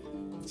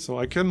 So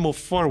I can move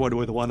forward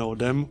with one of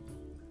them.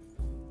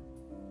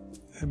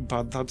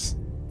 But that's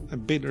a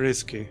bit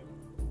risky.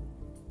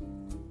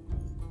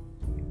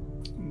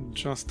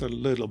 Just a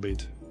little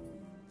bit.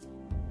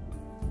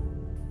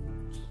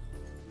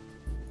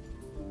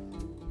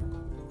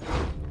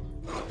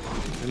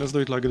 Okay, let's do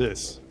it like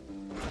this.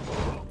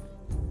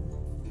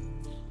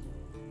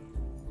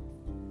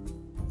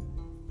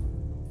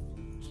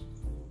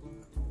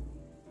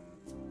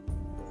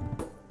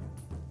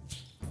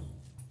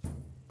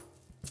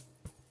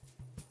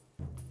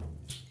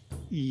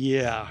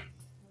 Yeah.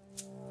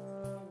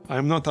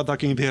 I'm not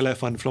attacking the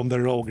elephant from the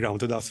raw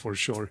ground, that's for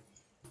sure.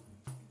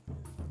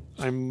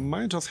 I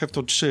might just have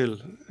to chill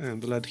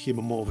and let him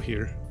move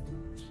here.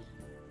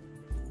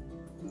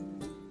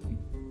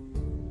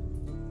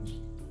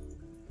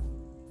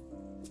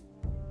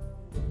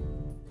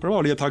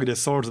 Probably attack the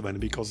swordsman,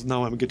 because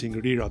now I'm getting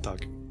rear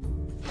attack.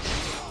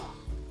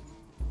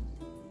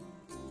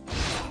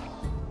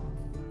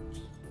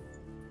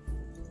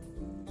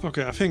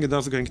 Okay, I think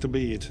that's going to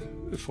be it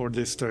for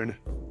this turn.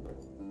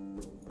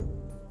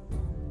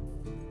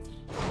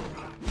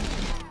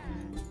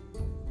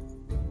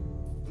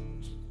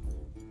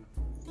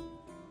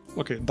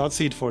 Okay, that's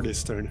it for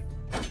this turn.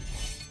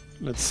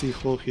 Let's see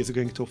who he's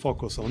going to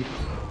focus on.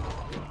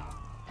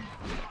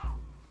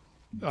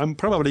 I'm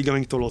probably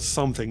going to lose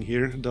something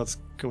here, that's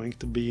going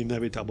to be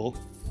inevitable.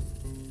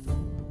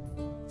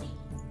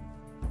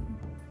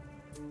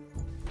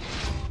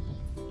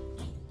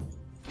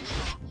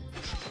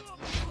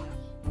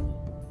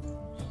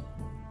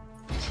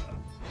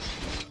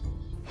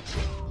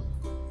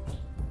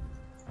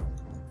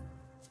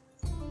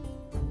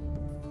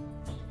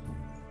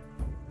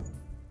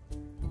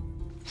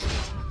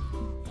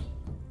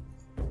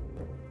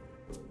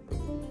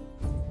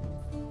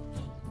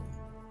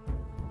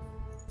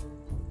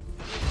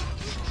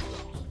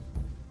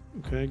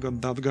 Okay,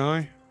 got that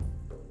guy.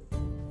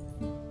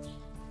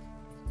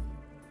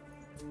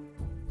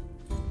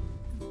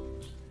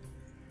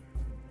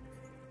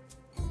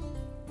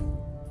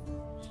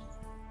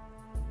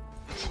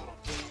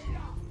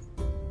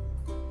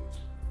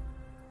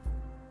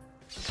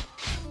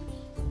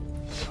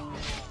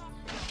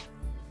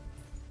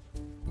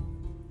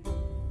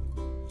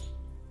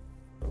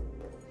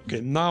 Okay,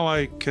 now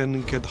I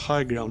can get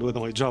high ground with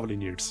my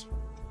Javelineers.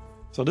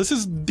 So this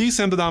is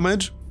decent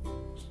damage.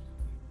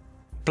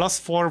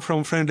 +4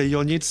 from friendly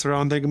units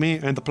surrounding me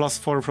and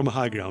 +4 from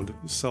high ground.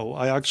 So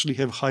I actually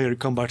have higher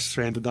combat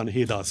strength than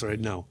he does right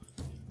now.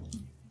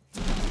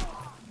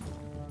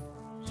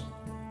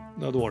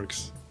 That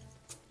works.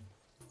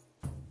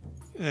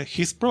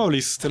 He's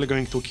probably still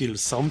going to kill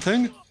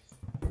something.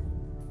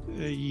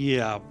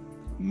 Yeah,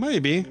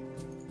 maybe.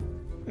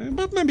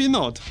 But maybe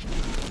not.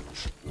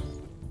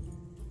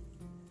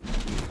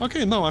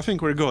 Okay, no, I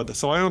think we're good.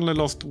 So I only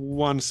lost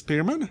 1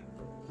 spearman.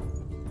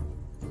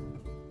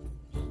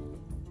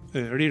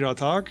 Rear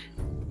attack.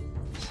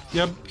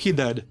 Yep, he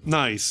dead.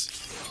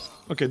 Nice.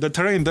 Okay, the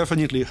terrain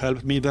definitely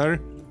helped me there.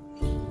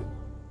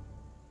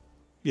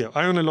 Yeah,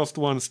 I only lost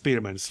 1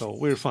 spearman, so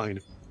we're fine.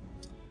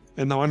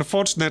 And now,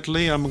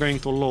 unfortunately, I'm going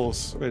to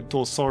lose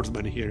 2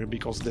 swordsmen here,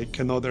 because they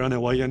cannot run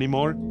away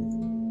anymore.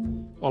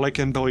 All I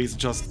can do is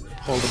just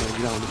hold my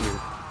ground here.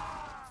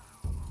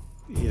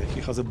 Yeah, he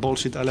has a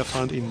bullshit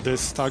elephant in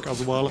this stack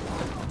as well.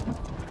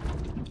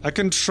 I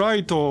can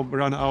try to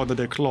run out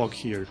the clock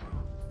here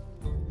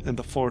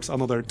and force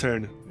another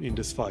turn in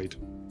this fight.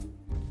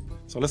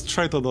 So let's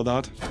try to do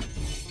that.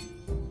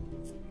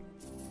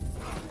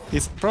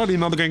 It's probably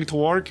not going to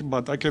work,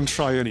 but I can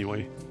try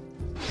anyway.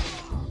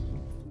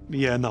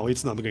 Yeah, no,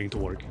 it's not going to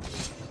work.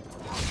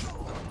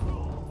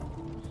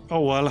 Oh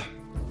well.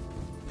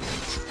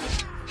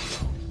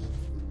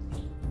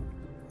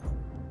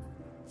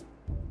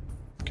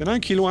 Can I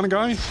kill one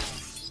guy?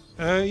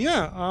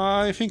 Yeah,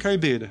 I think I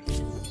did.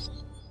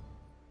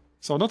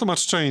 So not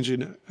much change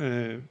in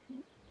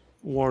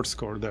ward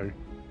score there.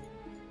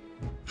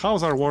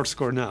 How's our ward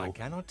score now? I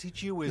cannot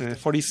teach you wisdom.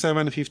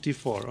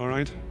 47-54,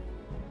 alright.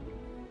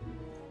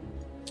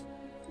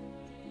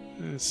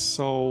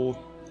 So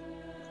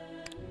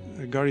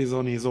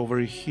garrison is over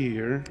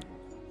here.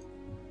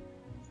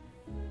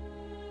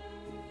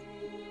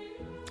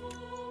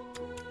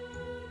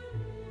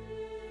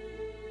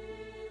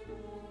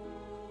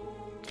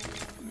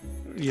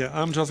 Yeah,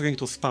 I'm just going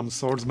to spam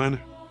swordsman.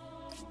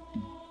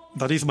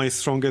 That is my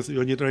strongest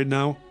unit right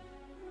now.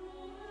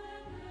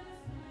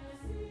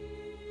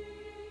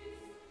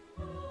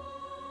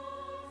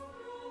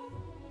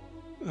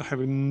 I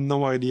have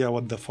no idea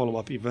what the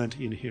follow-up event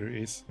in here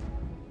is.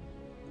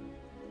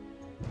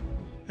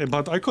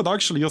 But I could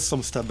actually use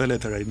some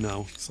stability right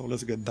now, so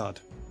let's get that.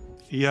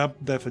 Yep,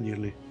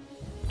 definitely.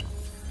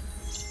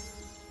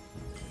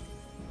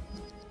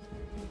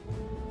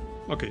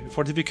 Okay,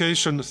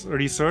 fortifications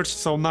researched,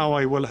 so now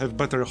I will have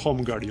better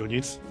home guard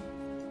units.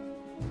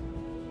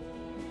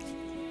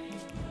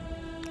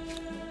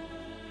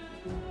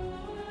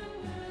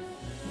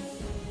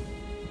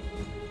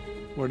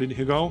 Where did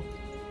he go?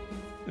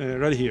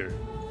 Right here.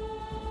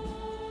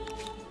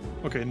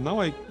 Okay, now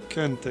I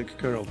can take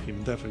care of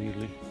him,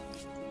 definitely.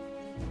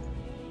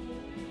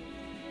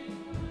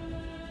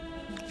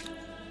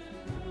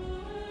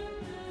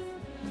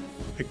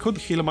 I could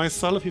heal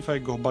myself if I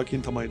go back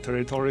into my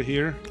territory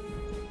here.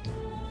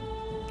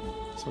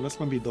 So let's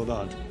maybe do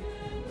that.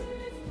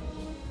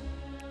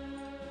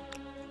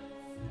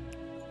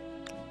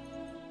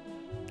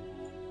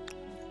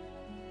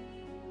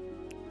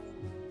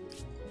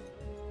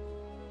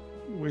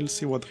 We'll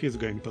see what he's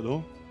going to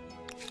do.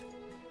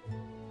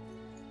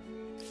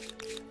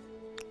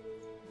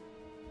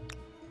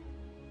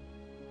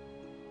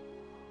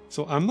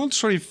 So I'm not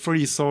sure if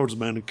 3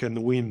 swordsmen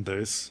can win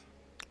this.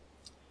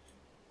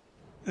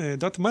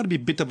 That might be a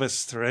bit of a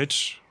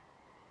stretch.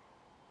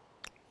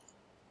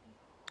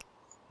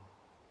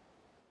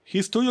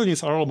 His 2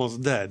 units are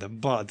almost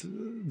dead, but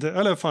the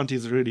elephant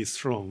is really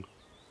strong.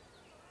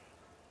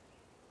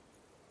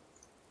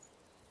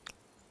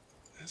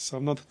 So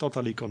I'm not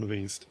totally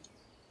convinced.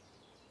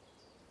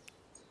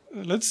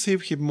 Let's see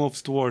if he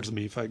moves towards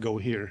me if I go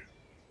here.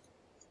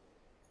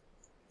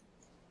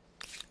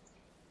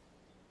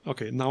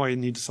 Okay, now I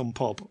need some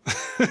pop.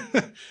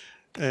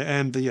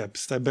 And yep,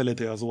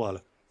 stability as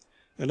well.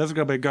 Let's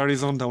grab a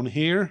garrison down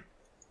here.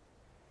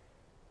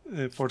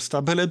 for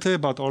stability,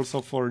 but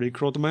also for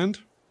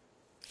recruitment.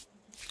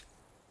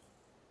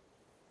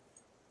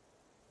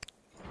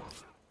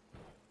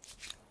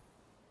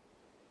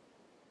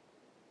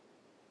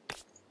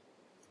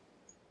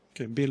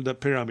 Okay, build a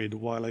pyramid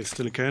while I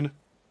still can.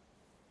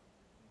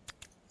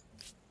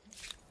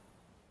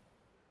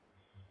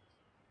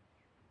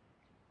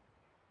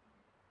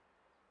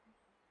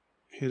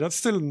 Yeah, that's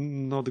still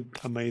not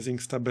amazing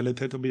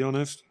stability, to be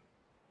honest.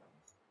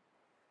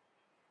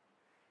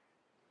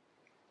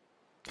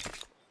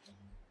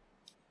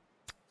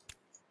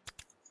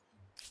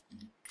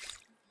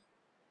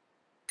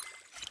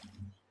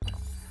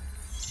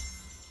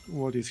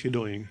 What is he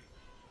doing?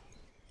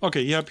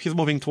 Okay, yep, he's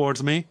moving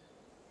towards me.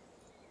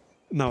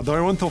 Now, do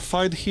I want to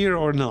fight here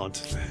or not?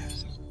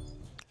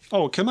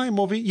 Oh, can I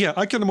move in? Yeah,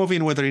 I can move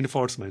in with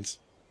reinforcements.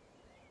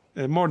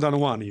 More than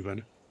one,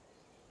 even.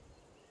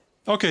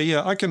 Okay,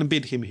 yeah, I can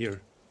beat him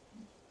here.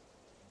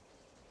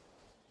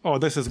 Oh,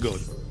 this is good.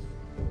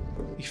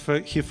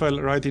 He fell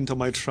right into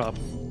my trap.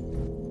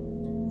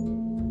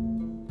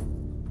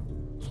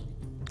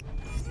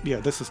 Yeah,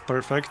 this is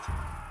perfect.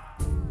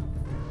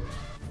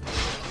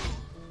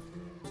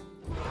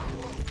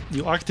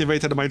 You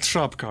activated my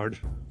trap card.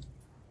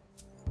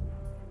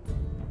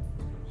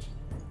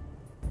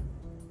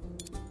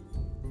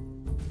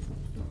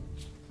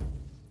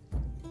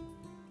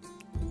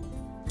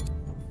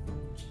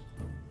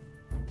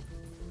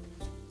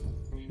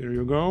 Here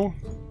you go.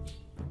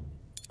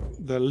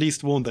 The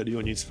least wounded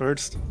units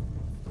first.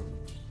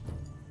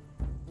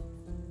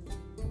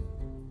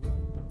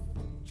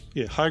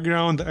 Yeah, high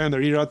ground and a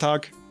rear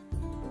attack.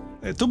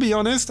 To be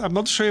honest, I'm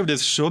not sure if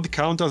this should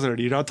count as a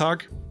rear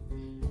attack,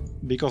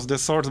 because the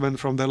swordsman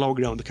from the low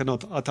ground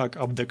cannot attack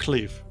up the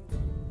cliff.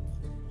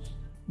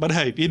 But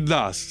hey, it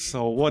does,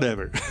 so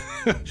whatever.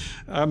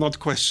 I'm not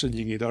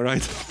questioning it,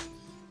 alright?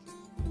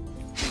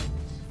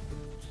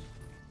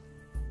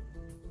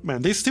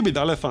 Man, these stupid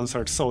elephants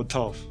are so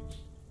tough.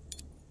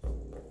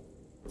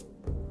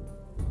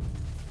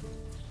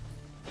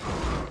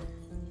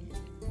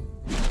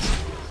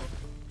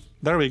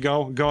 There we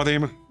go, got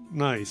him.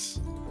 Nice.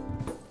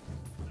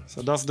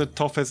 So that's the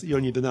toughest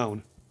unit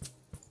down.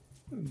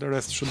 The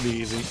rest should be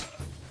easy.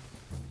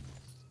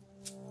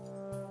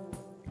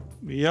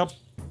 Yep.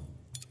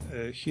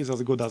 He's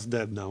as good as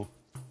dead now.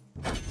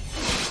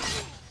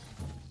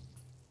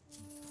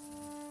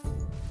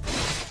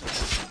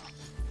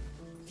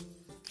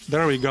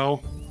 There we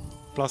go.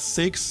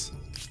 +6.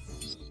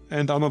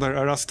 And another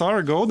era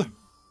star, good.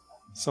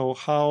 So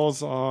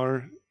how's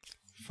our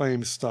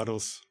fame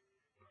status?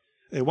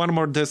 One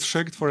more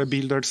district for a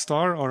builder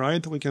star,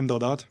 alright, we can do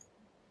that.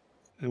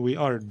 And we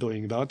are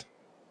doing that.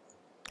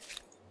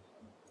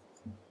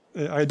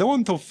 I don't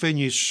want to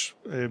finish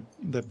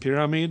the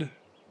pyramid,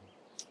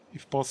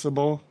 if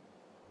possible.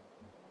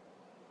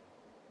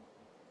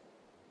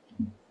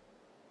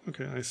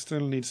 Okay, I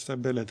still need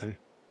stability.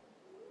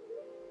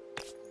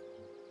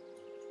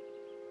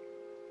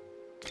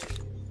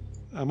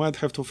 I might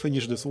have to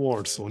finish this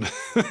war soon.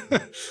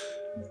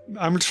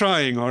 I'm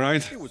trying,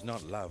 alright? It was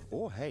not love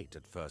or hate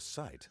at first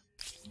sight.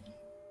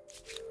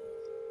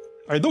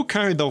 I do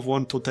kind of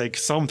want to take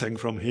something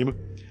from him.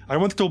 I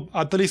want to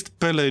at least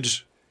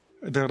pillage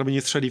the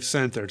administrative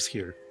centers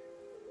here.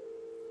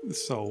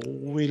 So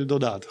we'll do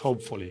that,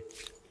 hopefully.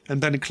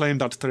 And then claim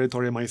that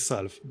territory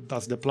myself.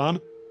 That's the plan.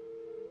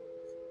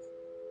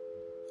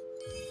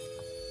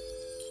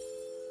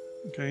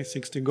 Okay,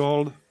 60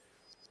 gold.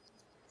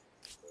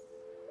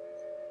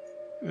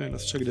 And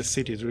let's check the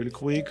cities real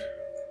quick.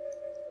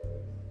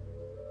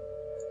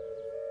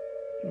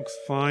 Looks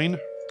fine.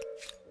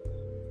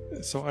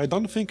 So I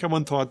don't think I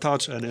want to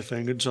attach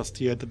anything just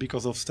yet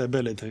because of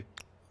stability.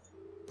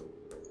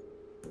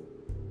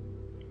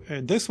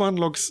 This one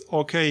looks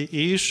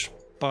okay-ish,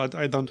 but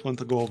I don't want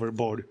to go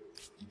overboard.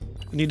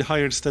 I need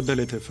higher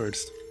stability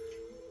first.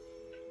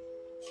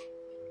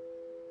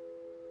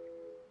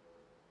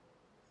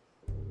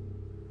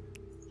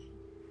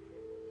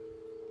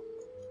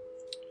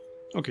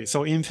 Okay,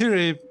 so in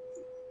theory,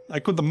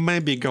 I could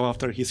maybe go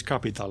after his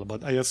capital,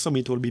 but I assume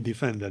it will be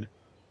defended.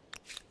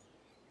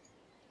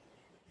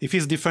 If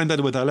it's defended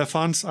with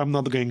elephants, I'm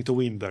not going to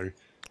win there.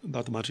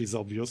 That much is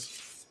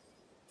obvious.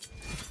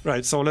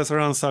 Right, so let's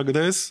ransack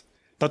this.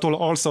 That will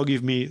also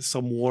give me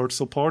some ward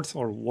support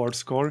or ward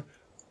score.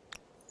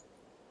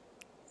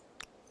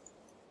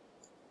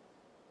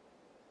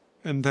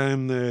 And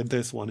then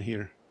this one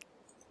here.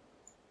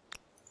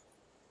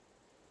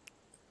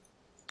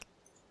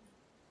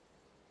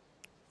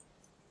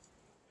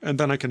 And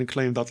then I can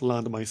claim that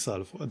land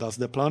myself. That's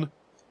the plan.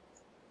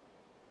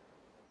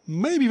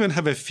 Maybe even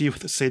have a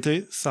fifth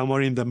city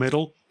somewhere in the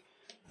middle.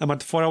 I'm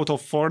at 4 out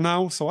of 4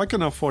 now, so I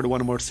can afford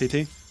one more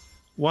city.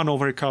 1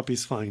 over cap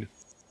is fine.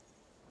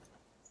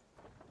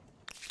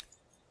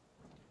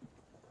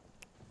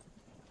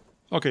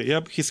 Okay,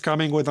 yep, he's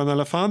coming with an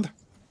elephant.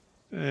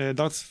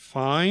 That's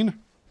fine.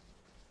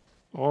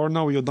 Or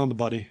no, you don't,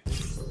 buddy.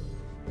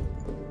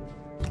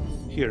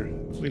 Here,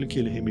 we'll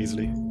kill him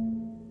easily.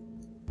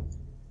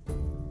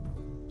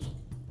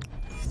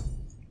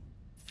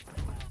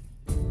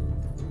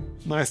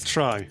 Nice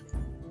try.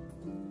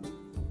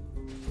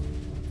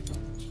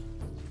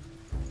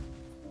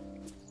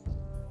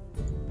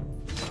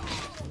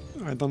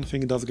 I don't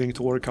think that's going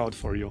to work out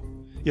for you.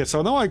 Yeah,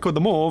 so now I could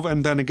move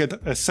and then get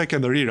a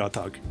second rear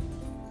attack.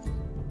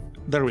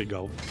 There we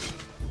go.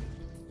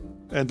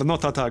 And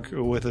not attack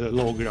with a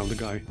low ground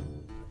guy.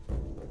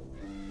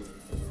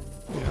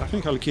 Yeah, I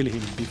think I'll kill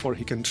him before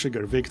he can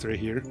trigger victory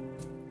here.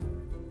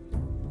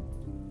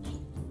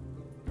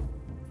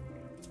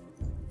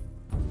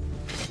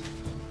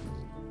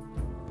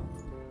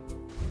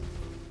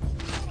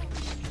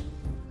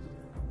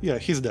 Yeah,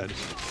 he's dead.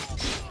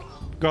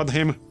 Got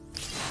him.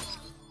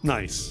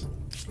 Nice.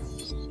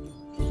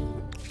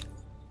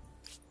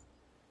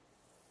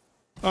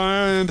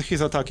 And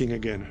he's attacking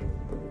again.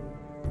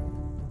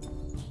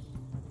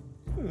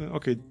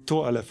 Okay,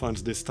 2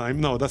 elephants this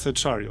time. No, that's a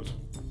chariot.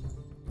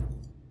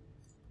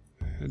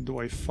 Do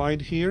I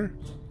fight here?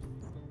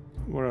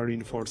 Where are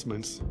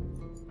reinforcements?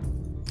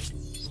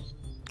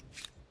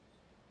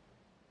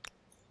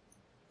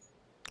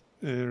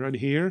 Right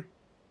here.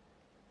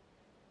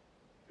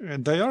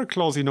 And they are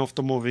close enough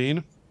to move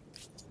in.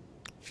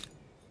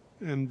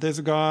 And this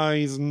guy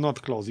is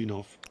not close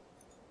enough.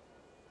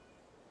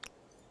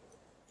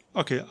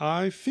 Okay,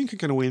 I think I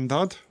can win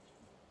that.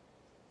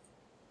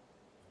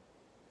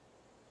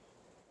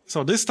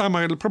 So this time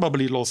I'll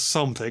probably lose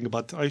something,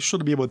 but I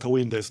should be able to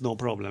win this, no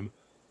problem.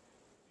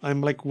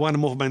 I'm like 1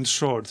 movement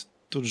short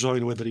to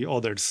join with the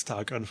other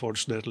stack,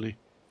 unfortunately.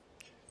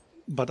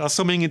 But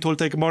assuming it will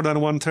take more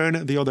than 1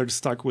 turn, the other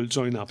stack will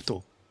join up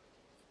too.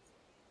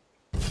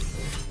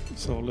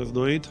 So let's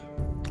do it.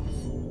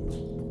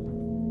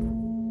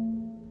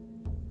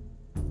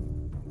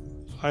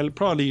 I'll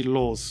probably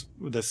lose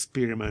the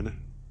spearman.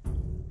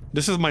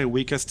 This is my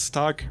weakest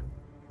stack.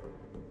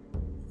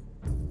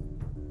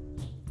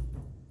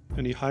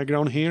 Any high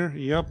ground here?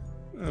 Yep,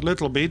 a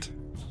little bit.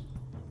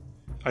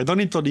 I don't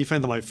need to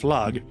defend my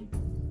flag.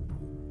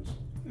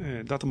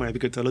 That might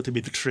get a little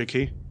bit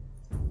tricky.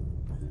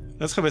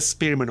 Let's have a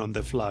spearman on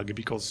the flag,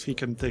 because he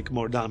can take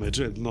more damage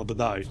and not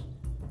die.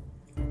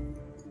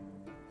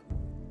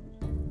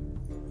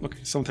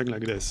 Okay, something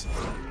like this.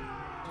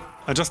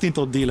 I just need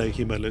to delay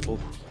him a little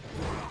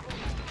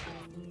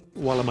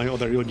while my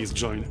other units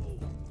join.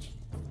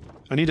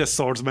 I need a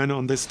swordsman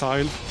on this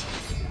tile.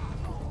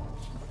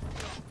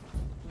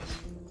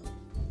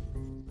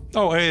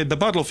 Oh, the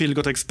battlefield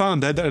got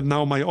expanded and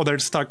now my other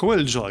stack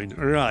will join.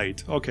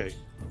 Right, okay.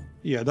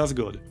 Yeah, that's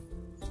good.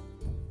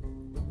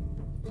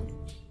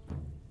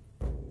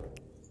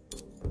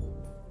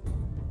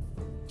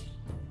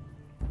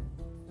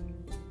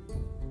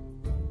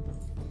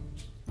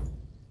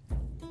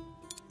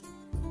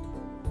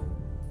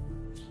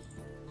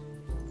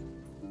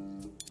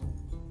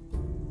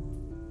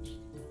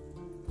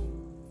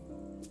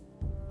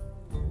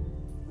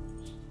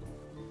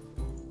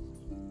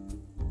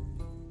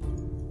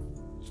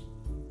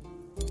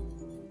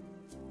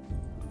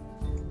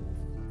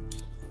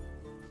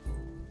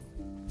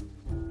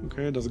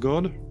 Okay, that's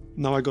good.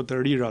 Now I got the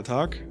rear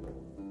attack.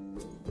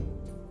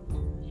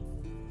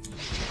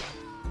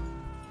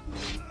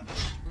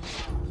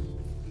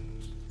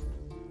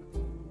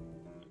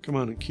 Come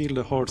on, kill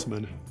the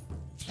horseman.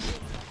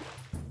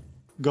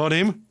 Got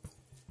him.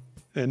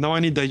 And now I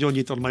need a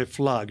unit on my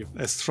flag,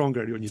 a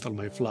stronger unit on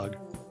my flag.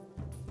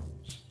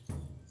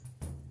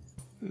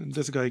 And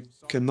this guy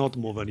cannot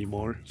move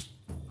anymore.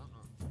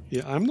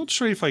 Yeah, I'm not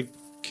sure if I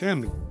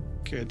can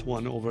get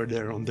one over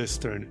there on this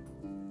turn.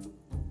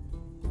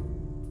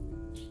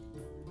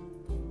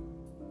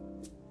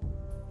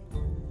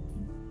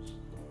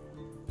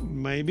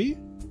 Maybe?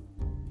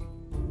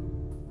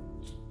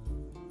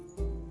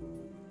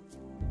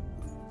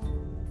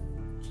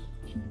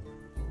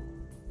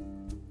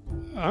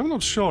 I'm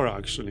not sure,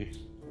 actually.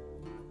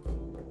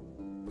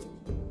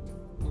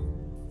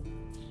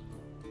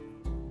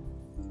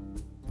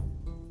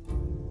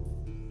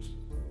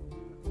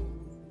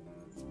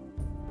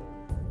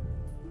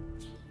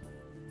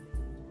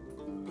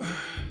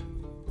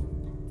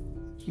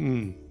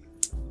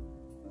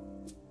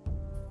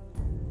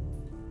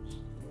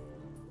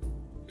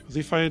 Because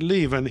if I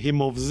leave and he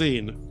moves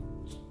in,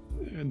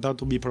 that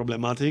would be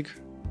problematic.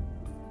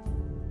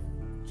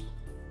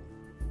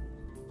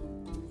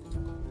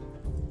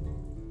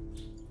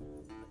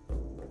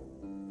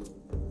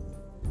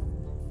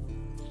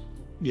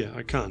 Yeah,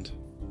 I can't.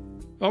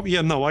 Oh,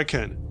 yeah, no, I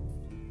can.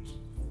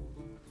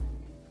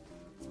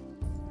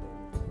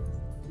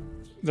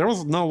 There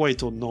was no way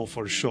to know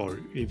for sure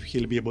if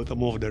he'll be able to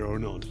move there or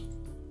not.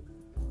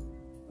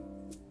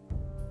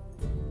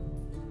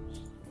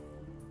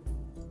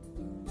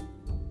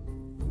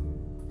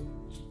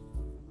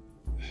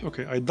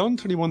 Okay, I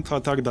don't really want to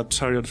attack that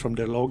chariot from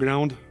the low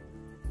ground.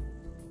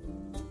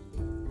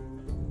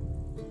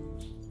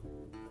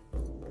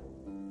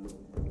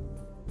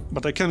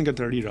 But I can get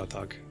a rear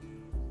attack.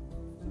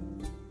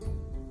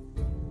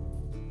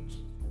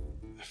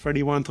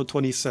 31 to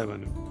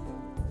 27.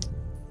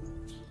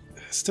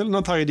 Still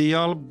not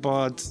ideal,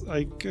 but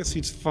I guess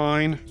it's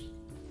fine.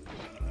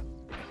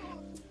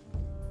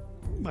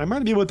 I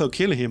might be able to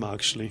kill him,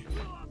 actually.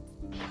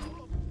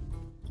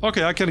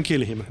 Okay, I can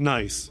kill him.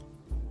 Nice.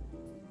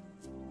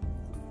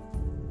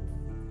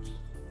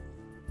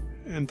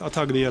 And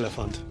attack the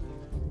elephant.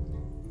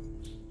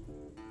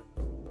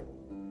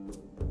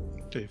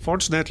 Okay,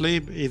 fortunately,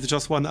 it's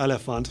just one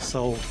elephant,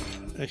 so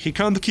he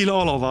can't kill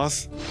all of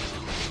us.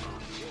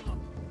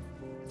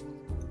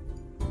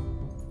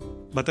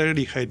 But I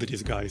really hate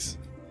these guys.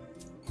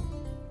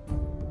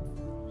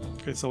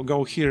 Okay, so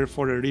go here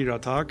for a rear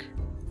attack.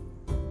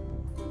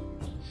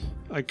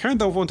 I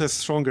kind of want a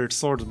stronger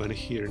swordsman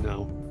here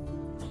now.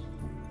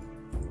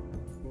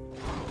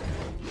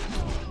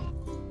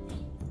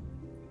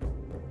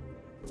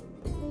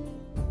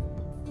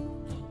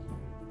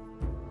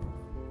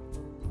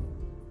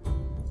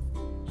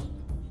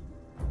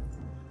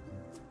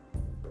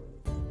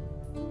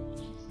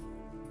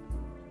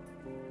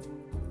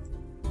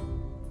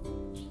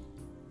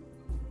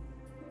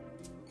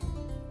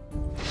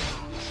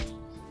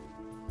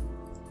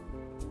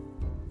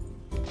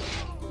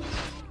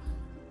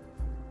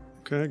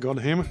 Okay, got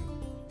him.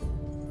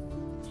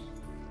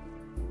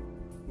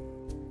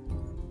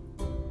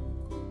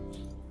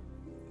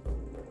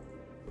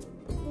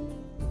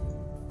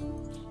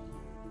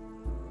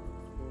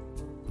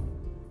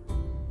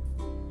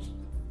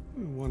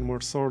 One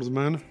more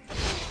swordsman.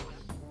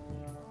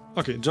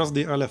 Okay, just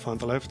the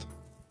elephant left.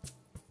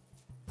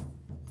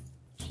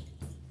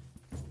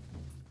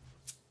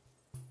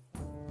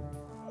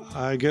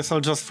 I guess I'll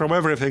just throw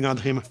everything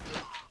at him.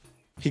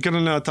 He can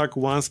only attack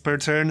once per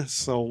turn,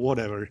 so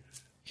whatever.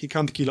 He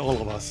can't kill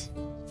all of us.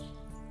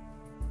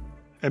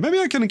 And maybe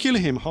I can kill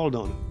him, hold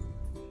on.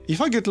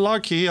 If I get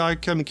lucky, I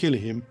can kill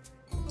him.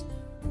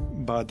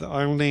 But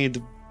I'll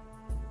need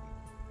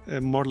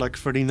more like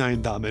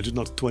 39 damage,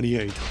 not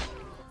 28.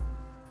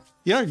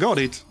 Yeah, got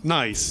it.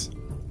 Nice.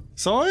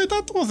 So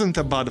that wasn't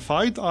a bad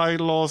fight. I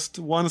lost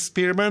one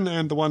spearman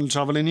and one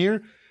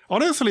javelineer.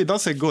 Honestly,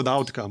 that's a good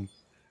outcome.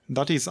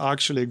 That is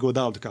actually a good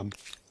outcome.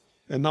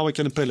 And now I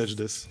can pillage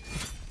this.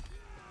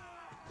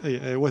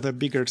 With a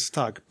bigger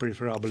stack,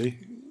 preferably.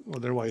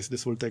 Otherwise,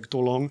 this will take too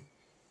long.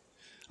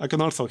 I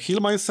can also heal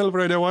myself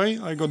right away.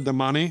 I got the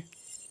money.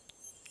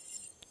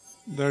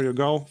 There you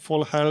go,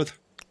 full health.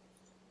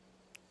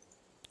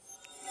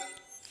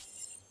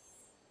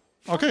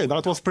 Okay,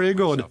 that was pretty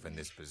good.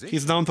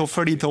 He's down to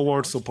 32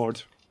 war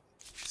support.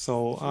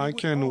 So I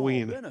can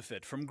win.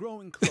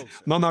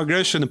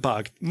 Non-aggression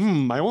pact.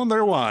 I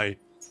wonder why.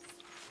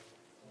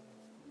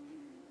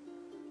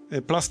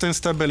 Plus 10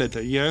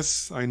 stability.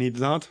 Yes, I need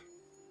that.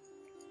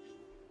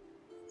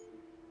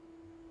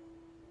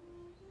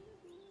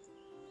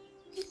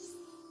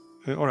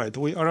 Alright,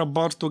 we are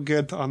about to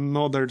get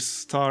another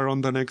star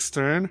on the next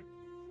turn.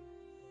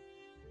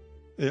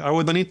 I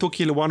would need to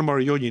kill one more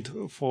unit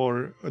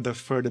for the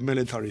third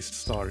militarist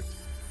star.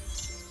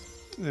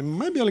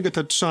 Maybe I'll get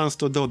a chance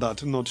to do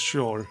that, not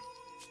sure.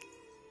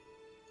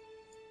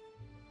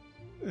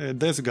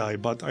 This guy,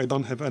 but I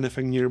don't have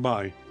anything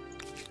nearby.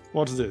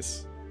 What's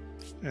this?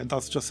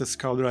 That's just a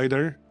scout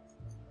rider.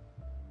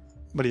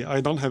 But yeah, I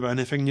don't have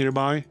anything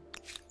nearby.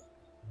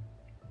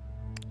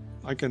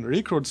 I can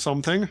recruit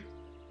something.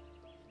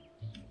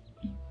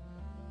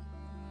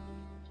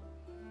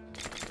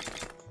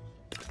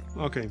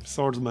 Okay,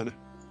 swordsman.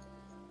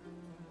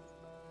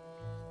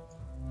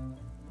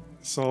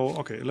 So,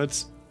 okay,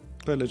 let's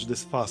pillage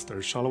this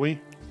faster, shall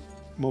we?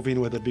 Move in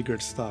with a bigger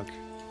stack.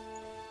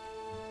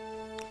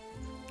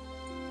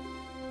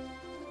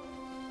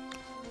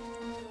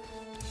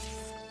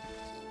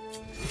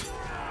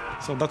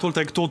 So that will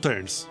take 2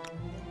 turns.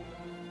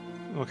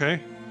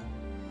 Okay.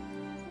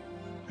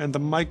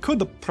 And I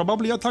could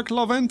probably attack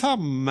Laventa,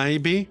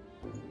 maybe.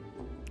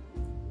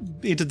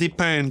 It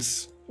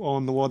depends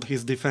on what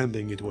he's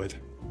defending it with.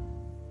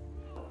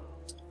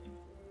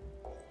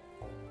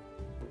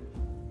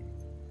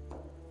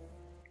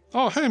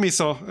 Oh, hey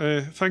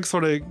Miso, thanks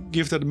for the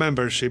gifted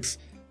memberships.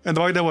 And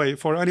by the way,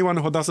 for anyone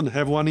who doesn't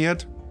have one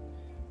yet,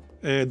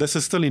 this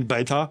is still in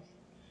beta,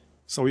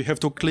 so you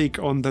have to click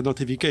on the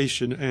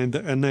notification and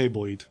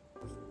enable it.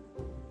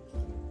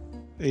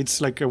 It's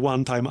like a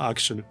one-time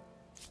action.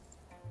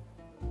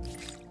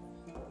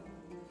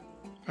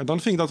 I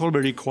don't think that will be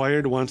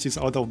required once it's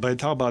out of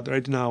beta, but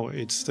right now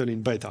it's still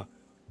in beta.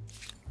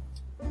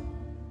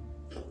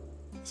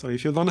 So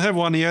if you don't have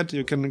one yet,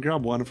 you can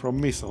grab one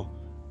from Miso.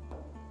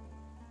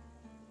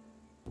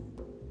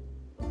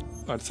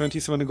 At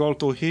 27 gold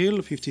to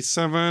heal,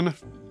 57.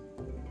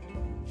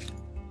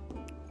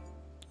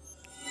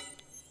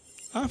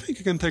 I think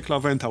you can take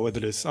Laventa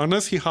with this,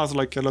 unless he has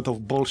like a lot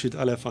of bullshit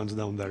elephants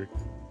down there.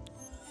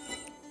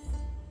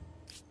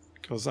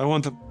 Because I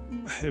want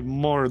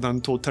more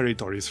than 2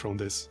 territories from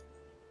this.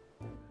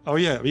 Oh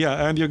yeah,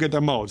 and you get the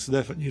mods,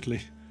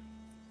 definitely.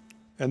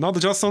 And not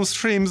just on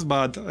streams,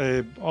 but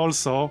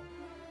also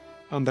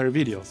on their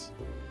videos.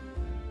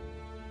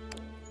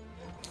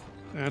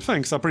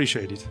 Thanks,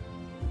 appreciate it.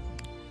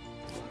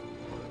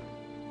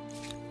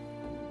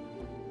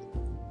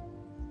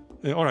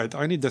 Alright,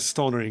 I need the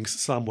stone rings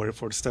somewhere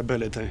for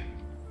stability.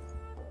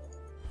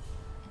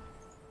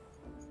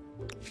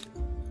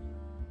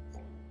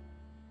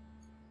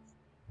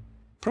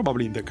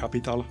 Probably in the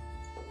capital.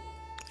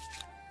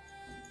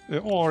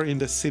 Or in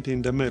the city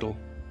in the middle.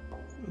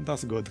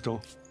 That's good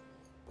too.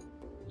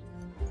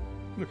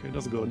 Okay,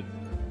 that's good.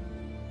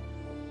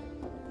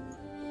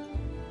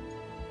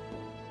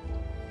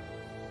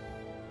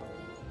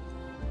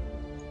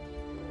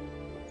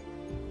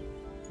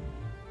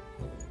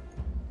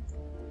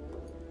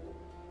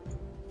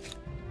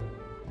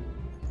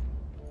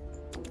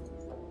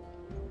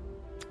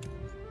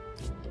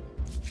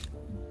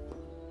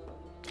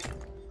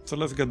 So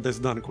let's get this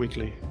done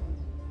quickly.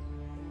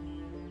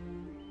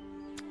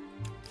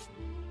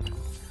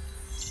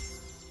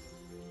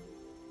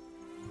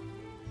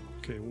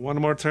 Okay,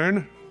 one more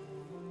turn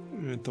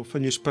to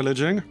finish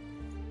pillaging.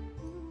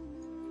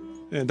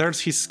 There's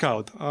his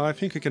scout. I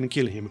think I can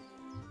kill him.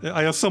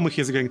 I assume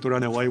he's going to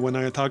run away when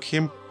I attack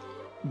him,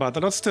 but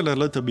that's still a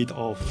little bit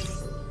of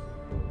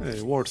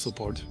war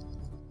support.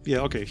 Yeah,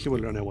 okay, he will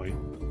run away.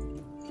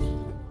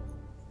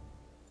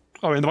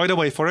 Oh, and by the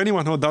way, for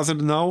anyone who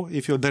doesn't know,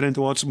 if you didn't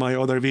watch my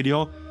other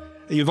video,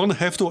 you don't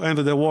have to end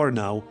the war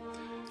now,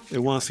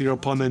 once your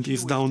opponent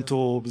is down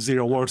to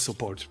 0 war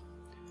support.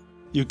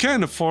 You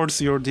can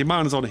force your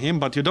demands on him,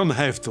 but you don't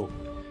have to.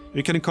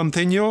 You can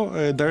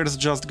continue, there's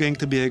just going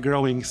to be a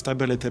growing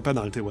stability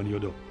penalty when you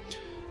do.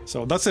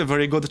 So that's a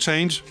very good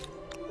change,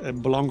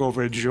 long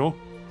overdue.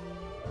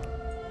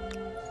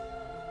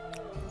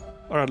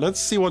 Alright, let's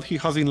see what he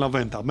has in La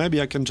Venta. Maybe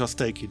I can just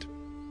take it.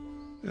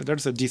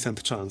 There's a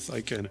decent chance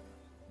I can.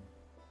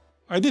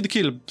 I did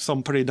kill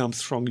some pretty damn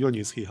strong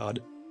units he had.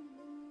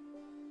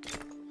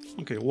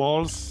 Okay,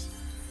 walls.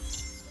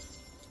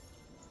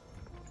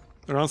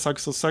 Ransack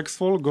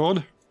successful,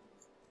 good.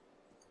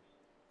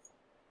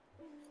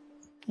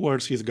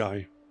 Where's his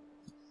guy?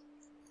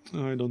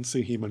 I don't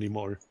see him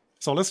anymore.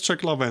 So let's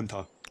check La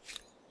Venta.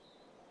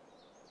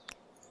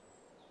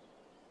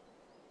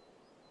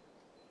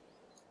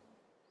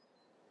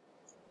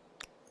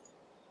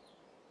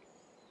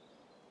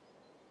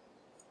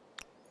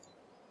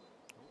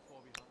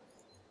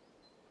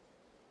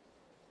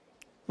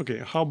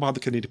 Okay, how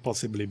bad can it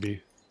possibly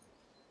be?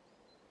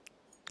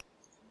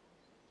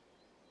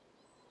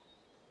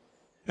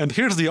 And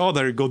here's the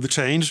other good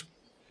change.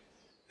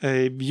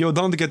 You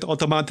don't get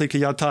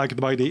automatically attacked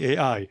by the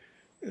AI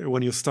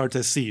when you start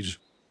a siege.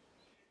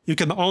 You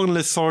can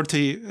only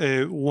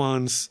sortie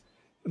once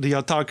the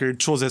attacker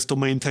chooses to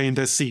maintain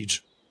the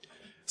siege.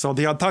 So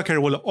the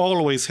attacker will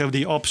always have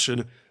the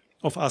option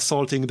of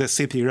assaulting the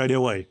city right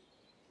away.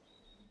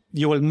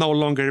 You will no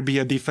longer be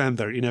a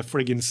defender in a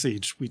friggin'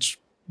 siege, which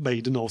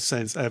made no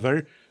sense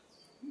ever.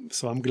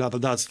 So I'm glad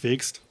that that's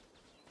fixed.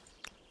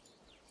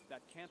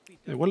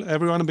 Will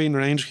everyone be in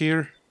range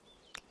here?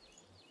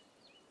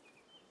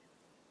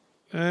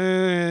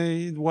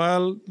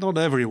 Well, not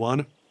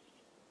everyone.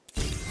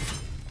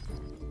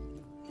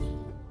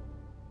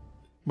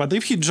 But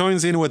if he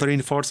joins in with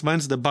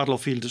reinforcements, the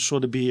battlefield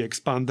should be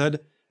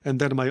expanded, and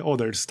then my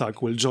other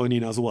stack will join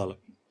in as well.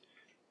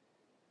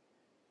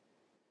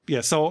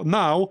 Yeah, so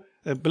now,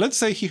 let's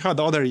say he had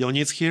other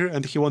units here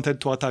and he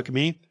wanted to attack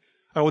me,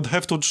 I would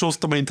have to choose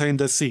to maintain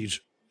the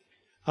siege.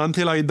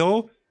 Until I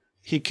do,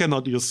 he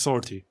cannot use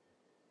sortie.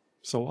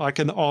 So I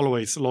can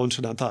always launch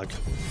an attack.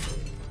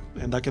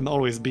 And I can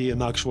always be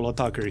an actual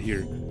attacker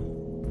here.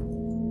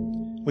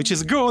 Which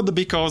is good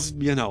because,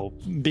 you know,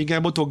 being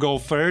able to go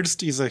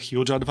first is a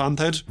huge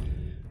advantage.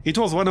 It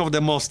was one of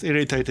the most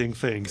irritating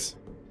things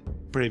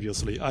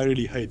previously. I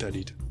really hated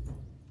it.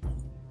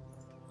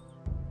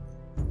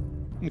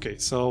 Okay,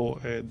 so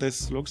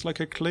this looks like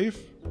a cliff.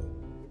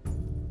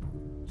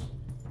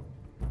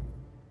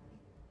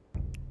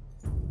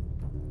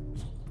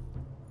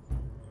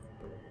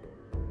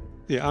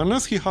 Yeah,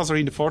 unless he has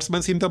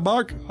reinforcements in the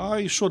back,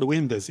 I should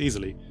win this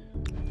easily.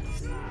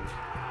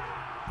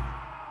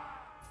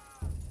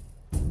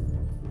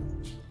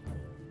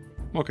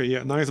 Okay,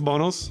 yeah, nice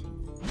bonus.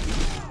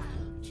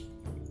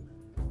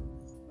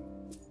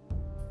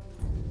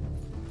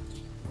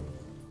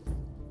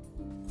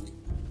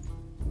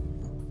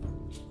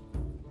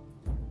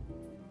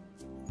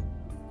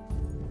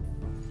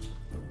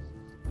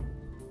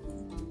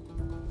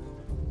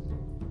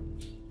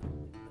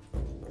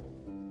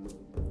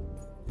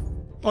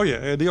 Oh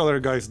yeah, the other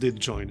guys did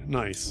join.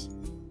 Nice.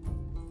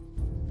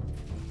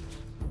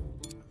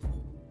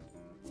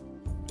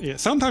 Yeah,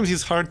 sometimes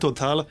it's hard to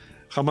tell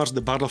how much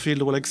the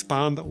battlefield will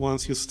expand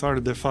once you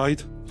start the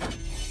fight.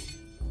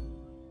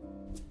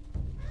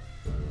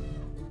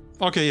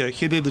 Okay, yeah,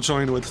 he did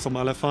join with some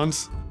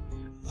elephants.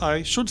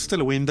 I should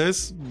still win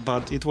this,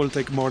 but it will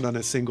take more than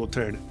a single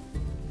turn.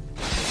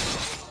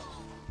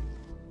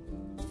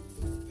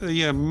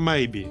 Yeah,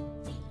 maybe.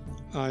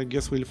 I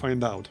guess we'll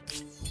find out.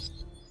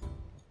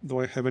 Do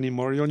I have any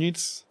more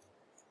units?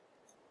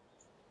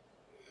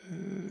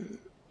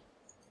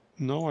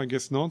 No, I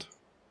guess not.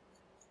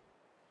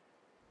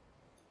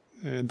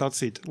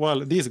 That's it.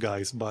 Well, these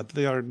guys, but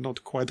they are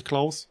not quite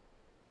close.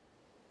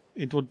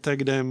 It would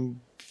take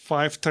them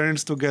 5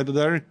 turns to get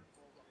there.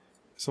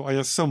 So I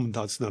assume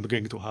that's not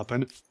going to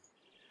happen.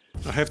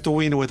 I have to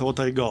win with what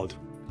I got.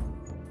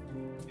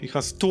 He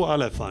has 2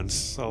 elephants,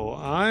 so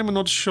I'm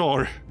not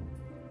sure.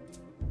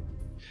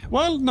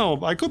 Well,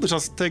 no, I could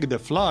just take the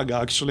flag,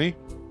 actually.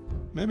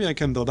 Maybe I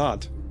can do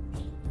that.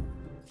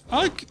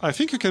 I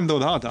think I can do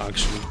that,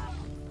 actually.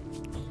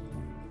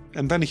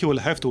 And then he will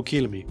have to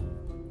kill me.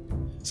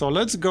 So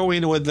let's go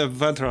in with the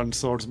veteran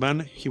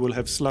swordsman. He will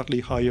have slightly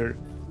higher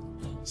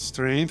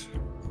strength.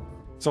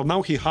 So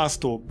now he has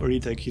to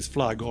retake his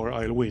flag or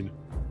I'll win.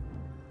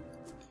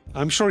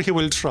 I'm sure he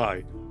will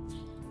try.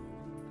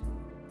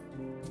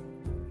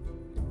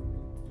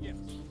 Yes.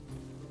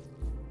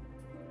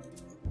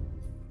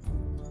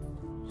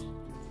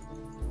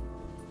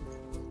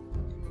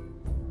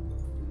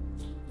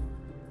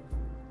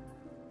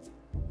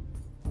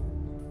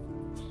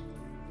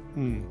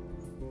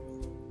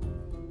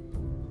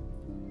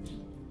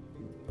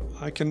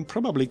 I can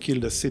probably kill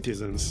the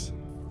citizens.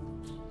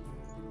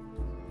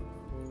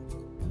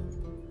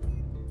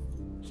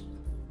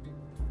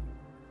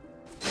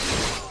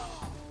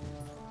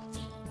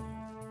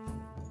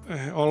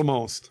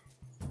 Almost.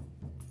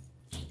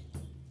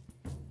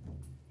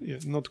 Yeah,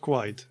 not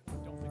quite.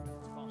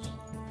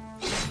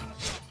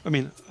 I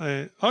mean,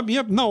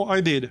 yep, no,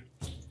 I did.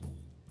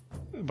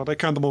 But I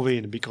can't move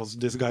in because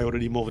this guy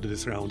already moved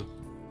this round.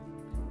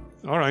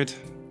 Alright.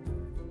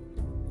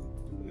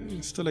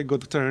 Still a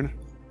good turn.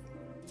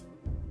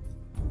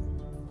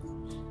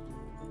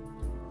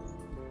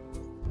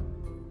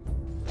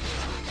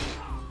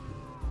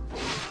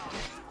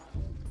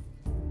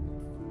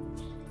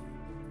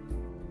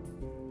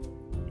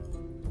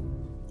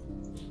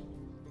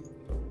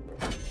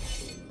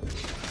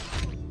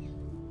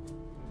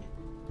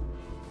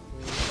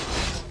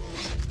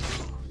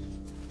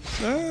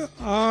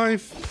 I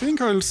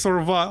think I'll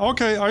survive.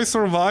 Okay, I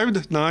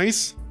survived.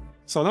 Nice.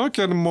 So now I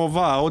can move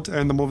out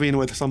and move in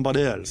with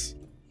somebody else.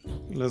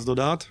 Let's do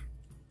that.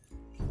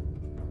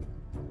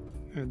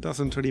 It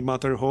doesn't really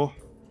matter who.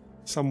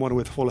 Someone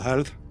with full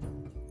health.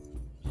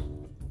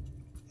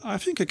 I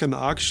think I can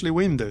actually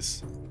win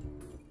this.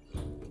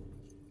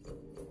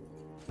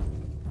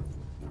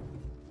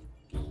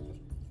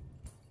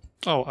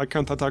 Oh, I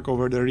can't attack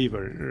over the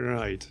river.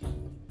 Right.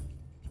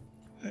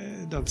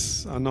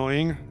 That's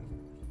annoying.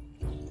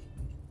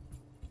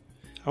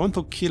 I want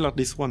to kill at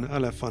least one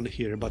elephant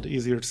here, but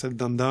easier said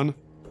than done.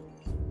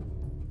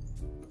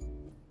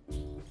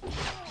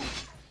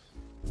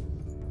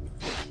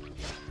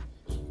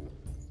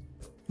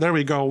 There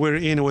we go, we're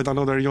in with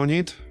another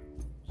unit.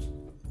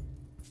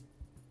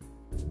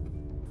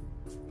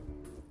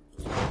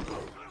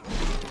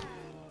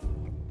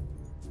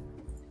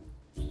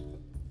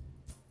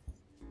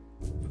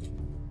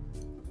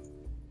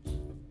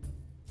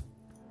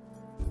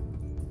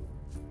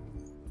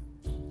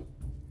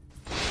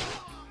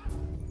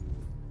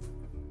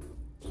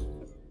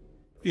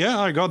 Yeah,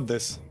 I got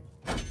this.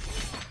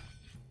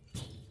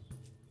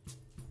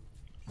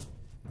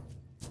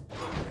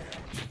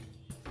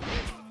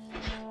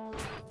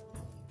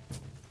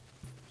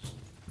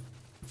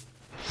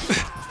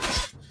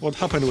 What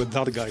happened with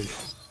that guy?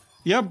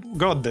 Yep,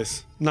 got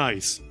this.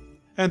 Nice.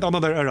 And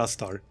another era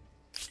star.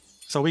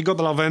 So we got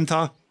La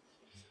Venta.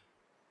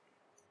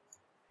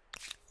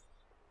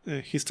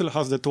 He still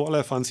has the 2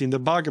 elephants in the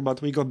bag,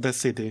 but we got the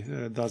city.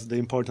 That's the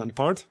important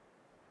part.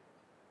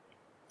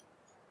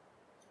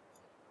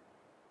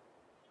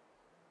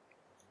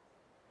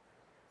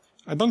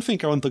 I don't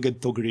think I want to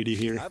get too greedy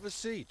here. Have a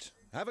seat.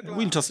 Have a glass.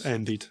 We'll just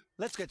end it.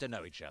 Let's get to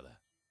know each other.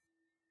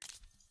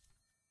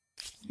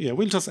 Yeah,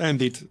 we'll just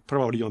end it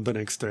probably on the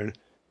next turn.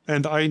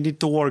 And I need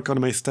to work on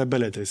my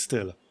stability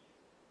still.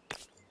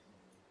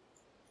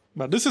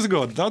 But this is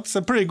good. That's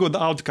a pretty good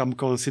outcome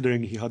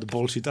considering he had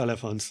bullshit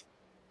elephants.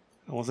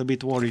 I was a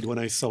bit worried when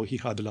I saw he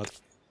had that.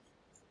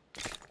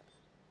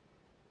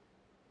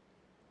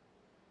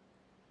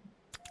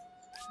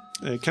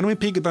 Can we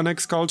pick the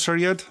next culture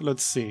yet?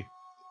 Let's see.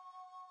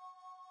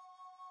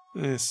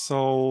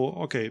 So,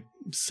 okay,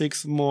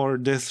 6 more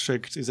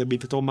districts is a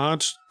bit too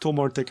much. 2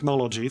 more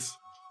technologies.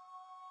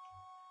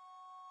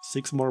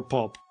 6 more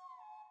pop.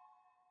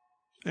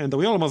 And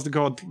we almost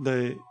got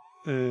the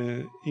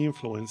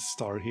influence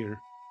star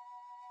here.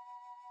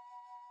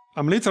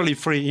 I'm literally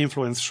 3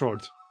 influence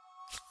short.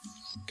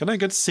 Can I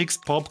get 6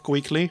 pop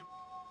quickly?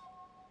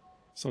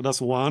 So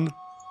that's 1,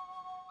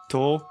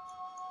 2,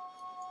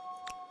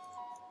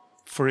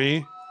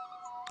 3.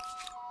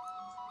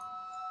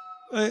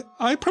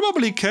 I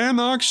probably can,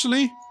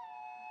 actually.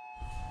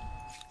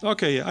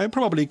 Okay, I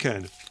probably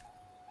can.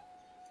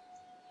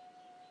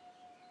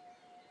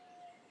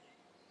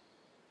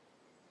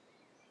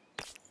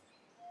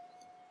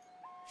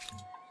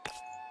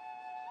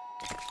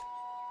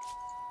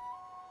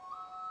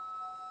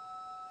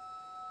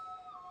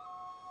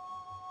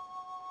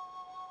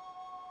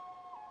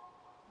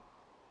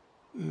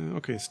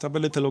 Okay,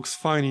 stability looks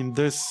fine in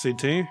this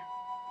city.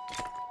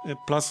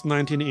 Plus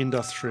 19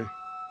 industry.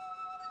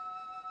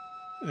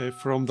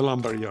 From the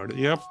lumberyard,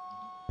 yep.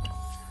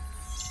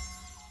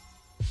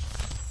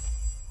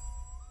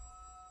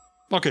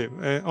 Okay,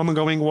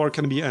 ongoing war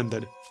can be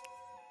ended.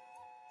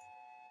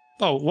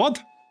 Oh,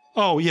 what?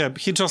 Oh yeah,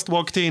 he just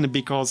walked in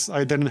because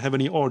I didn't have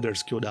any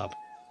orders queued up.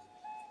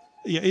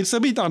 Yeah, it's a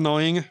bit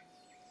annoying.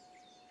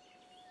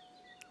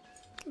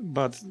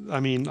 But,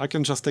 I mean, I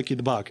can just take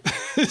it back.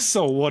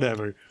 So,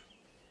 whatever.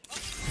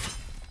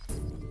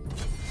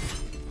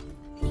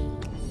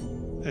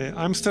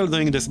 I'm still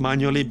doing this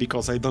manually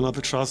because I do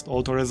not trust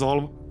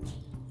auto-resolve.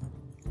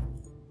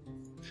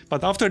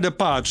 But after the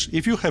patch,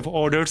 if you have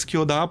orders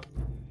queued up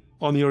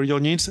on your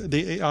units,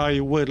 the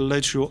AI will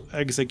let you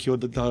execute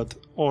that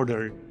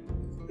order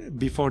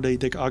before they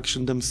take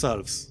action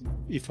themselves,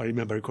 if I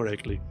remember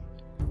correctly.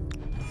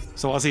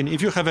 So as in,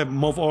 if you have a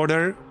move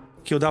order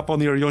queued up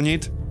on your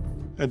unit,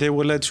 they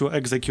will let you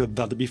execute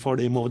that before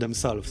they move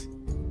themselves.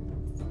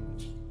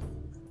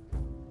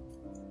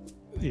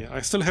 Yeah,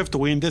 I still have to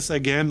win this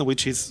again,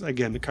 which is,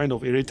 again, kind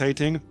of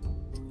irritating,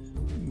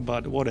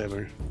 but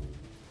whatever.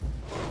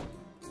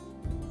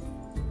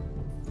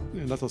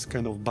 Yeah, that was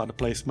kind of bad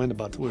placement,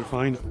 but we're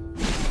fine.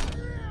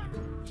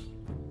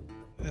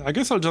 I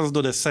guess I'll just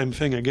do the same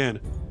thing again.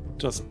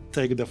 Just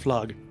take the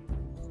flag.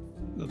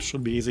 That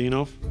should be easy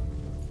enough.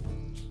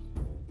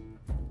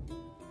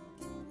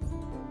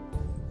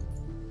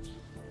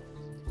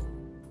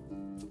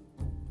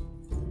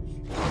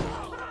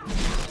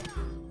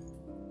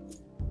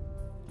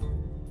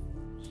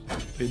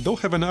 They do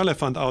have an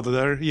elephant out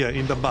there. Yeah,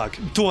 in the back.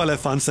 2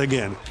 elephants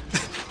again.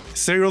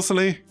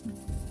 Seriously?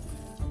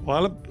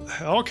 Well,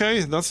 okay,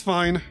 that's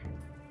fine.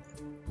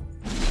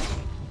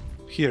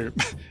 Here.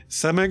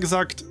 Same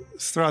exact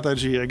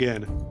strategy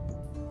again.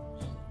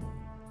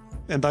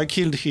 And I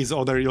killed his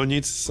other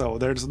units, so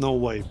there's no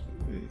way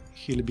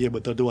he'll be able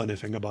to do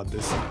anything about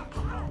this.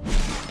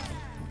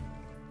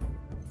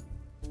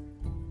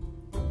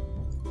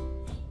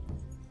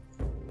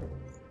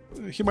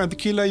 He might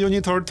kill a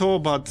unit or two,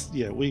 but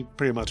yeah, we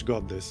pretty much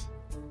got this.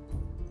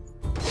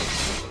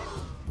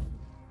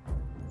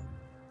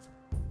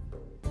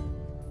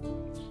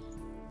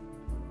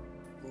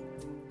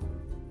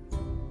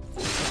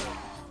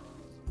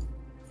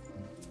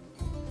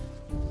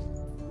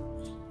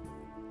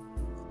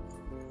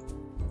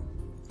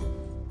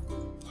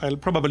 I'll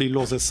probably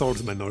lose a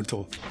swordsman or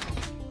two.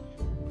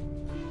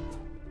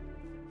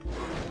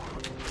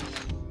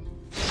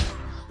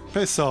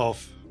 Piss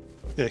off.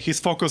 Yeah, he's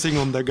focusing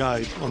on the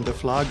guy on the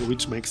flag,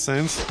 which makes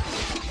sense.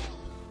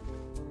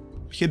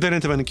 He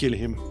didn't even kill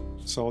him,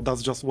 so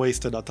that's just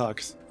wasted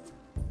attacks.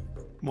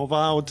 Move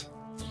out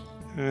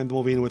and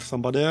move in with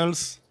somebody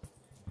else.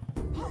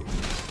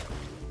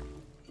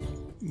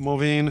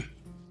 Move in.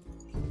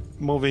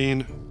 Move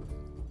in.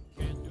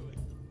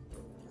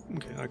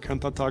 Okay, I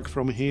can't attack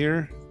from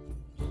here.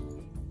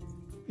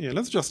 Yeah,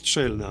 let's just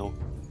chill now.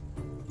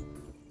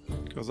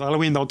 Because I'll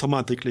win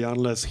automatically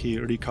unless he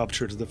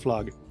recaptures the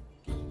flag.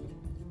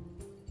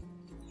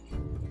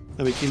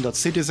 Then we kill that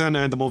citizen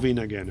and move in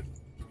again.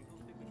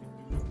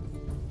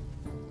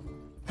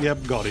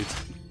 Yep, got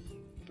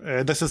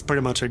it. This is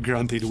pretty much a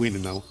granted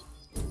win now.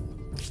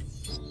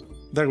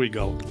 There we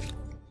go.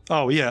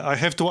 Oh yeah, I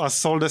have to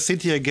assault the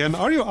city again.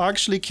 Are you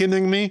actually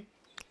kidding me?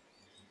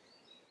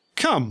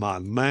 Come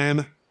on,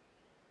 man.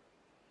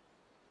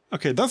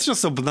 Okay, that's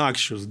just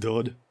obnoxious,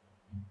 dude.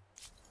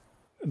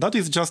 That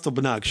is just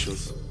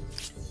obnoxious.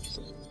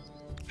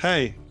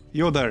 Hey,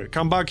 you there,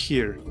 come back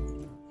here.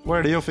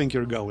 Where do you think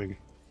you're going?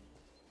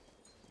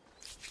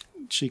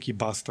 Cheeky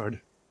bastard.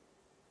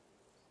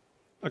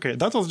 Okay,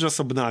 that was just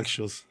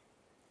obnoxious.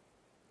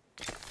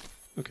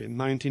 Okay,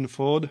 19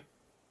 food.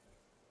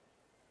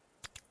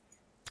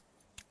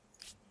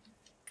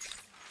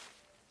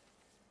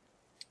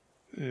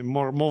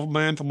 More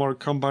movement, more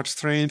combat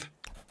strength.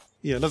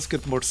 Yeah, let's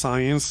get more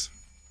science.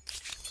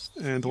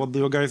 And what do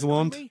you guys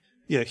want?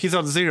 Yeah, he's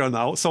at 0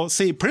 now. So,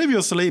 see,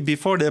 previously,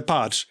 before the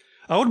patch,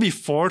 I would be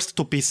forced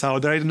to peace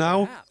out right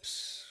now,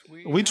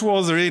 which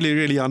was really,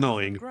 really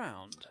annoying.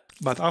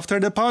 But after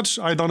the patch,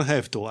 I don't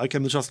have to. I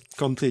can just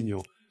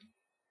continue.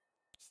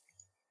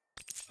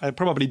 I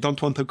probably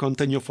don't want to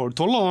continue for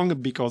too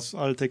long, because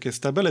I'll take a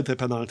stability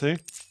penalty.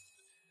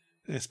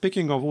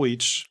 Speaking of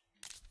which...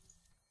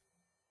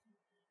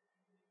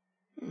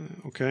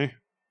 okay.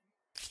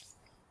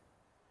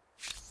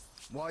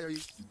 Why are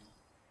you...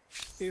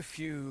 If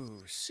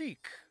you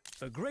seek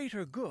the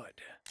greater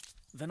good,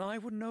 then I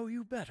would know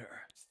you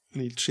better.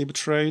 Any cheap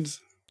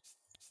trades?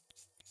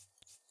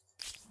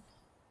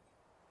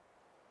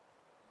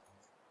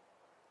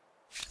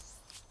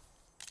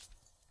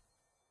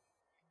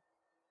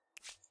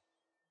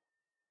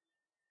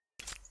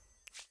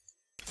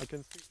 I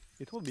can see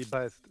it would be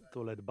best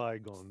to let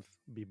bygones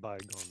be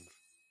bygones.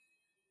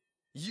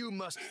 You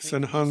must think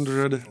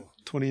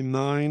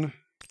 729.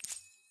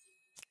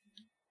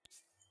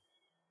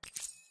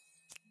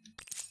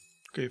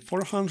 Okay,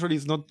 400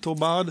 is not too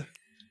bad.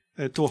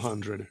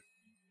 200.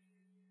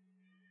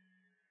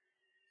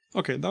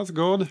 Okay, that's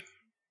good.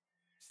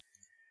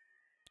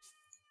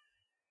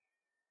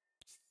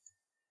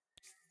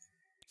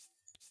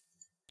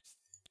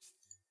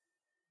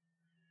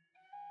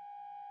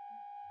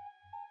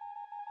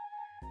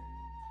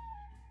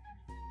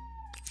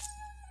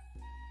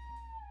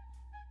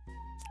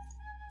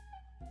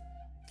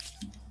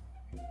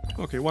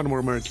 Okay, one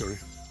more mercury.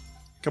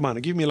 Come on,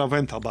 give me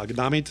Laventa back,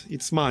 damn it.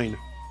 It's mine.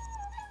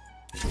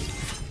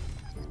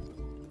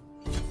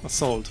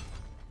 Assault.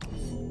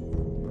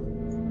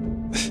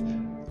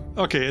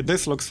 Okay,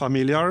 this looks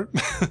familiar.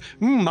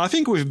 I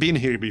think we've been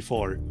here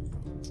before.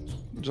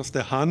 Just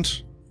a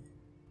hunch.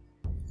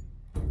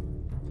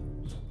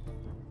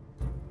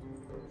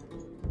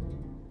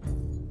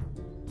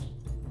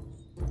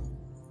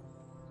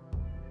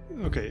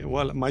 Okay,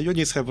 well, my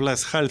units have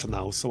less health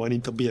now, so I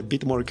need to be a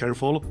bit more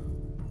careful.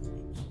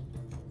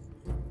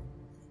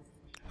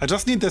 I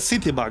just need the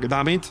city back,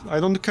 damn it. I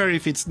don't care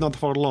if it's not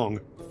for long.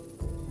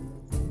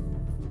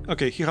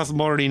 Okay, he has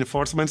more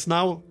reinforcements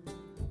now.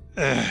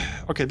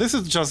 Okay, this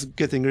is just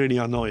getting really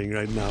annoying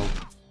right now.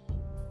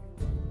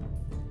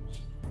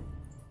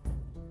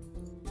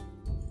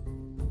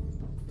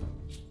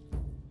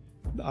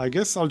 I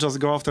guess I'll just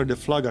go after the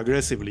flag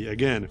aggressively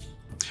again.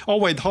 Oh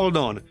wait, hold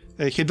on.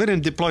 He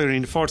didn't deploy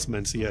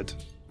reinforcements yet.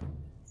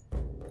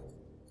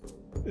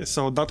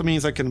 So that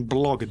means I can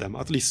block them,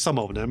 at least some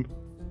of them.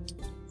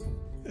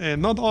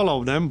 Not all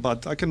of them,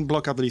 but I can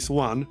block at least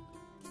one.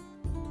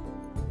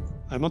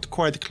 I'm not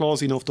quite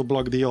close enough to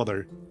block the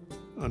other,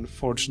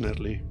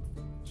 unfortunately.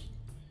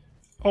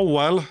 Oh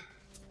well.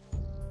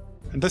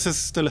 And this is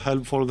still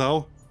helpful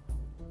though.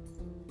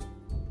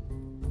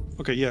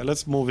 Okay, yeah,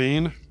 let's move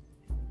in.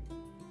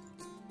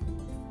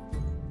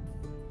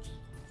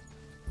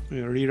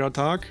 Rear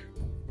attack.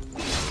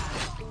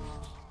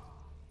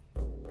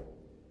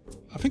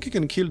 I think you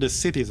can kill the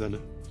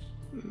citizen.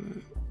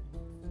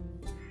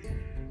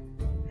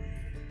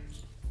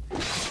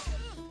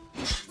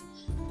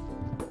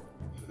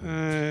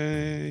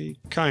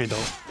 Kind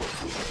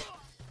of.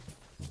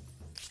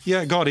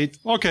 Yeah, got it.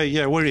 Okay,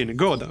 yeah, we're in.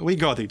 Good, we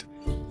got it.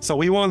 So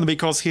we won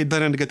because he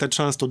didn't get a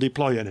chance to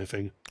deploy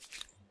anything.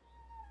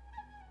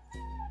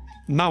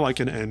 Now I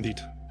can end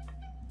it.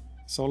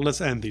 So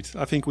let's end it.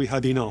 I think we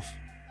had enough.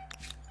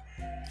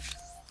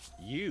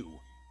 You?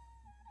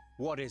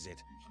 What is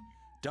it?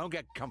 Don't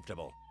get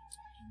comfortable.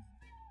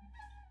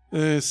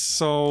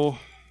 So...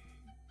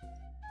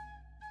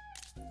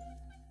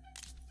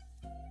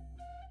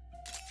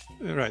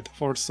 Right,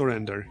 forced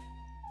surrender.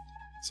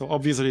 So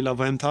obviously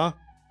Laventa.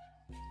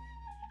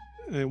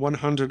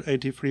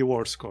 183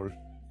 war score.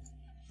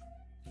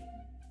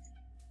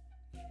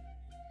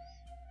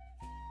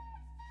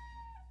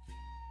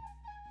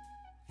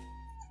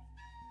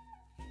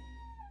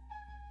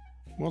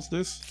 What's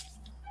this?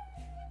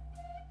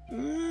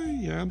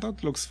 Yeah,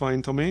 that looks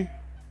fine to me.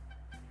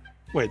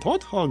 Wait,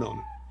 what? Hold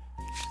on.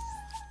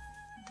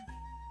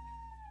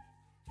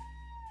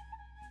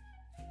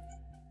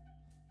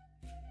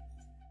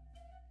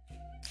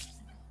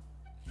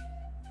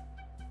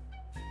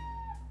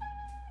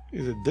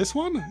 Is it this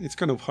one? It's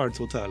kind of hard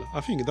to tell. I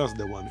think that's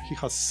the one. He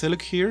has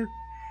silk here.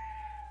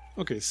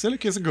 Okay,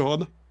 silk is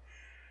good.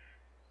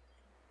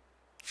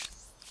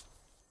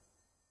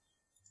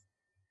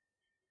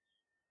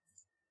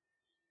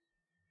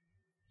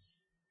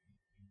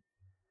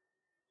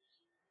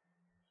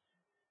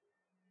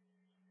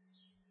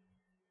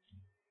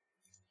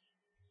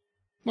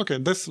 Okay,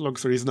 this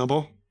looks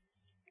reasonable.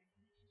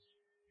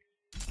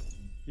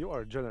 You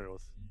are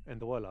generous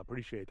and well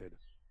appreciated.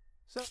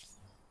 So,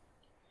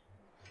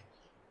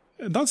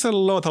 That's a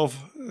lot of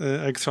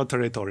extra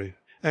territory.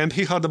 And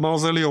he had a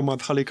mausoleum at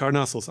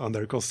Halicarnassus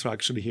under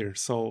construction here,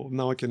 so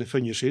now I can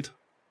finish it.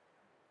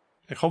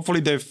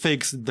 Hopefully they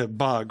fixed the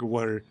bug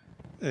where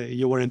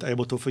you weren't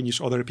able to finish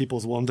other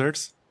people's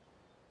wonders.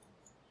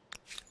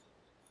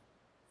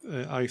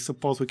 I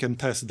suppose we can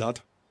test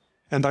that.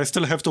 And I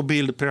still have to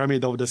build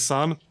Pyramid of the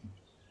Sun.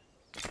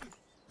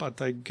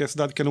 But I guess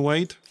that can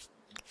wait.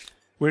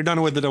 We're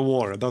done with the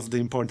war, that's the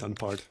important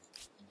part.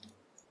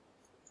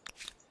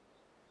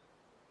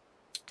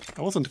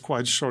 I wasn't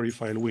quite sure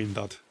if I'll win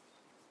that.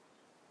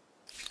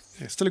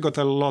 I still got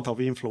a lot of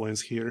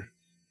influence here.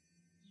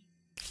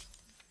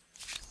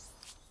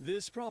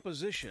 This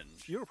proposition,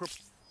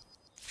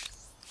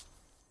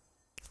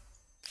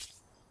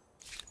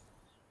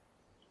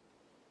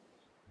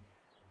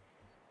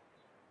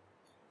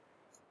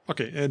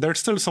 Okay, there's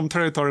still some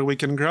territory we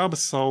can grab,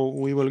 so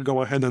we will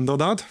go ahead and do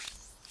that.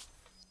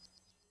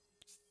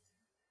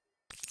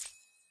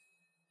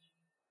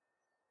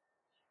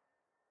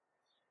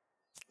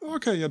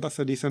 Okay, yeah, that's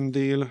a decent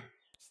deal.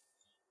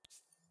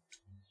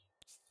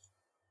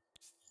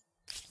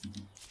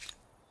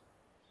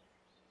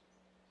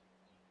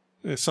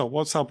 So,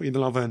 what's up in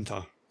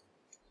Laventa?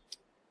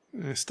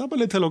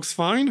 Stability looks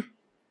fine.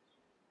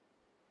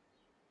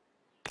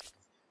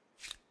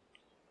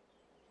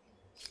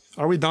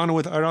 Are we done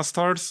with era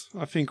stars?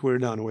 I think we're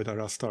done with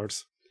era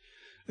stars.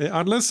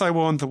 Unless I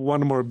want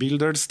one more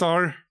builder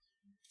star.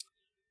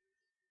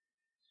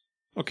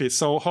 Okay,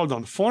 so hold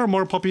on. 4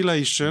 more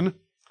population,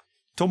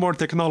 2 more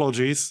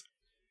technologies,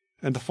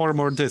 and 4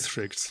 more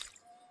districts.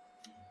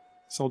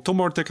 So 2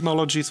 more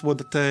technologies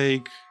would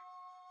take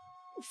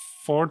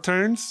 4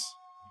 turns.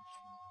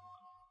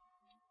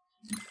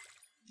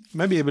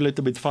 Maybe a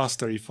little bit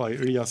faster if I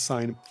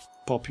reassign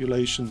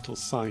population to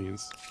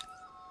science.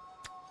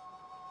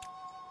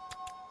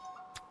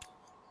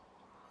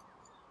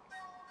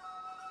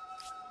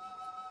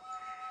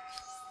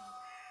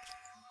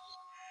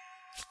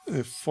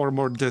 4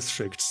 more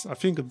districts. I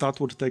think that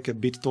would take a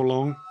bit too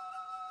long.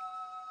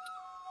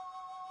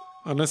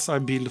 Unless I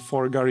build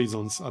 4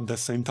 garrisons at the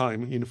same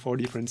time in 4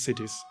 different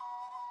cities.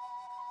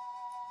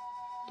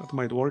 That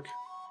might work.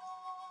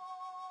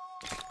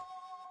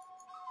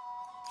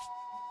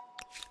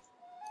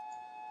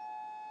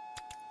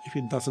 If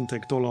it doesn't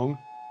take too long.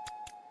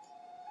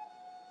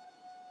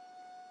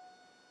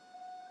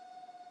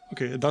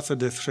 Okay, that's a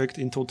district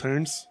in 2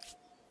 turns.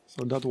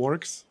 So that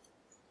works.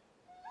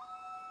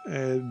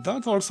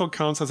 That also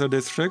counts as a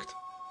district.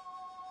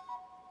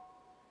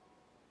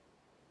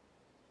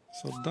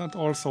 So that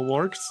also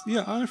works.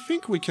 Yeah, I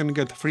think we can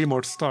get 3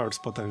 more stars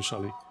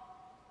potentially.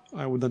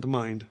 I wouldn't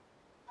mind.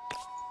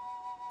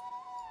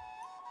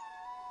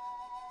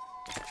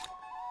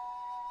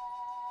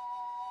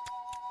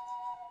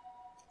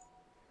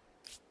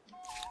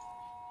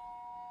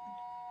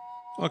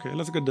 Okay,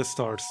 let's get the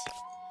stars.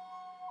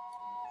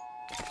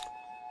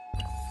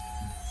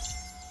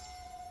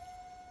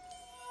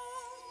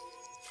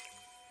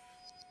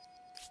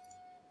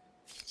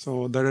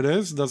 So there it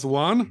is, that's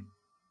 1.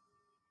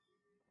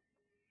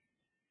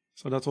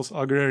 So that was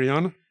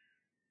agrarian.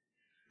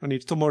 I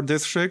need 2 more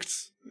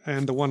districts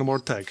and 1 more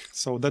tech.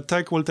 So the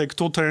tech will take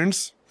 2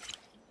 turns.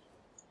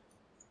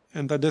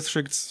 And the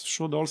districts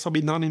should also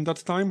be done in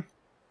that time.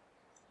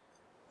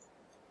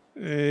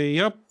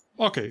 Yep.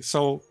 Okay,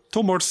 so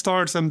 2 more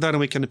stars and then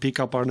we can pick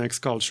up our next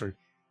culture.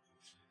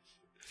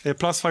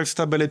 +5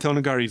 stability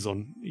on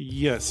garrison.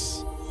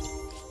 Yes.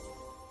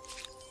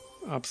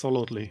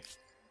 Absolutely.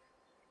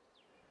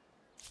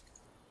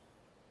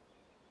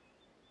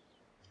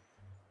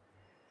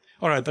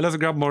 Alright, let's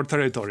grab more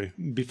territory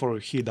before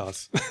he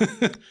does.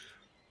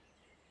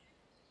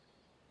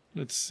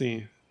 Let's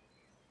see.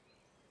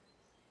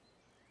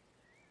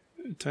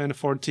 10,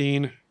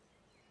 14.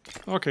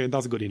 Okay,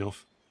 that's good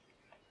enough.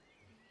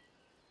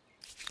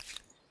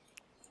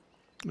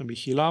 Maybe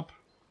heal up.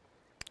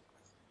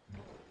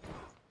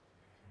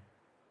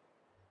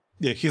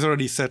 Yeah, he's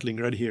already settling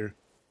right here.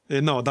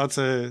 No, that's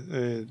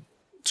a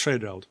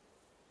trade route.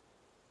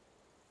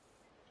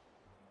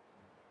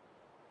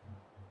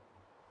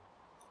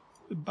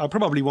 I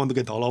probably won't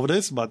get all of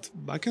this, but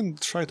I can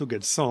try to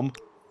get some.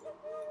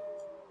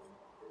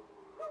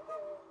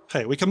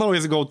 Hey, we can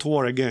always go to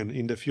war again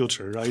in the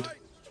future, right?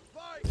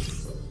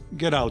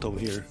 Get out of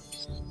here.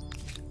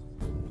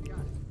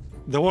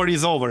 The war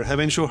is over,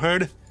 haven't you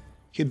heard?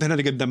 He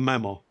didn't get the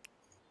memo.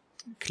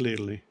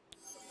 Clearly.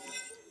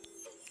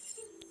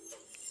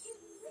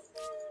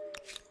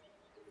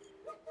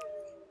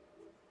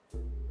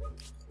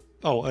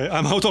 Oh,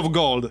 I'm out of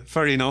gold.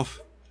 Fair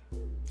enough.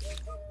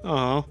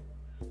 Oh,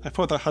 I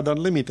thought I had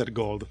unlimited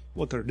gold.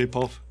 What a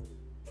ripoff.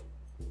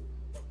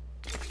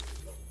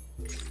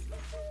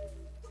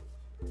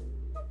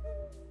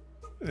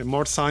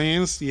 More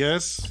science,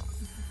 yes.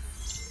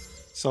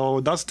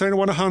 So that's turn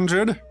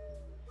 100.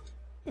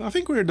 I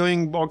think we're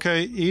doing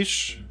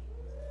okay-ish.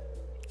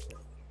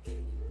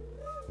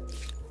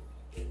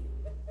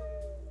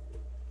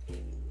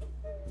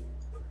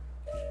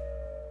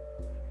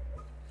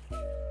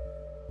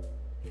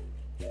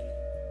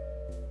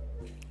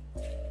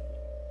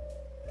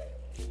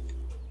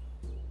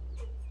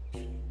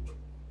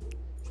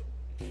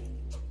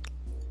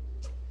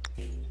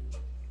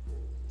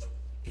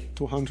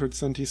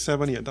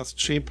 $277, yeah, that's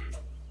cheap.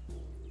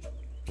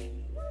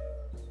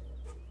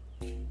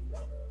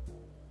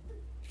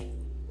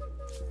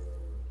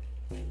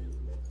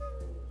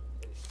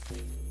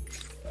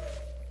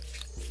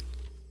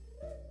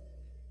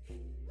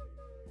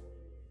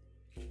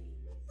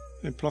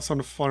 A plus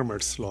on farmer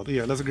slot.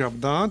 Yeah, let's grab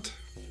that.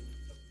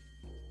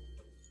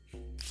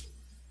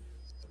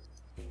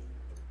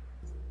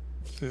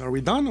 Are we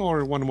done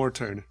or one more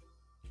turn?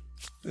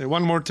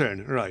 One more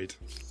turn, right.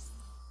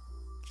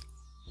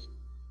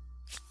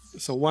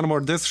 So 1 more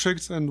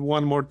district and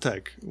 1 more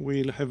tech.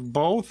 We'll have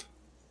both.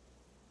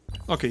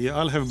 Okay, yeah,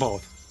 I'll have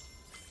both.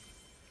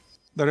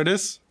 There it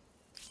is.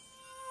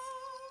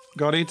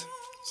 Got it.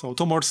 So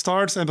 2 more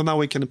stars and now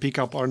we can pick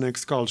up our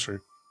next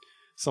culture.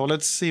 So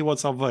let's see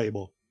what's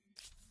available.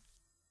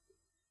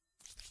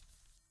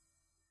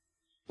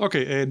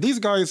 Okay, these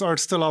guys are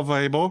still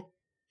available.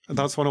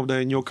 That's one of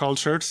the new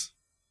cultures.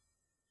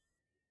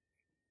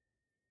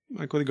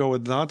 I could go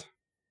with that.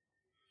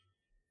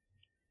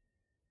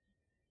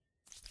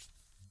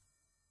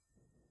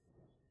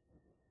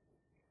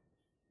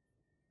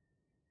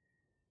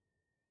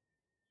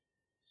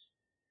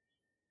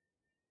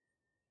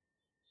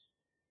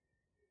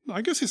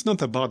 I guess it's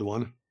not a bad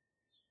one.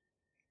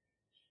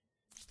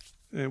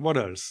 What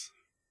else?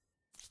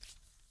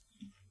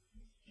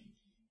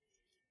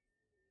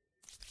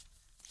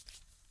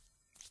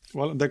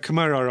 Well, the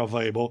Khmer are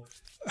available.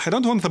 I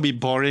don't want to be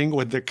boring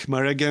with the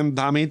Khmer again,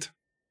 damn it.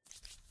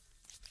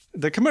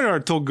 The Khmer are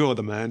too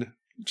good, man.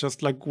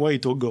 Just like way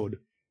too good.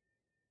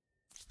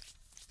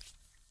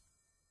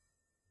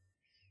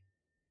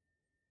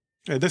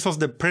 This was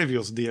the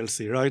previous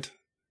DLC, right?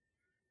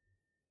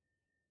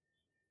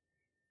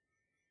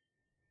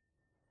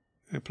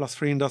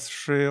 +3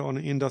 industry on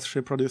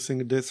industry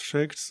producing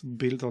districts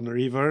built on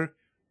river.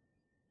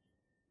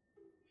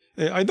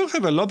 I don't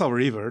have a lot of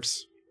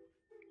rivers.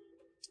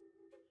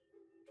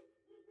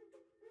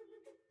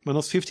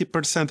 Minus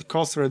 50%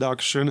 cost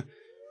reduction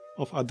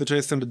of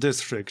adjacent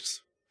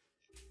districts.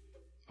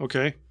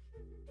 Okay.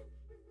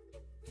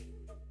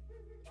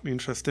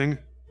 Interesting.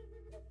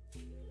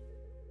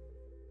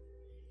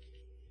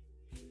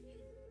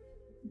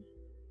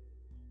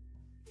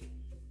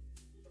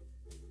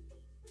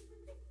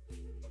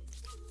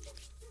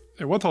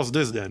 What was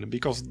this then?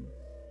 Because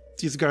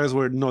these guys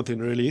were not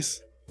in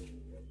release.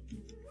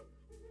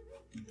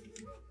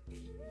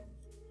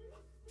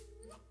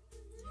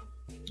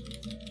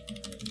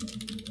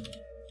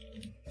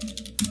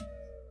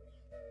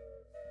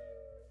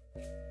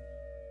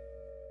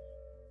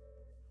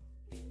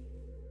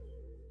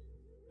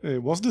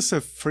 Was this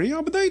a free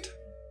update?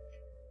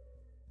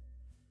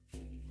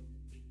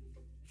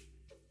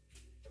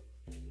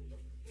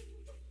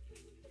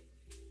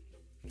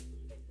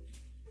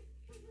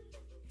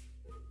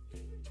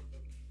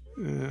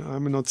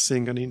 I'm not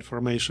seeing any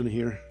information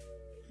here.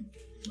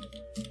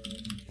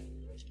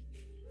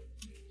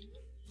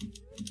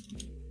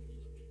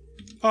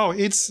 Oh,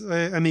 it's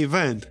an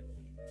event.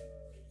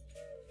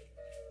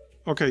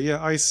 Okay,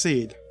 yeah, I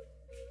see it.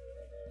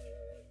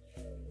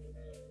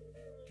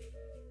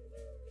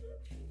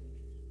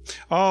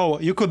 Oh,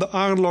 you could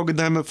unlock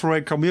them for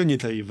a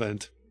community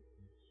event.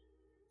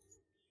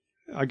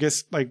 I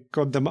guess I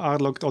got them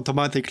unlocked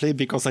automatically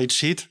because I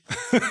cheat.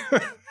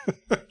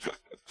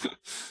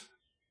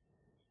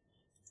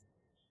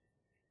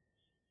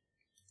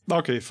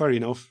 Okay, fair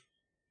enough.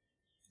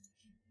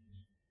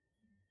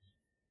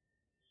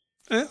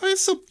 I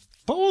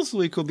suppose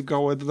we could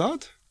go with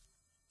that.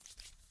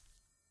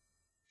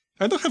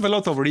 I don't have a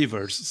lot of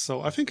rivers,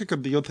 so I think I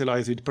could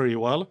utilize it pretty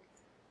well.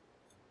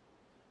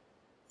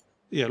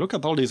 Yeah, look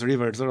at all these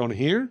rivers around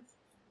here.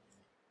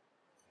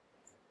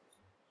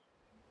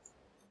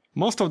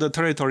 Most of the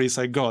territories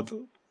I got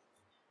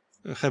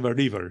have a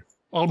river.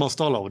 Almost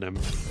all of them.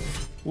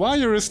 Why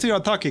are you still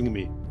attacking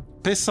me?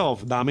 Piss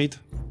off, damn it.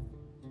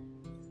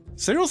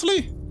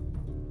 Seriously?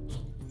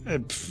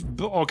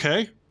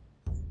 Okay.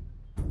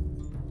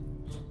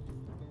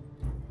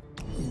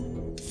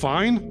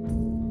 Fine.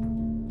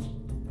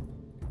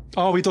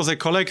 Oh, it was a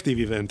collective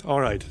event.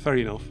 Alright, fair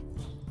enough.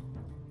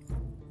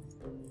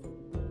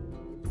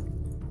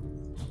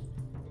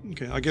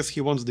 Okay, I guess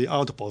he wants the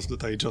outpost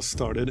that I just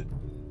started.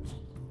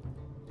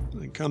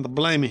 I can't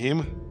blame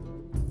him.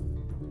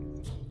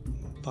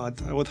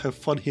 But I would have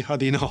thought he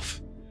had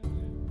enough.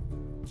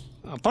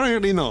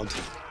 Apparently not.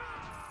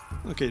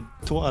 Okay,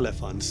 2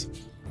 elephants.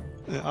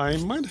 I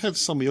might have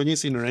some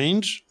units in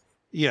range.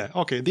 Yeah,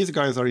 okay, these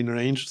guys are in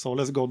range, so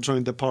let's go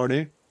join the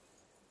party.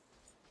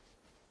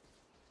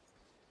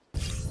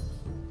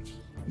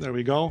 There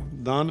we go,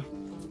 done.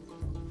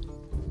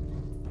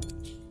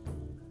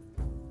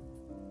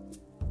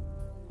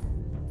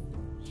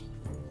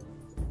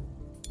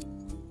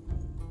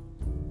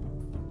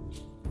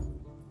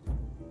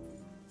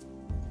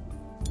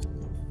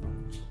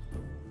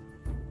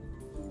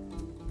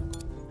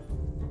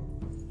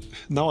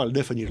 Now I'll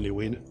definitely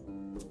win.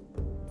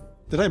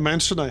 Did I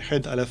mention I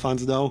had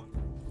elephants though?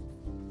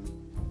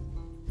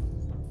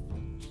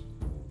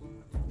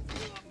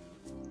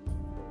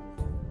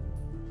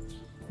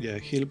 Yeah,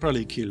 he'll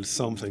probably kill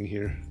something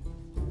here.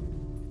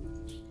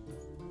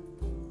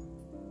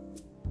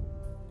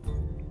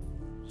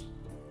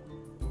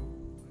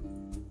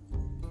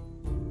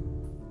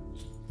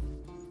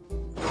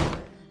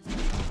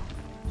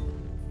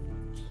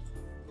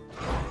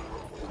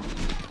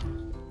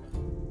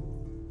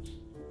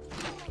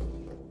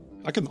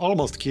 I can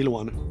almost kill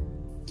one,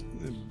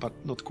 but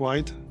not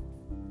quite.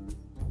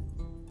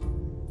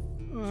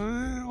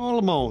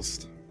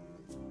 Almost.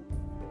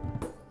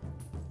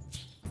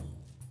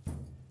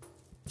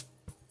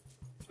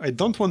 I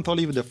don't want to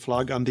leave the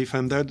flag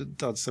undefended,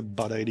 that's a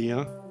bad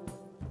idea.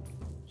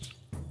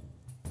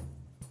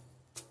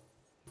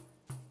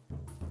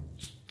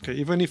 Okay,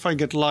 even if I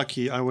get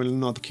lucky, I will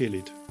not kill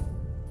it.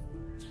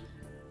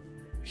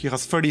 He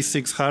has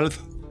 36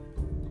 health.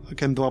 I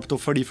can do up to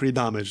 33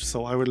 damage,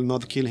 so I will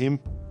not kill him.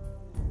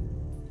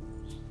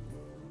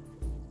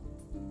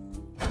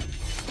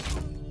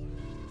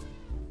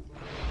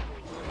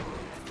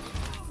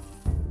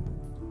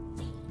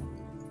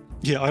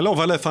 Yeah, I love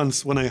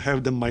elephants when I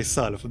have them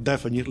myself,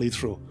 definitely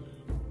true.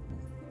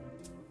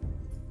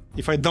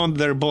 If I don't,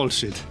 they're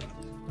bullshit.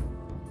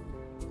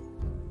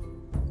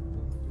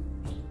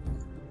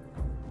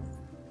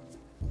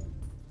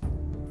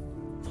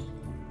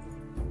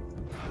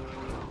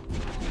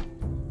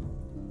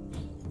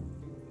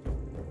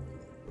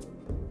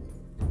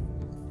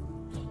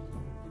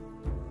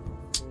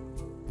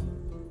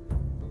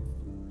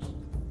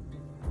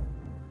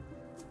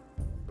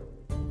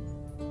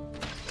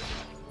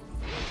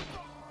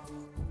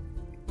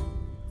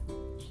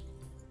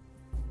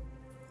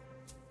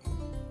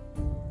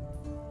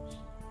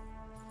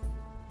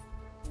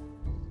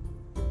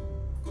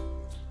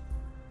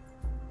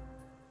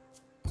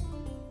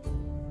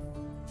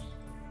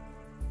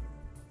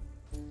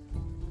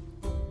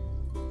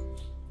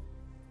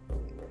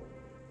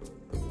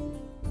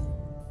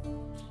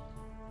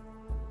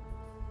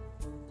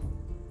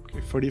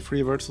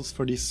 33 versus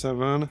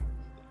 37.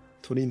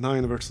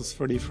 29 versus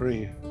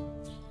 33.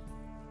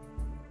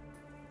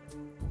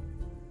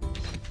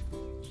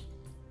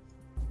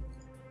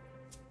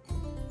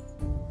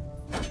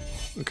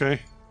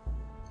 Okay.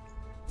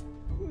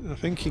 I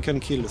think he can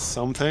kill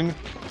something.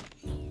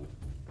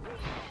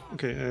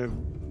 Okay,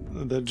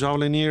 the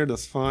Javelinier,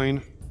 that's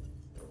fine.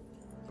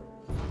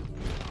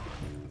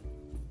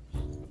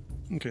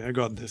 Okay, I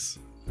got this.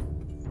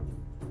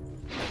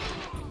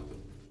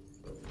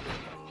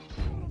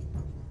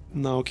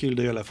 Now kill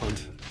the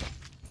elephant.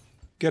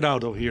 Get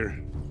out of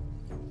here.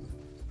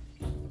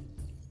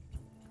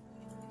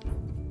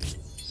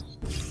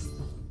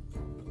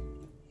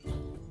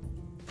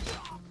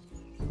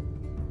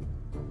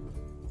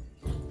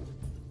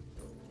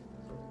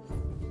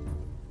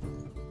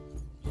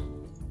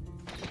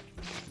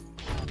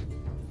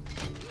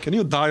 Can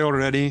you die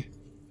already?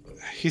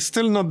 He's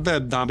still not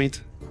dead, damn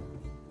it.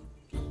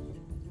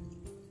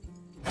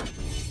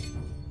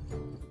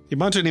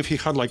 Imagine if he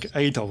had like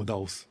 8 of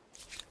those.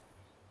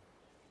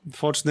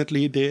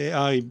 Fortunately, the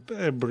AI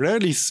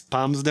rarely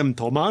spams them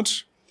too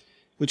much,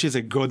 which is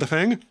a good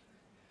thing.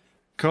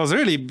 Because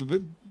really,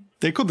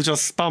 they could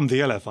just spam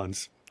the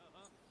elephants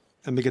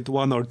and make it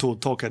 1 or 2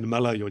 token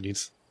melee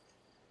units.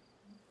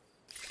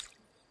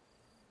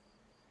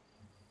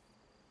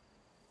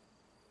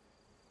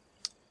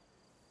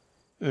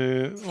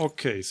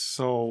 Okay,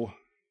 so...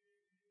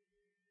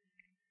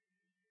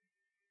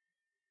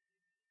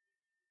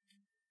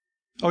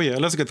 Oh yeah,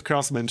 let's get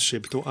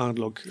craftsmanship to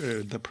unlock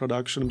the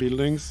production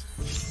buildings.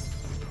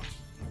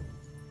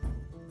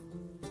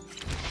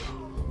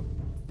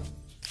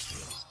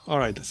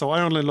 Alright, so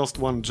I only lost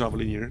 1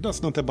 Javelinier.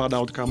 That's not a bad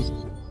outcome.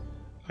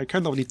 I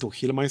kind of need to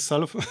heal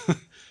myself.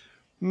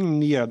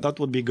 Yeah, that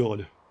would be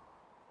good.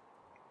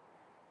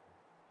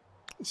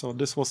 So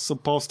this was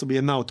supposed to be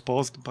an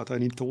outpost, but I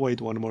need to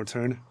wait 1 more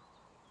turn.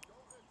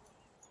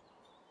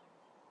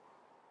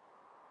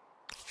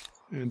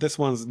 And this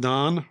one's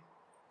done.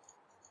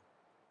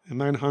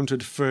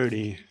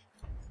 930.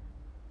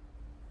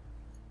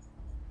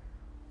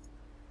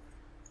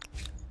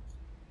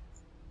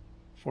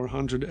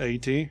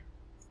 $480.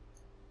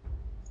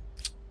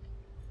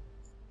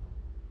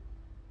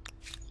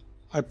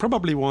 I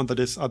probably want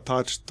this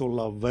attached to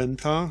La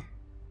Venta.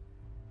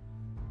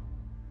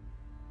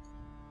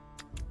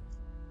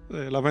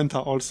 La Venta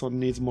also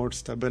needs more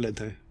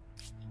stability.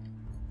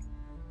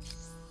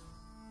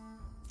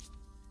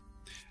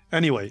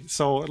 Anyway,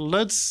 so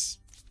let's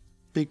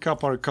pick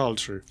up our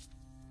culture.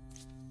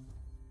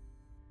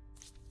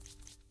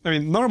 I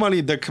mean,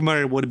 normally the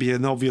Khmer would be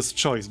an obvious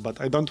choice,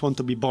 but I don't want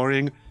to be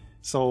boring,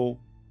 so...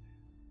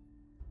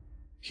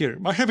 Here,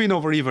 I have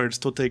enough rivers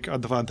to take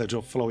advantage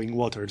of flowing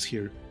waters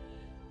here.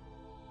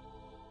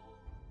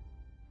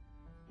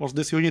 What's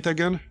this unit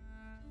again?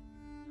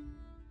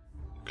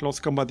 Close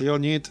combat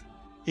unit.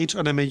 Each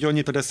enemy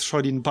unit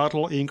destroyed in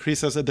battle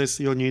increases this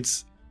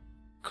unit's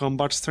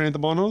combat strength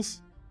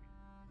bonus.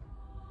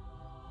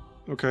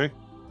 Okay.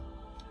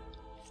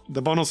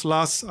 The bonus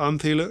lasts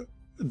until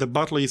the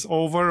battle is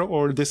over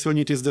or this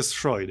unit is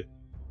destroyed.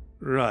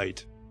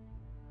 Right.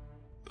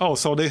 Oh,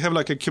 so they have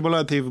like a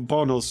cumulative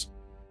bonus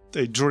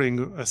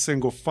during a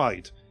single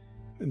fight.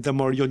 The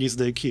more units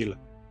they kill.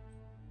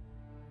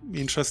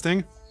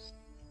 Interesting.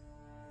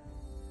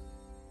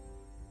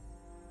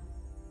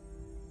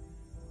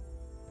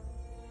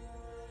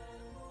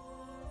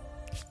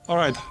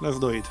 Alright, let's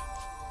do it.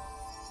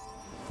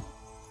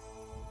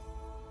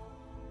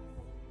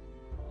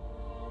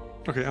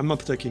 Okay, I'm not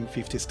taking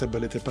 50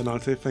 stability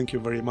penalty, thank you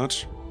very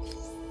much.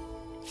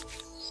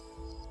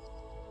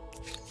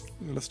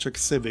 Let's check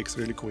civics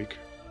really quick.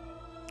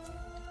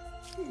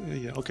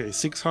 Yeah, okay,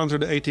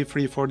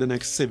 683 for the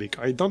next civic.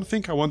 I don't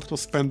think I want to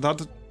spend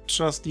that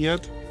just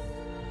yet.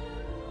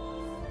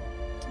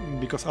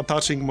 Because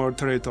attaching more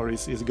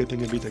territories is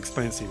getting a bit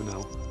expensive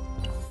now.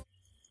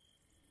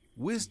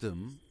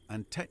 Wisdom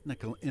and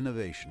technical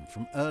innovation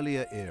from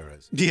earlier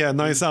eras. Yeah,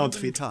 nice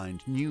outfit.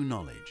 Humankind new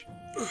knowledge,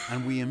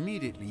 and we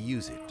immediately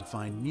use it to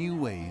find new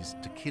ways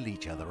to kill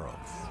each other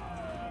off.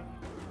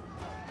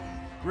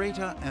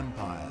 Greater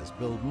empires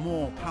build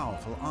more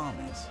powerful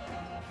armies,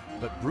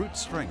 but brute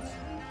strength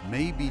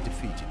may be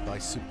defeated by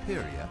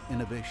superior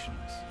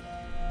innovations.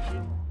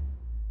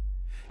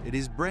 It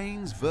is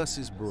brains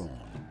versus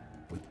brawn,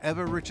 with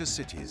ever richer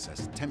cities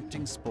as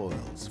tempting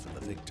spoils for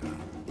the victor.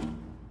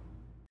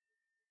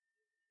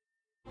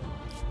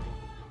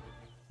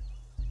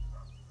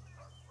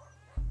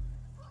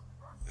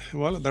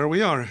 Well, there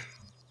we are.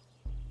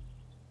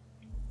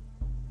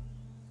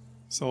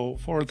 So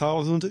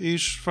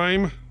 4,000-ish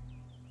fame.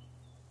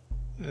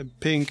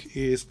 Pink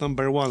is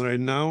number 1 right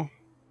now.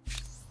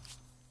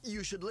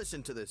 You should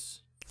listen to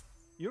this.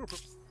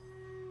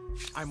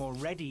 I'm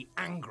already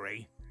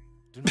angry.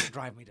 Do not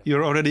drive me to...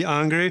 You're already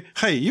angry?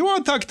 Hey, you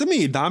attacked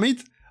me, damn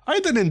it!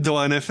 I didn't do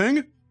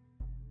anything!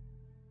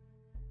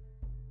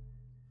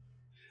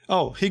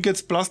 Oh, he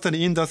gets +10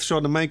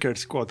 industrial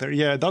maker's quarter.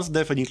 Yeah, that's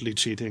definitely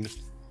cheating.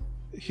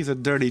 He's a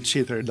dirty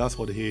cheater, that's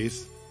what he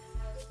is.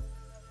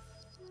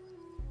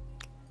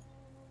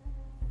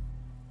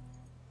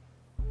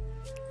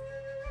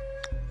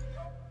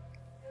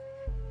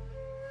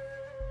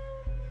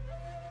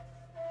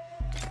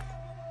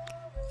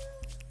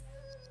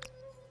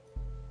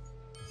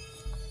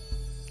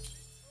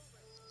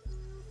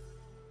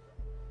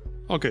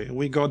 Okay,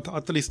 we got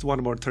at least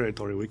one more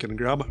territory we can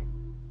grab.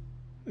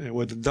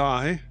 With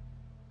dye.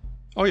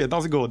 Oh yeah,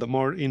 that's good,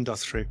 more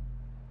industry.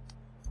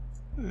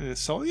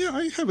 So yeah,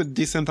 I have a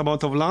decent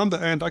amount of land,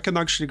 and I can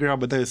actually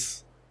grab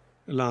this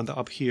land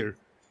up here.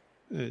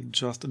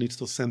 Just needs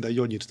to send a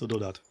unit to do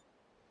that.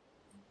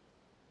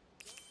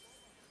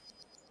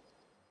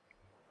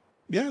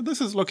 Yeah,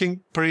 this is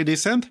looking pretty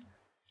decent.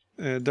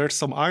 There's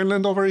some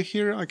island over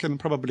here, I can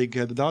probably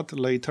get that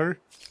later.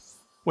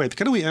 Wait,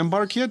 can we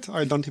embark yet?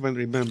 I don't even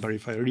remember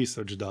if I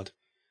researched that.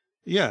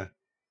 Yeah.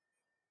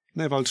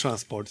 Naval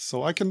transport,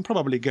 so I can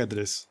probably get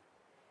this.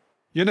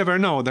 You never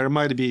know, there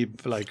might be,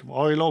 like,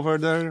 oil over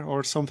there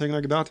or something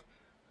like that.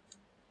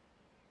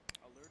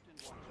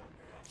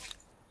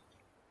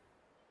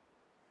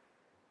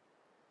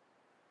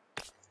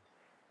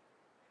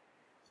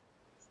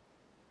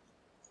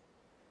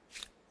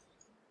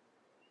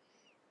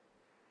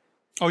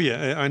 Oh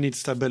yeah, I need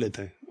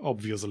stability,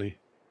 obviously.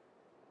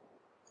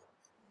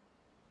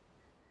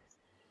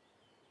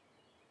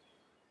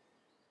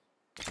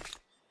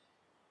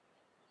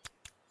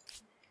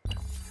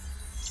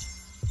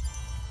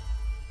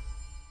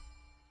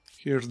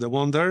 Here's the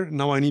wonder.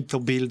 Now I need to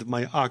build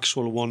my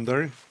actual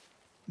wonder,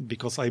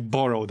 because I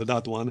borrowed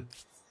that one.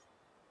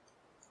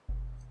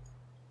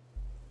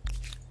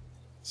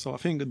 So I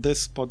think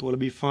this spot will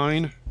be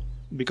fine,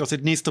 because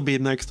it needs to be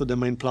next to the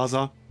main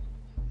plaza.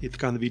 It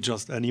can't be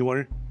just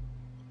anywhere.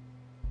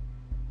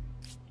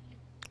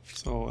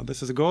 So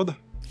this is good.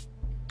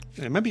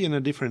 Maybe in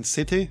a different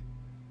city,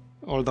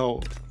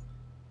 although...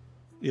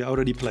 yeah, I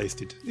already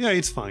placed it. Yeah,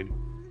 it's fine.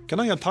 Can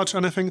I attach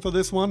anything to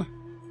this one?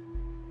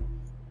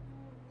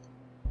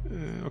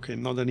 Okay,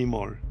 not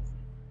anymore.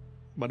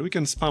 But we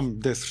can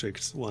spam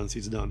districts once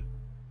it's done.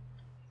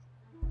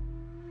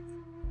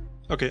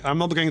 Okay, I'm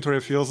not going to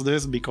refuse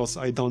this because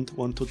I don't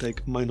want to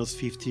take minus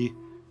 50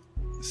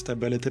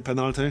 stability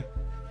penalty.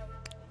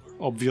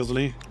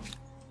 Obviously.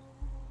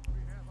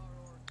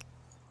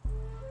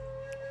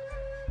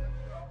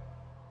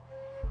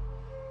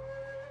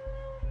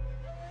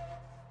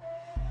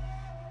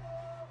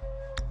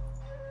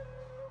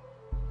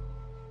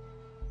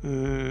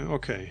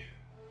 Okay.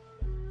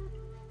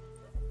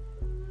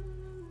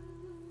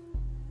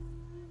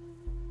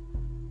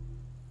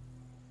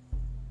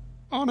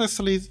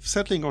 Honestly,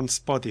 settling on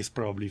spot is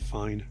probably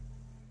fine.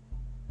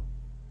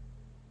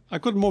 I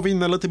could move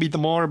in a little bit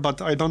more,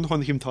 but I don't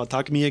want him to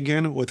attack me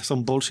again with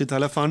some bullshit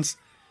elephants.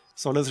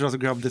 So let's just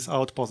grab this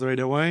outpost right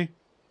away.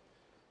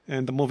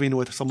 And move in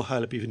with some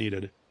help if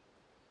needed.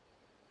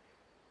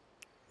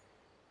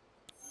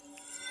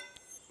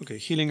 Okay,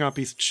 healing up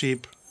is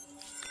cheap.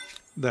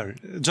 There,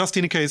 just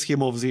in case he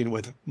moves in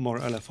with more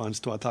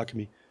elephants to attack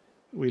me,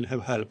 we'll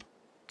have help.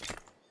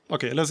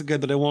 Okay, let's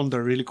get the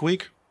wonder really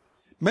quick.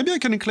 Maybe I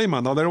can claim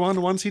another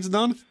one once it's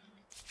done,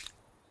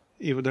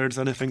 if there's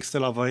anything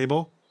still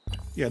available.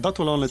 Yeah, that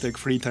will only take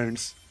 3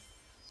 turns.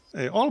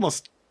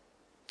 Almost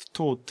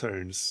 2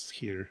 turns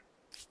here.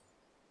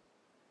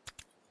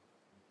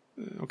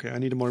 Okay, I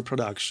need more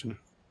production.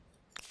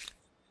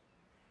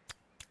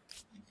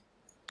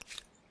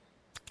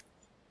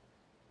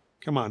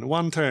 Come on,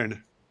 1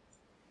 turn.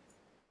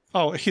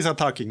 Oh, he's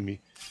attacking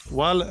me.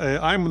 Well,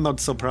 I'm not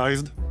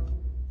surprised.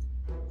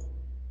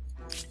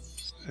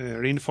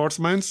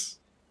 Reinforcements?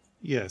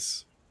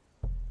 Yes.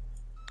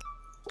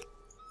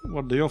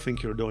 What do you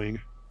think you're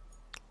doing?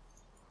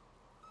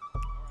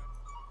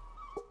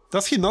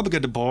 Does he not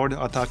get bored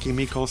attacking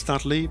me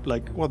constantly?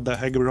 Like, what the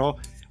heck, bro?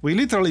 We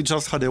literally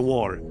just had a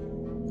war.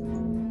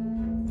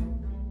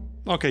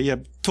 Okay, yeah,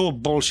 2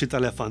 bullshit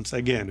elephants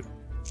again.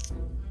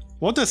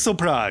 What a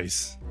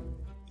surprise!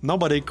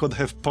 Nobody could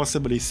have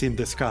possibly seen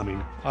this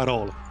coming at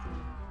all.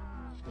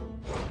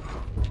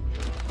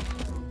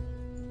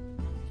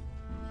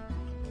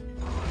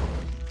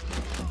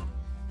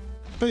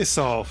 Piss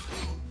off.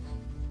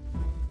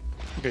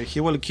 Okay, he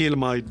will kill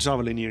my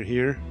javelineer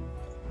here.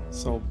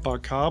 So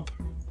back up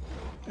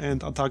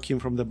and attack him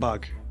from the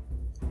back.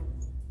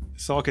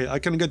 So okay, I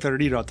can get a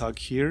rear attack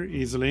here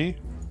easily.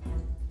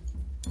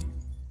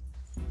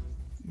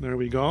 There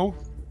we go.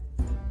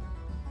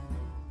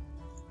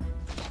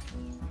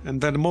 And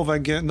then move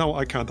again. No,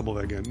 I can't move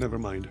again. Never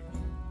mind.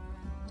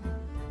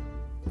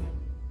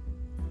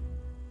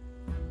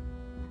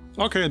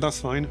 Okay, that's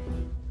fine.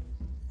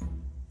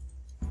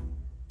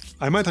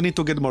 I might need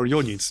to get more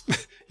units,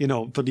 you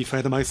know, to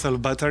defend myself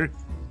better.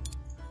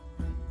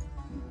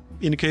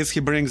 In case he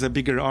brings a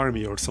bigger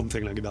army or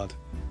something like that.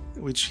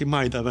 Which he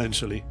might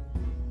eventually.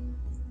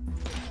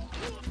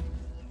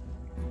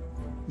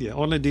 Yeah,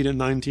 only did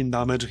 19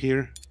 damage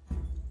here.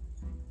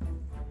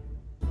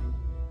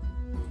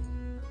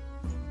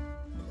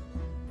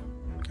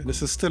 Okay,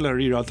 this is still a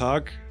rear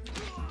attack.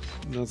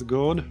 That's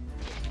good.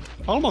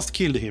 Almost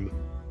killed him.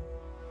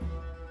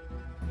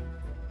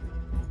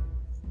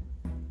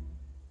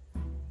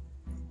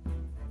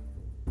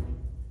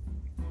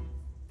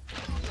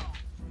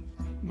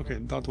 Okay,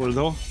 that will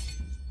do.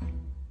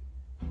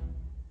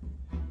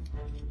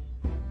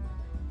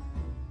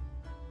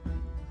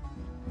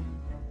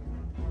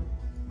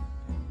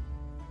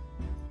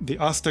 The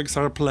Aztecs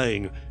are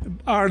playing.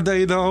 Are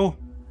they though?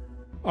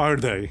 Are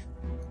they?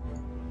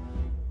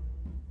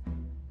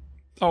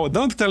 Oh,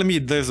 don't tell me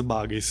this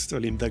bug is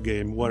still in the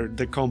game, where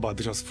the combat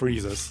just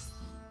freezes.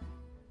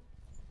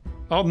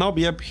 Oh, no,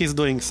 yep, he's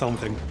doing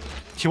something.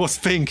 He was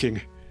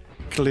thinking,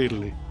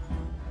 clearly.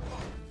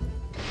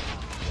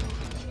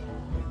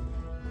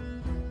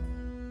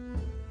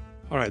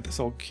 Alright,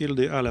 so kill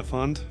the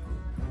elephant.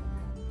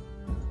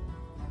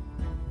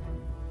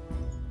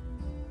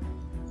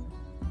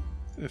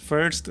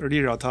 First,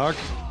 rear attack.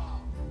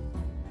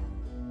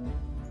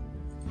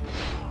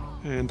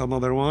 And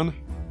another one.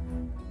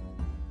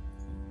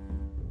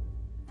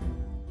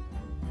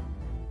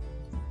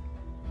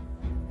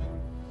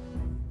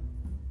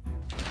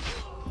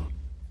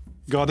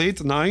 Got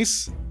it,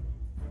 nice.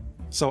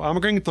 So I'm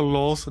going to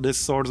lose this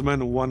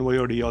swordsman one way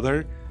or the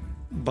other,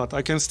 but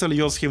I can still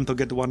use him to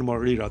get one more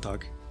rear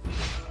attack.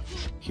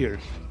 Here.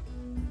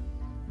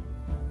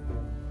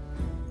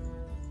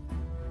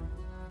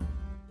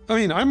 I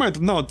mean, I might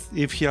not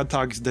if he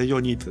attacks the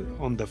unit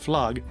on the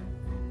flag.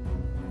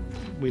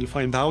 We'll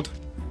find out.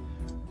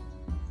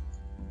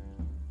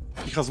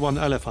 He has one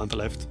elephant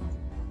left.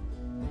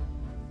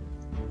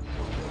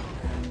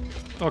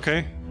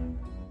 Okay.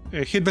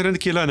 He didn't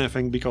kill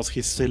anything because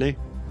he's silly.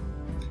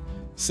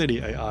 Silly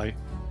AI.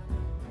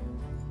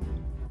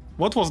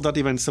 What was that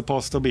even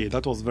supposed to be?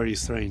 That was very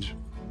strange.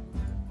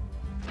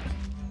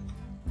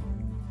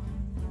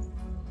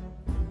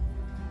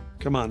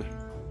 Come on.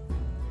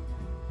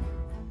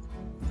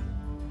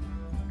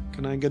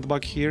 Can I get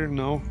back here?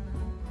 No.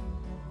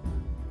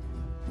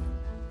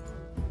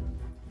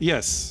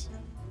 Yes.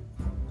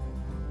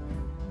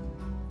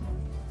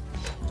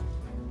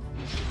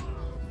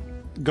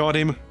 Got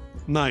him.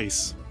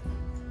 Nice.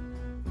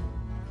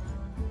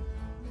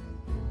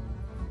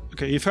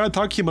 Okay, if I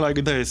attack him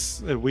like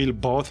this, we'll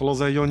both lose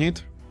a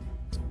unit.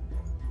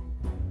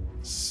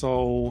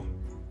 So...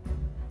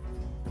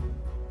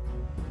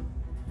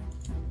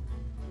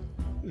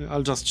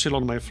 I'll just chill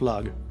on my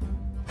flag.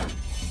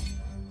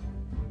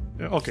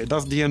 Okay,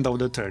 that's the end of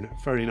the turn.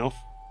 Fair enough.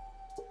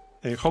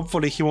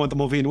 Hopefully he won't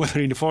move in with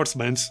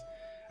reinforcements.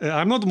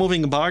 I'm not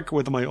moving back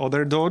with my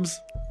other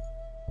dudes.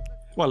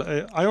 Well,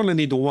 I only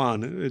need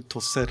one to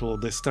settle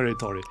this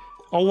territory.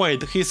 Oh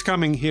wait, he's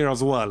coming here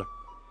as well.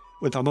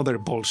 With another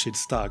bullshit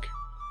stack.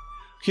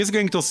 He's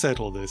going to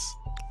settle this.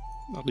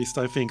 At least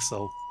I think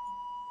so.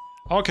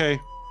 Okay.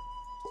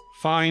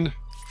 Fine.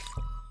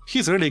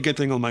 He's really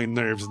getting on my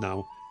nerves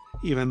now.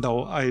 Even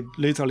though I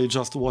literally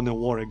just won a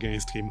war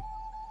against him.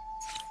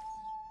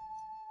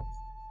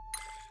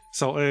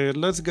 So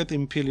let's get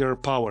Imperial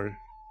power.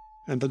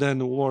 And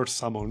then war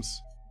summons.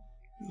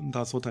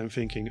 That's what I'm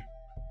thinking.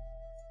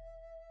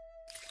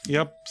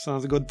 Yep,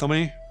 sounds good to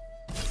me.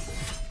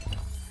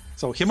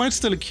 So he might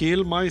still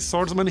kill my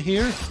swordsman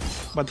here,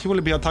 but he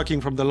will be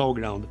attacking from the low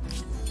ground.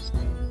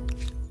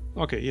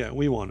 Okay, yeah,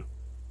 we won.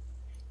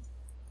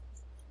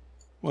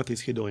 What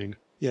is he doing?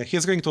 Yeah,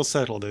 he's going to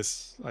settle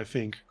this, I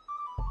think.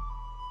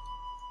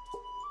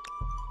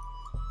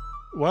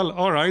 Well,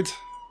 alright.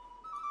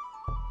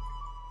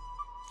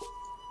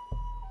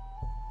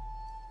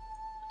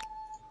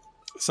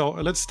 So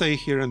let's stay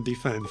here and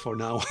defend for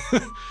now.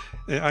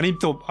 I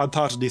need to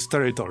attach these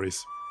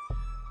territories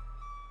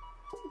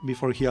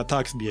before he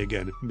attacks me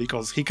again,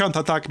 because he can't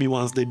attack me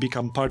once they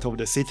become part of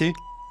the city,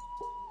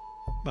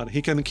 but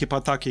he can keep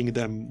attacking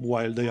them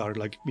while they are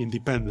like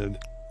independent.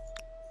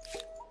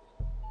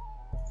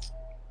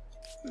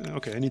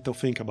 Okay, I need to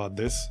think about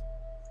this.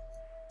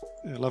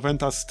 La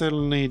Venta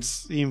still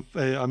needs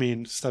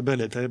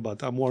stability,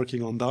 but I'm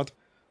working on that.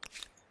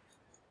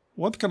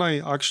 What can I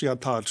actually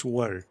attach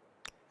where?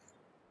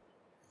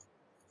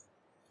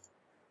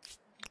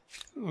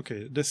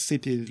 Okay, this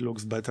city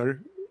looks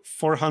better.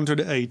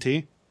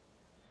 480.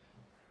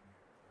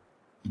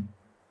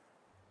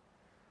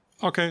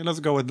 Okay, let's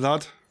go with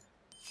that.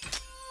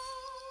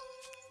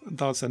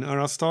 That's an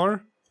era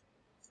star.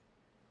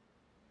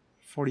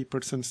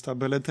 40%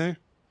 stability.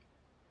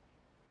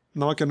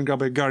 Now I can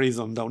grab a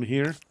garrison down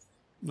here,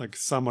 like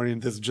somewhere in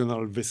this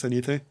general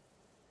vicinity.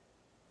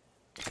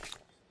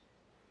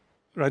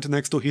 Right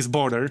next to his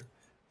border,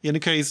 in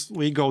case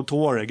we go to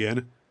war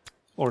again.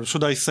 Or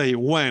should I say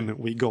when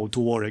we go to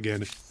war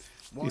again?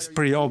 It's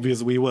pretty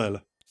obvious we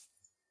will.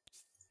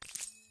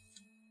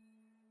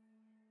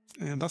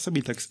 And that's a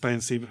bit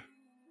expensive.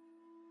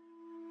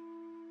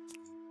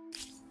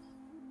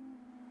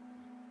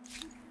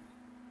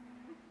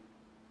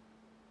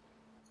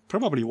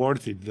 Probably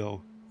worth it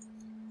though.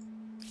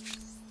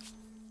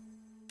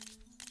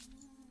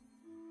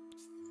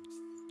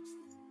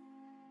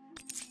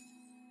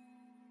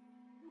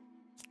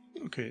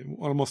 Okay,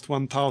 almost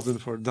 1000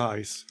 for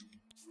dice.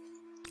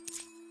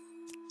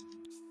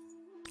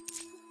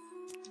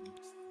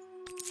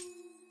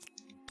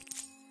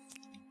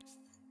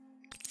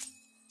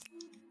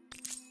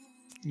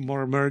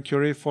 More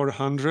mercury,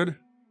 400.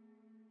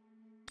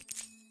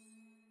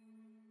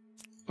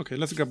 Okay,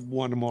 let's grab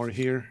one more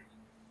here.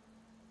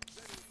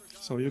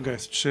 So you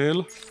guys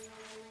chill.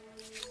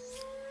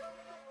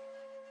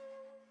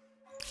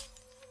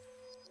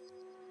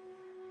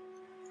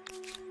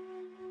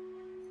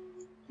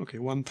 Okay,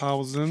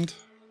 1000.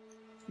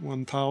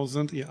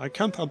 1000. Yeah, I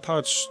can't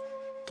attach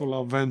to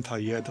La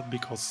Venta yet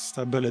because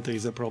stability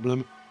is a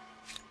problem.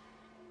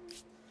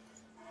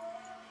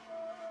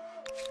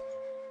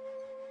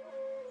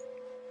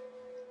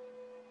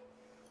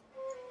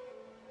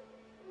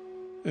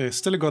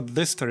 Still got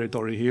this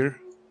territory here.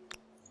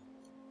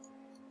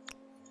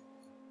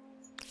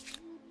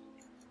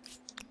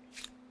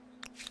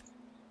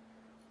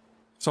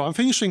 So I'm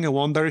finishing a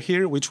wonder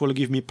here, which will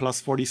give me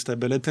plus 40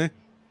 stability.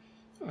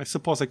 I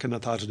suppose I can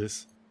attach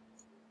this.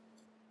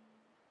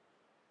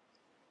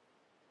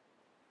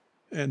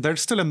 And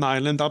there's still an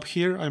island up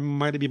here. I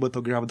might be able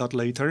to grab that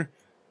later.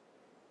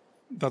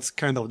 That's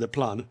kind of the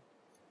plan.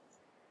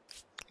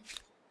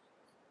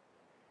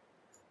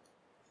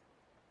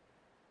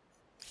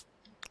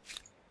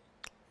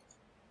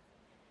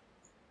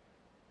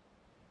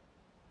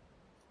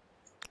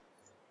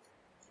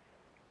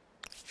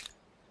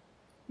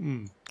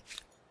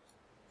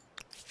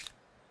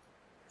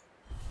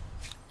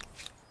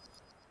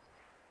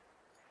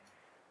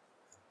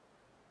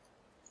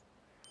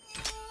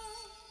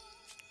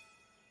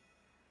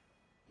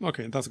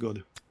 Okay, that's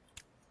good.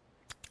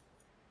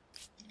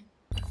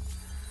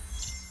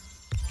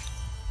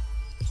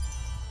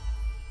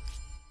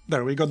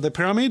 There, we got the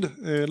pyramid.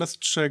 Let's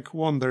check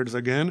wonders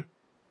again.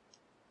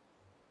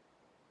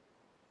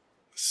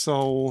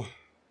 So...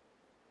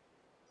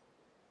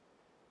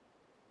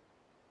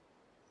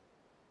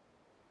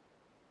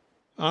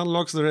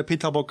 unlocks the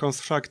repeatable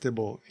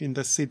constructible in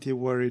the city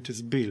where it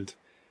is built.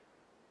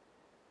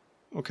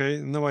 Okay,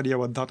 no idea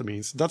what that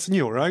means. That's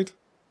new, right?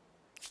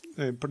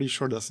 I'm pretty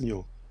sure that's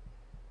new.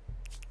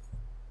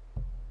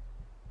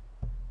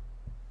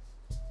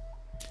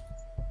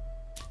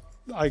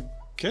 I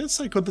guess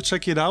I could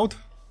check it out.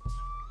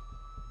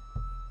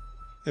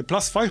 A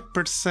plus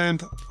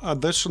 5%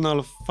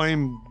 additional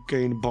fame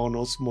gain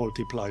bonus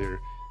multiplier.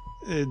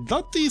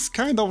 That is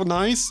kind of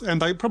nice,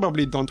 and I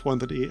probably don't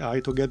want the AI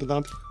to get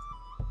that.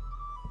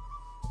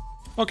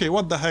 Okay,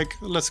 what the heck,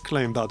 let's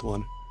claim that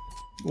one.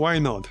 Why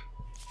not?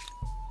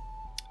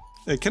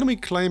 Can we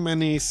claim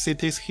any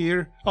cities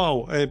here?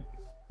 Oh,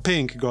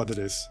 Pink got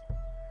this.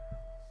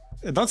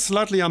 That's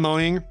slightly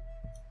annoying.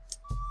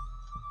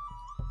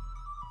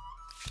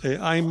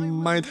 I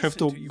might have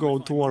to go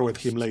to war with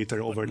him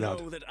later over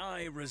that.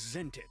 I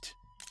resent it.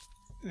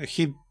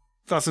 He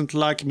doesn't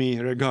like me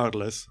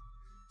regardless.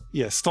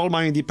 Yeah, stole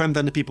my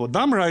independent people.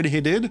 Damn right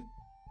he did.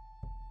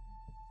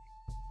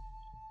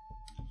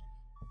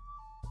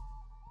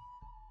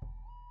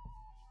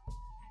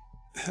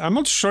 I'm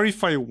not sure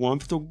if I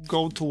want to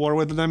go to war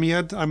with them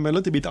yet. I'm a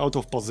little bit out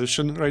of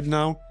position right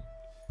now.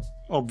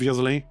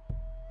 Obviously.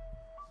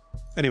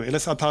 Anyway,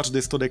 let's attach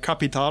this to the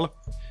capital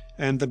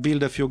and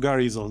build a few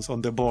garrisons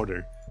on the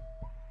border.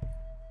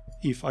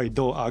 If I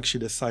do actually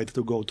decide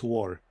to go to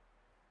war.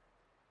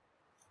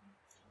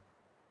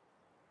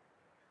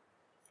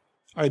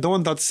 I don't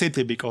want that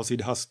city because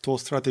it has 2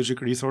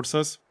 strategic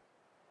resources.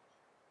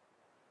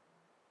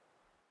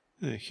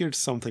 Here's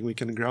something we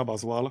can grab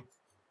as well.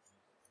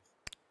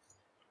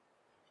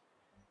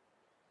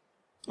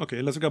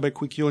 Okay, let's grab a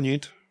quick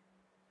unit.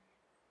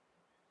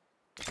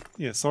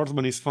 Yeah,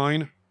 swordsman is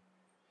fine.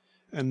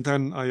 And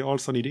then I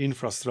also need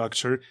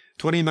infrastructure.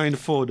 29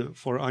 food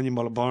for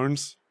animal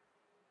barns.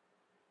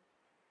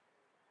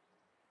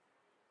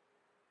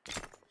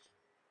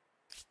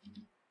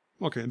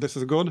 Okay, this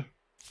is good.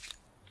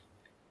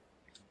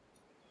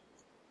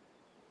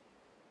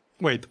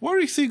 Wait, where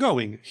is he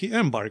going? He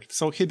embarked,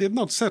 so he did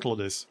not settle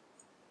this.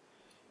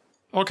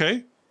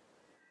 Okay.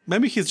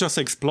 Maybe he's just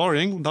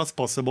exploring, that's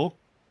possible.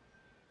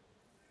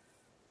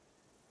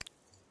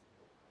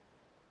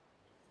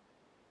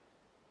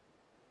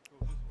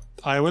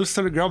 I will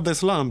still grab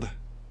this land.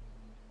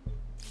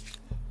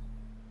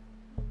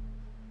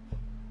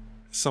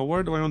 So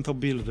where do I want to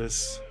build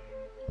this?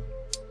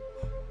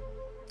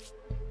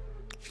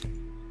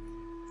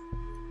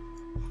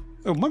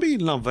 Oh, maybe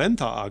in La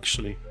Venta,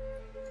 actually.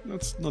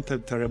 That's not a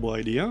terrible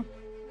idea.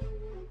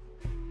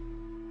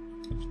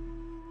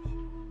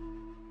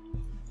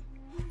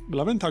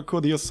 La Venta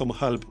could use some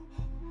help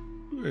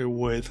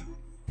with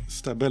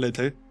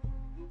stability.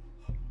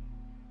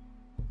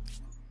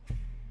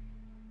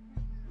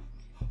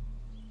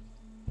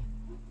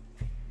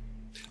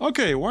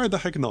 Okay, why the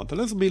heck not?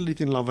 Let's build it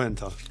in La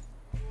Venta.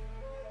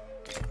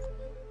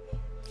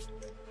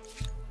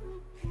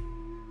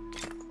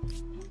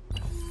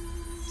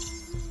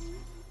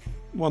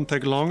 Won't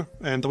take long,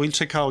 and we'll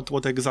check out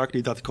what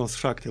exactly that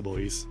constructible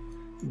is,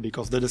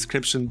 because the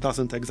description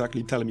doesn't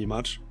exactly tell me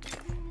much.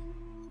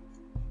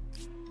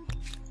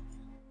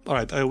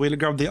 Alright, I will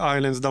grab the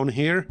islands down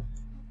here.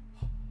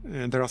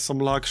 And there are some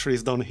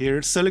luxuries down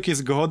here. Silk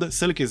is good,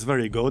 silk is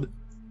very good.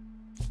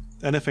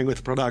 Anything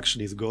with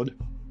production is good.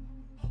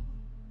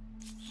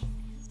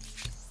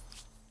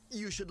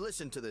 You should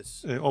listen to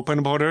this.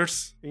 Open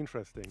borders.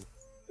 Interesting.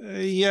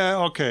 Yeah,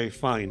 okay,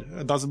 fine.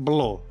 That's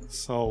below,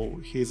 so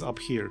he's up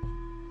here.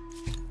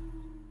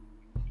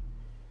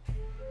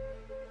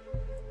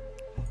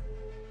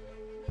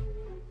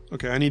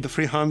 Okay, I need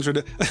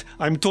 300.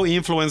 I'm 2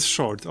 influence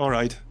short,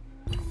 alright.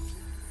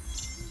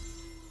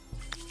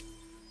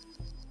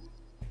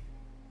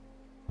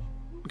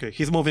 Okay,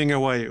 he's moving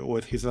away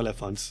with his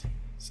elephants.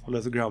 So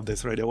let's grab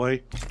this right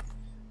away.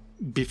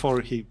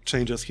 Before he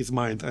changes his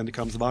mind and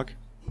comes back.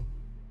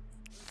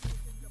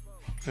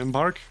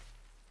 Embark.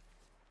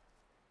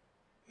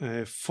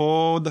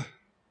 Food.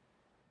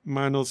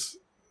 Minus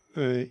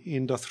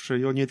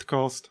industrial unit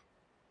cost.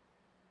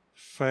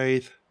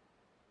 Faith.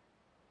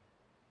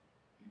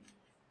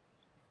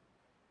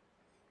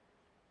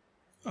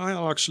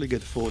 I'll actually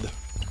get food.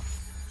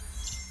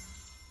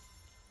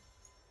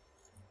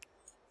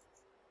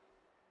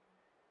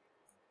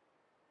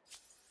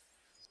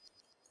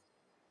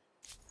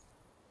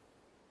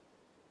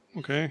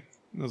 Okay,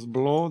 that's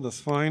blow, that's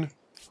fine.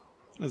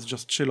 Let's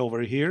just chill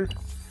over here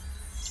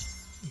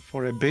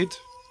for a bit.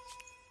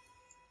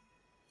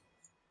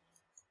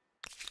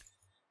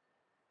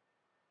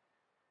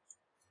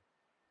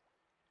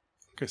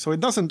 Okay, so it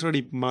doesn't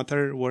really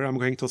matter where I'm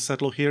going to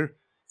settle here.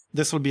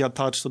 This will be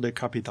attached to the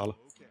capital.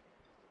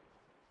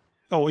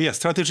 Oh yeah,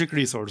 strategic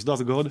resource,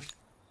 that's good,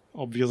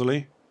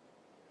 obviously.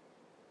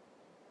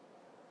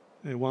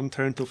 1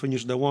 turn to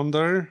finish the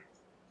wonder.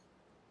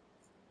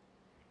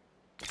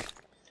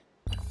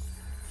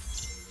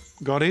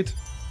 Got it.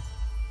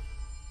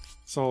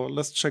 So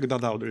let's check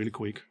that out really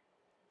quick.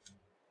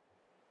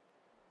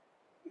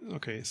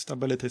 Okay,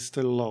 stability is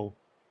still low.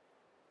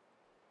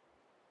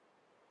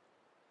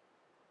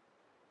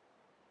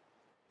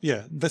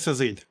 Yeah, this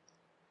is it.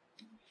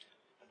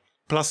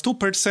 Plus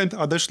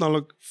 2%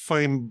 additional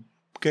fame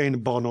gain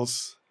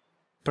bonus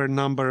per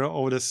number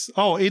of this.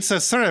 Oh, it's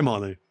a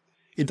ceremony.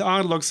 It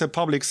unlocks a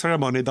public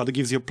ceremony that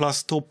gives you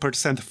plus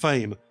 2%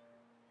 fame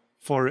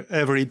for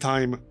every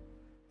time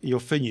you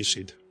finish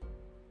it.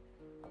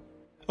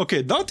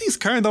 Okay, that is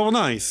kind of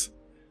nice.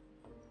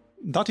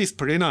 That is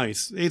pretty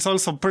nice. It's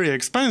also pretty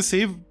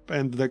expensive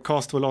and the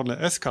cost will only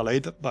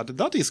escalate, but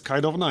that is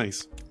kind of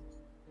nice.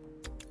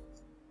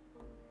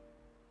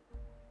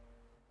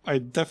 I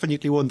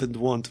definitely wouldn't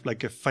want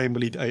like a fame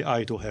lead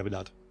AI to have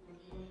that.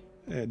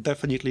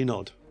 Definitely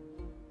not.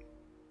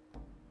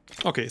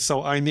 Okay,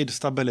 so I need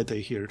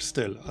stability here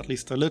still, at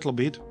least a little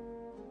bit.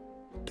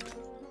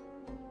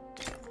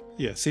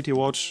 Yeah, city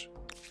watch,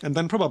 and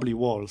then probably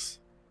walls.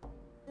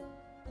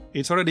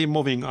 It's already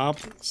moving up,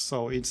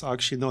 so it's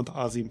actually not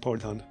as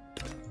important.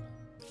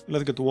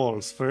 Let's get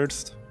walls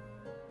first.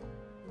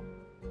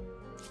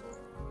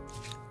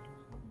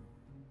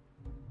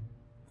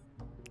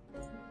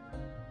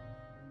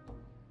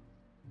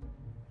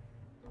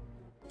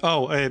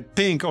 Oh,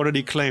 Pink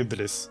already claimed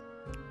this.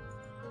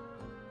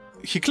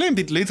 He claimed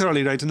it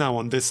literally right now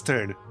on this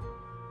turn.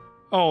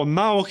 Oh,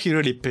 now he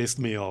really pissed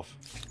me off.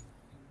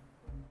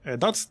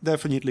 That's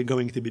definitely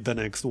going to be the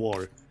next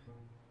war.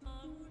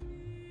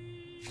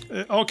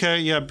 Okay,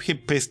 yeah, he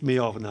pissed me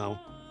off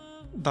now.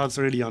 That's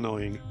really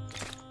annoying.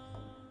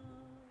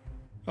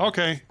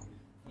 Okay.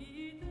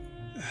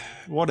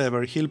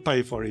 Whatever, he'll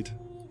pay for it.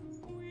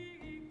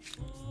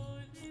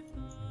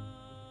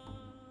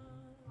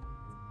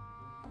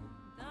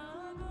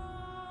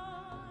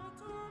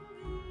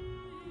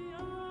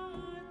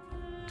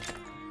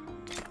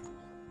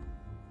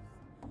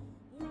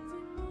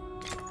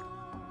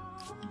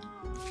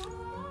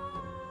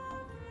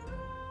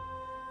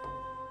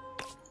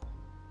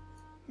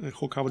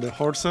 Hook up the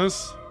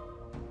horses.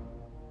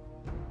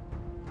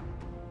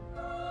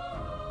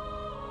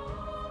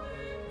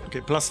 Okay,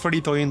 plus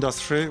 30 to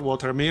industry,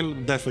 watermill,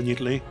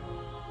 definitely.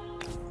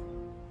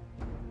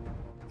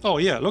 Oh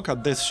yeah, look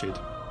at this shit.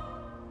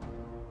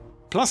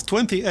 Plus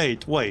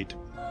 28, wait.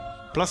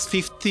 Plus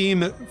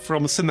 15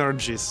 from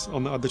synergies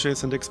on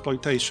adjacent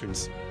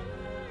exploitations.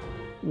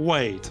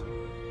 Wait.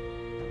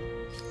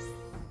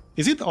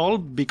 Is it all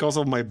because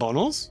of my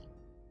bonus?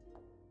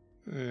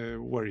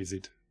 Where is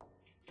it?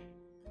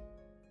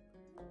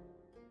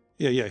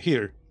 Yeah,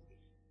 here.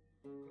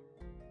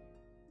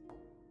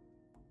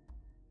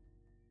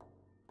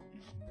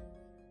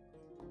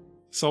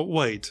 So,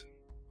 wait.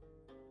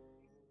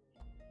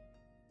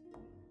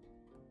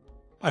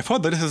 I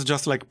thought that this is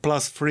just like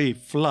plus 3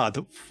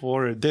 flood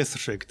for a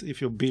district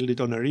if you build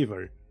it on a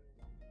river.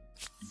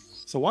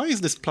 So why is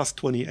this plus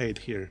 28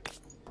 here?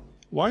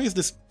 Why is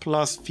this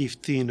plus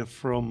 15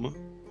 from...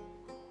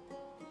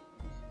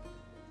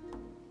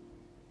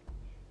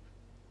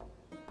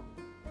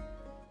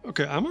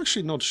 Okay, I'm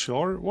actually not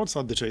sure. What's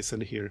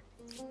adjacent here?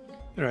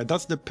 Alright,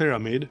 that's the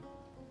pyramid.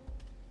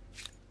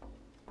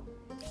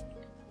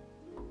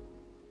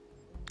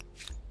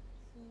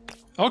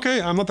 Okay,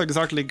 I'm not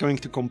exactly going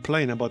to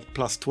complain about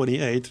plus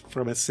 28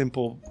 from a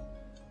simple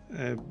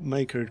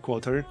maker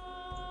quarter.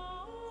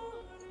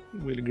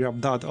 We'll grab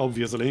that,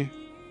 obviously.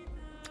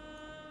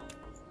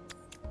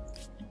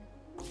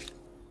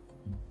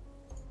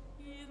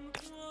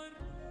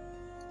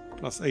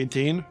 Plus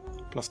 18,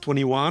 plus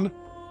 21.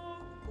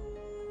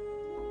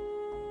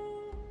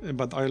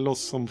 But I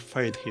lost some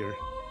faith here.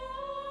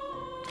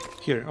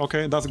 Here,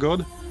 okay, that's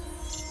good.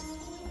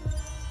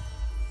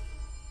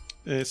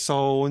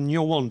 So,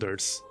 new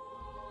wonders.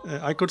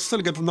 I could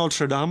still get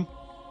Notre Dame.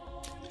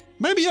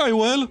 Maybe I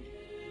will.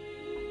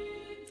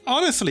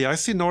 Honestly, I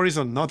see no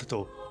reason not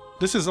to.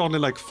 This is only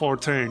like 4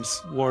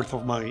 turns worth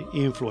of my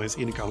influence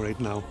income right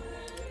now.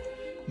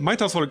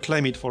 Might as well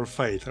claim it for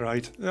faith,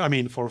 right? I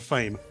mean, for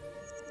fame.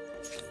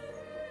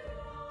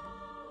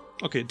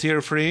 Okay,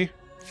 tier 3.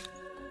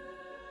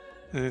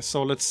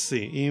 So let's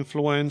see.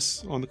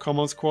 Influence on the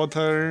Commons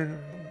Quarter,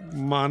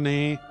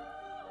 money,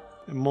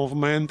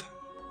 movement,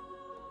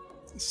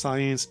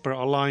 science per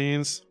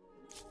alliance,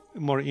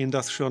 more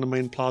industry on the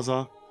main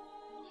plaza.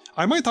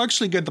 I might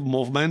actually get the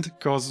movement,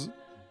 because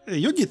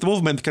unit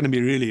movement can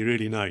be really,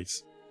 really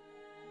nice.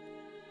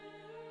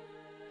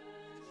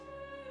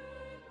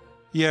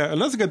 Yeah,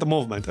 let's get the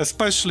movement,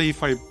 especially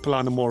if I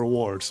plan more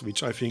wars,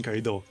 which I think I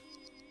do.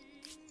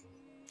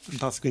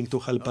 That's going to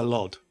help a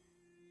lot.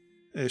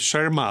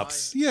 Share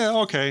maps. Yeah,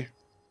 okay.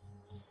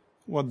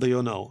 What do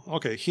you know?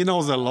 Okay, he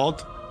knows a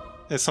lot.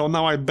 So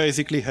now I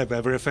basically have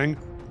everything.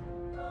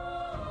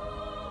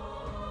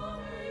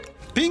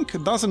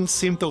 Pink doesn't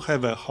seem to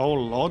have a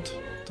whole lot,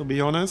 to be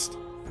honest.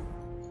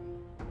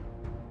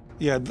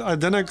 Yeah,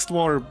 the next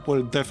war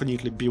will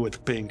definitely be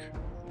with Pink.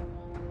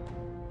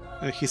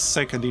 He's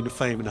second in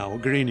fame now.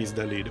 Green is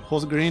the lead.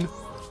 Who's green?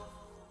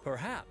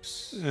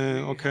 Perhaps.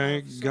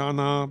 Okay,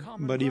 Ghana,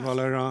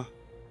 Bolivar.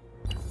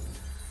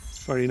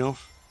 Fair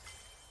enough.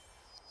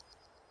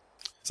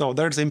 So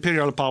there's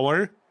Imperial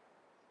power.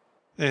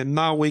 And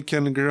now we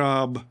can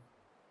grab...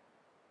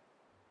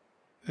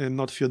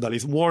 not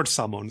feudalism, ward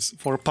summons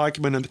for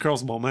pikemen and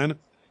crossbowmen.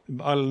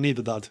 I'll need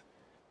that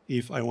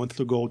if I want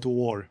to go to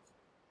war.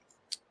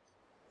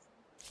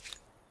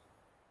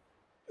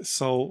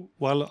 So,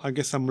 well, I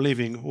guess I'm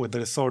leaving with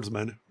the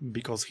swordsman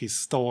because he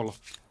stole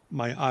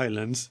my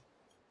islands.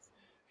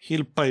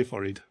 He'll pay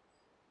for it.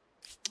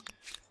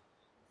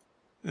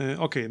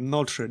 Okay,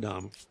 Notre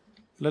Dame.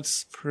 Let's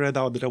spread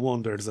out the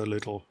wonders a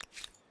little.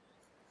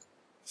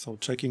 So,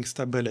 checking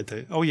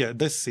stability. Oh yeah,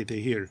 this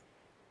city here.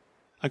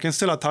 I can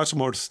still attach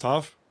more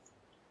stuff.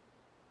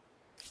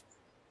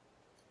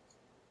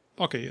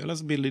 Okay,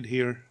 let's build it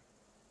here.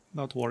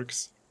 That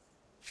works.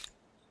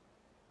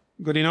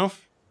 Good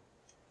enough.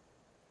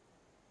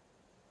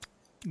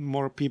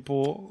 More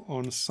people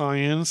on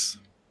science.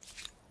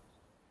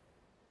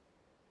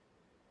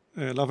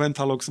 La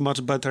Venta looks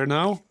much better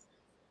now.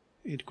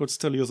 It could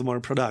still use more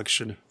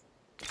production.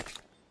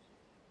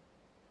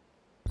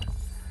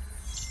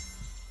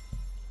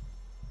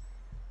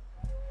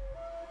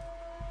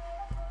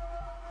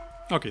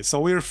 Okay,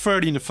 so we're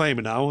third in fame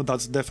now.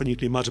 That's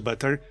definitely much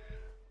better.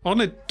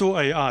 Only 2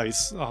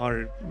 AIs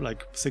are,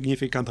 like,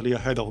 significantly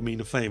ahead of me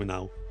in fame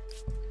now.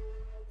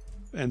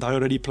 And I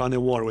already plan a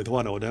war with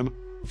one of them.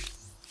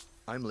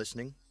 I'm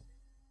listening.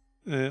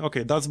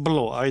 Okay, that's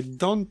Blue. I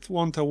don't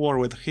want a war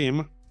with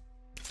him.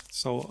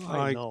 So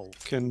I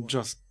can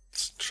just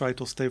try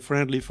to stay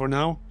friendly for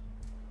now.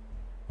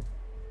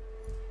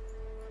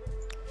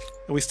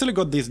 We still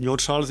got these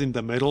neutrals in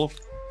the middle.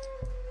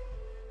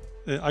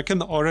 I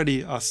can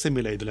already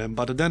assimilate them,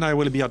 but then I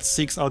will be at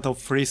 6 out of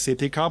 3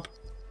 city cap.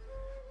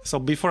 So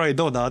before I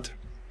do that,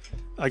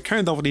 I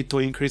kind of need to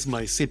increase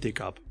my city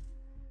cap.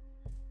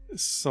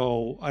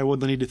 So I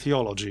would need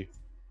theology.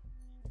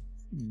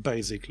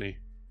 Basically.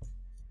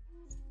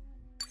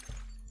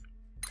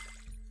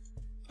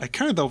 I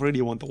kind of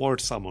really want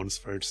ward summons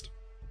first.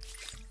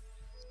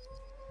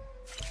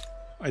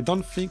 I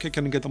don't think I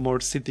can get more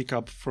city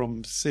cap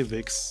from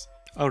civics.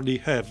 I already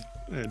have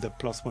the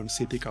 +1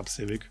 city cap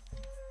civic.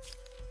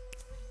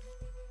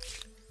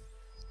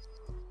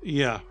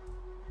 Yeah.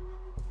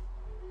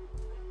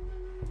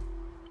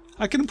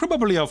 I can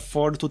probably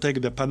afford to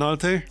take the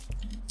penalty.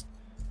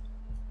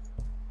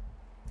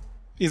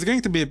 It's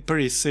going to be a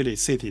pretty silly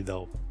city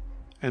though,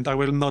 and I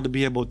will not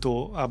be able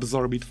to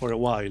absorb it for a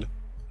while.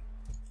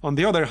 On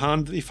the other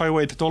hand, if I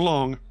wait too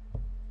long...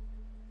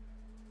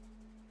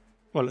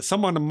 Well,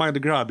 someone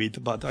might grab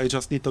it, but I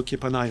just need to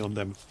keep an eye on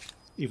them,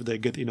 if they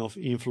get enough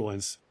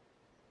influence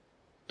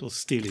to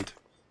steal it.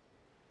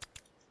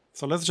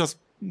 So let's just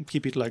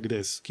keep it like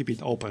this, keep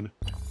it open.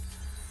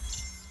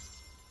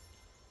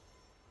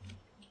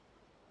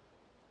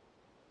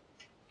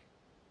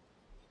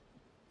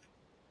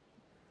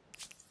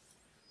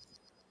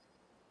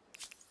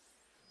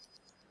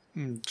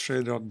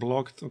 Trade route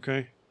blocked,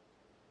 okay.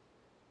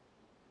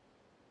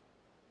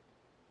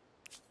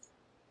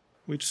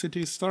 Which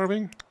city is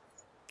starving?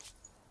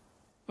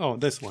 Oh,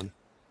 this one.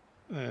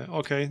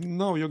 Okay,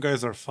 no, you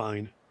guys are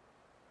fine.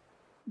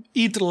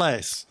 Eat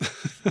less.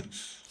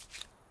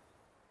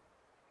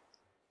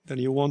 Then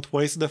you won't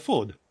waste the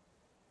food.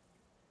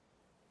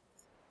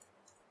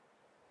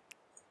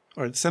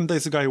 Alright, send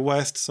this guy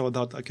west so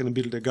that I can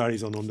build a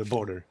garrison on the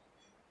border.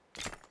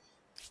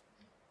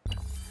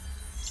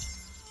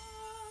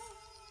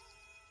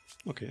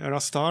 Okay, Era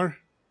Star.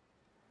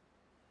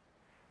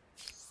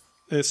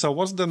 So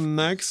what's the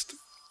next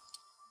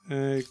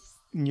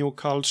new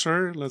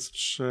culture? Let's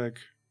check.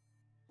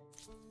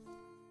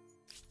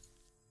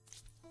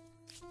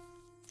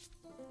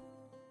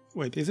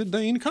 Wait, is it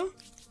the Inca?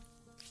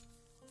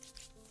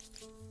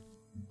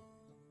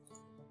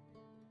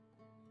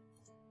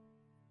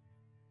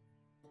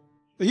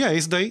 Yeah,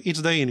 it's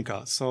the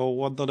Inca. So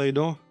what do they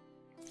do?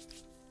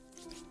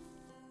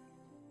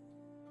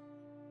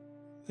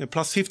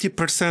 Plus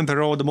 50%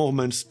 road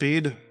movement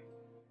speed,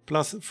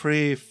 plus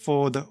free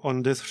food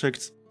on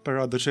districts per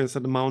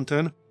adjacent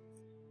mountain.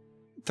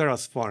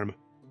 Terrace farm.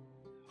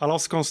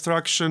 Allows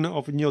construction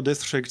of new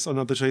districts on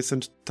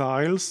adjacent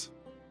tiles.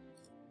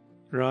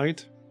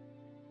 Right.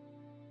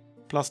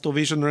 Plus 2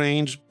 vision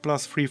range,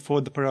 plus free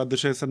food per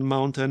adjacent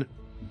mountain.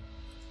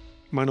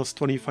 Minus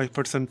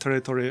 25%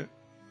 territory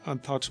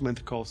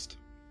attachment cost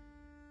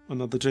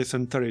on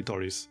adjacent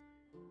territories.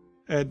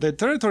 The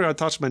territory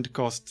attachment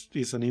cost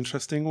is an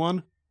interesting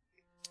one.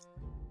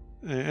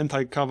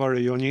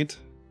 Anti-cavalry unit.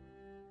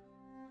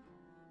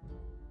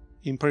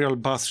 Imperial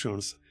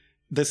Bastions.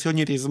 This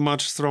unit is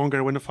much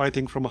stronger when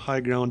fighting from high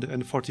ground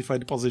and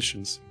fortified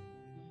positions.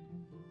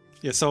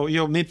 Yeah, so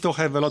you need to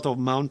have a lot of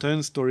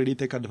mountains to really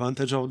take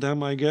advantage of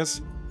them, I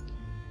guess.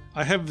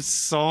 I have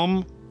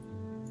some.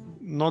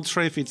 Not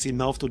sure if it's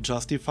enough to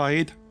justify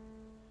it.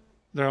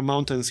 There are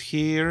mountains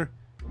here,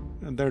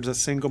 and there's a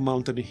single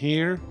mountain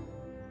here.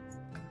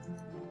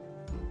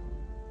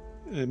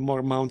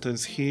 More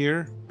mountains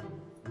here.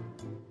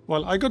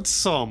 Well, I got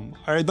some.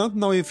 I don't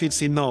know if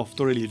it's enough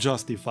to really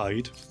justify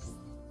it.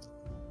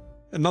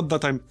 And not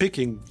that I'm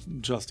picking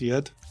just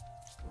yet.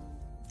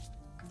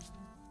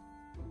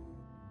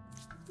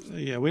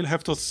 Yeah, we'll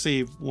have to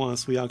see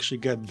once we actually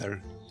get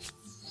there.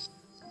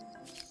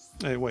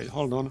 Hey, wait,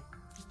 hold on.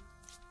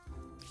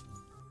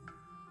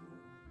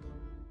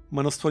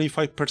 Minus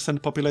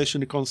 25%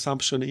 population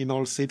consumption in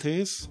all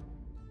cities.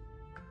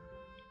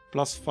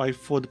 Plus 5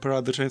 food per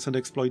adjacent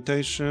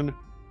exploitation.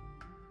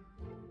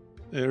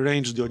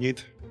 Ranged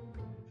unit.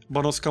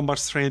 Bonus combat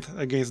strength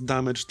against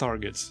damaged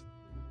targets.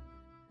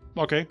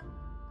 Okay.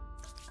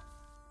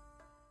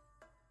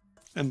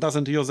 And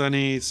doesn't use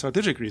any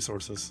strategic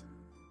resources.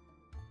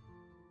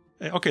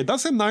 Okay,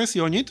 that's a nice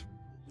unit.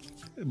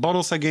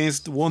 Bonus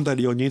against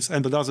wounded units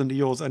and doesn't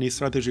use any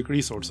strategic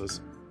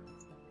resources.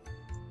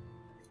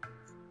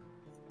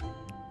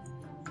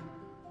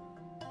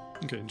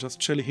 Okay, just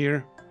chill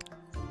here.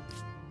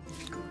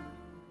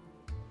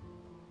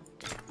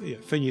 Yeah,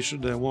 finish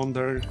the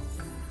wonder.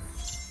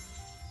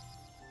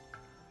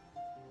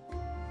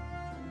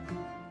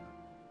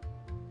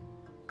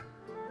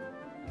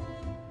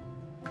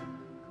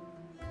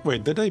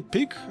 Wait, did they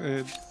pick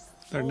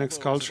their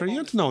next culture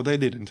yet? No, they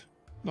didn't.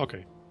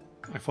 Okay,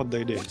 I thought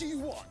they did. What do you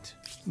want?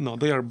 No,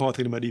 they are both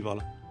in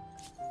medieval.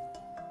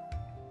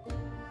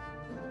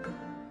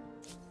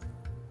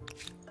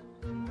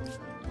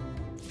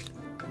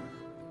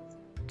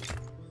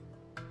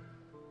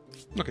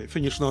 Okay,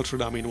 finish Notre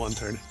Dame in one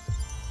turn.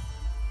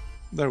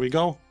 There we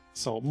go.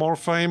 So, more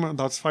fame,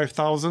 that's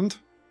 5,000.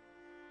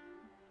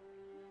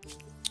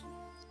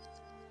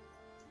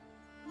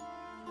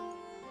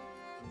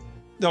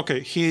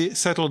 Okay, he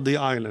settled the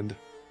island.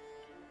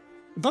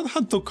 That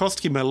had to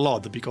cost him a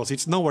lot, because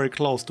it's nowhere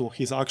close to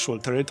his actual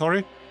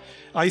territory.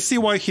 I see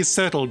why he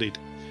settled it,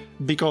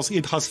 because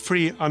it has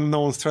 3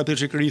 unknown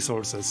strategic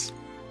resources.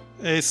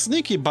 A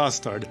sneaky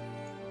bastard.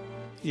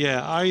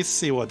 Yeah, I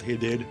see what he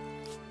did.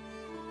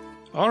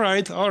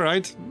 Alright.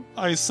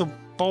 I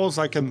suppose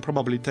I can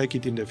probably take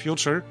it in the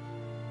future.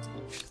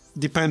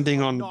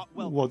 Depending on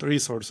what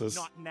resources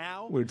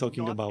we're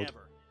talking about.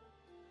 Ever.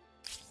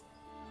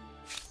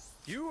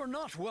 You are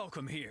not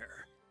welcome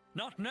here.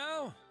 Not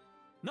now,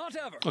 not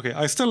ever. Okay,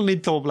 I still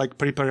need to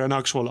prepare an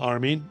actual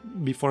army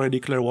before I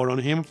declare war on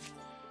him.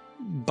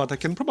 But I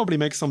can probably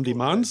make some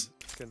demands.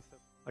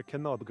 I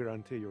cannot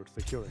guarantee your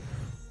security.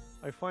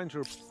 I find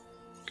your...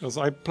 Because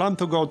I plan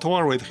to go to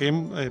war with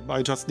him,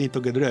 I just need to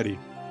get ready.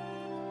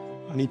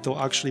 I need to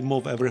actually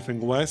move everything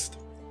west.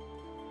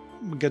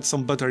 Get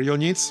some better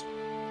units.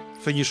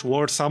 Finish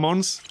war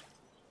summons.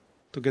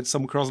 To get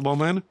some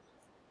crossbowmen.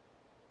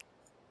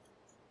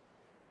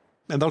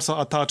 And also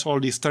attach all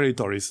these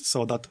territories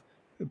so that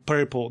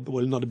purple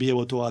will not be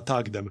able to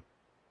attack them.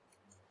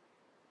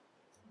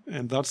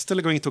 And that's still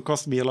going to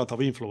cost me a lot of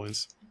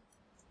influence.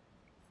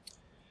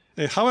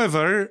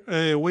 However,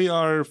 we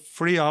are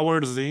 3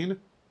 hours in.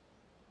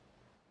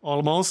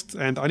 Almost.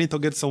 And I need to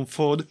get some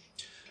food.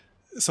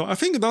 So I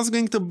think that's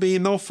going to be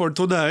enough for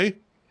today.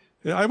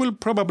 I will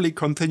probably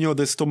continue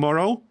this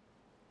tomorrow.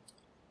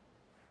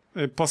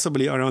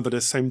 Possibly around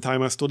the same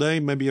time as today,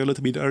 maybe a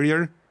little bit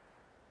earlier.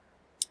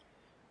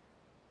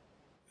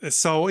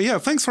 So yeah,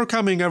 thanks for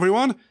coming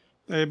everyone.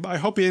 I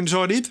hope you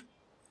enjoyed it.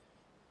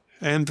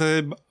 And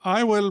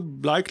I will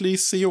likely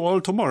see you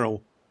all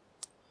tomorrow.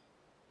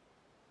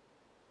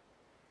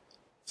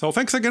 So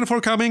thanks again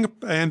for coming,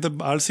 and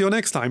I'll see you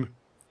next time.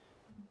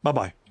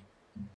 Bye-bye.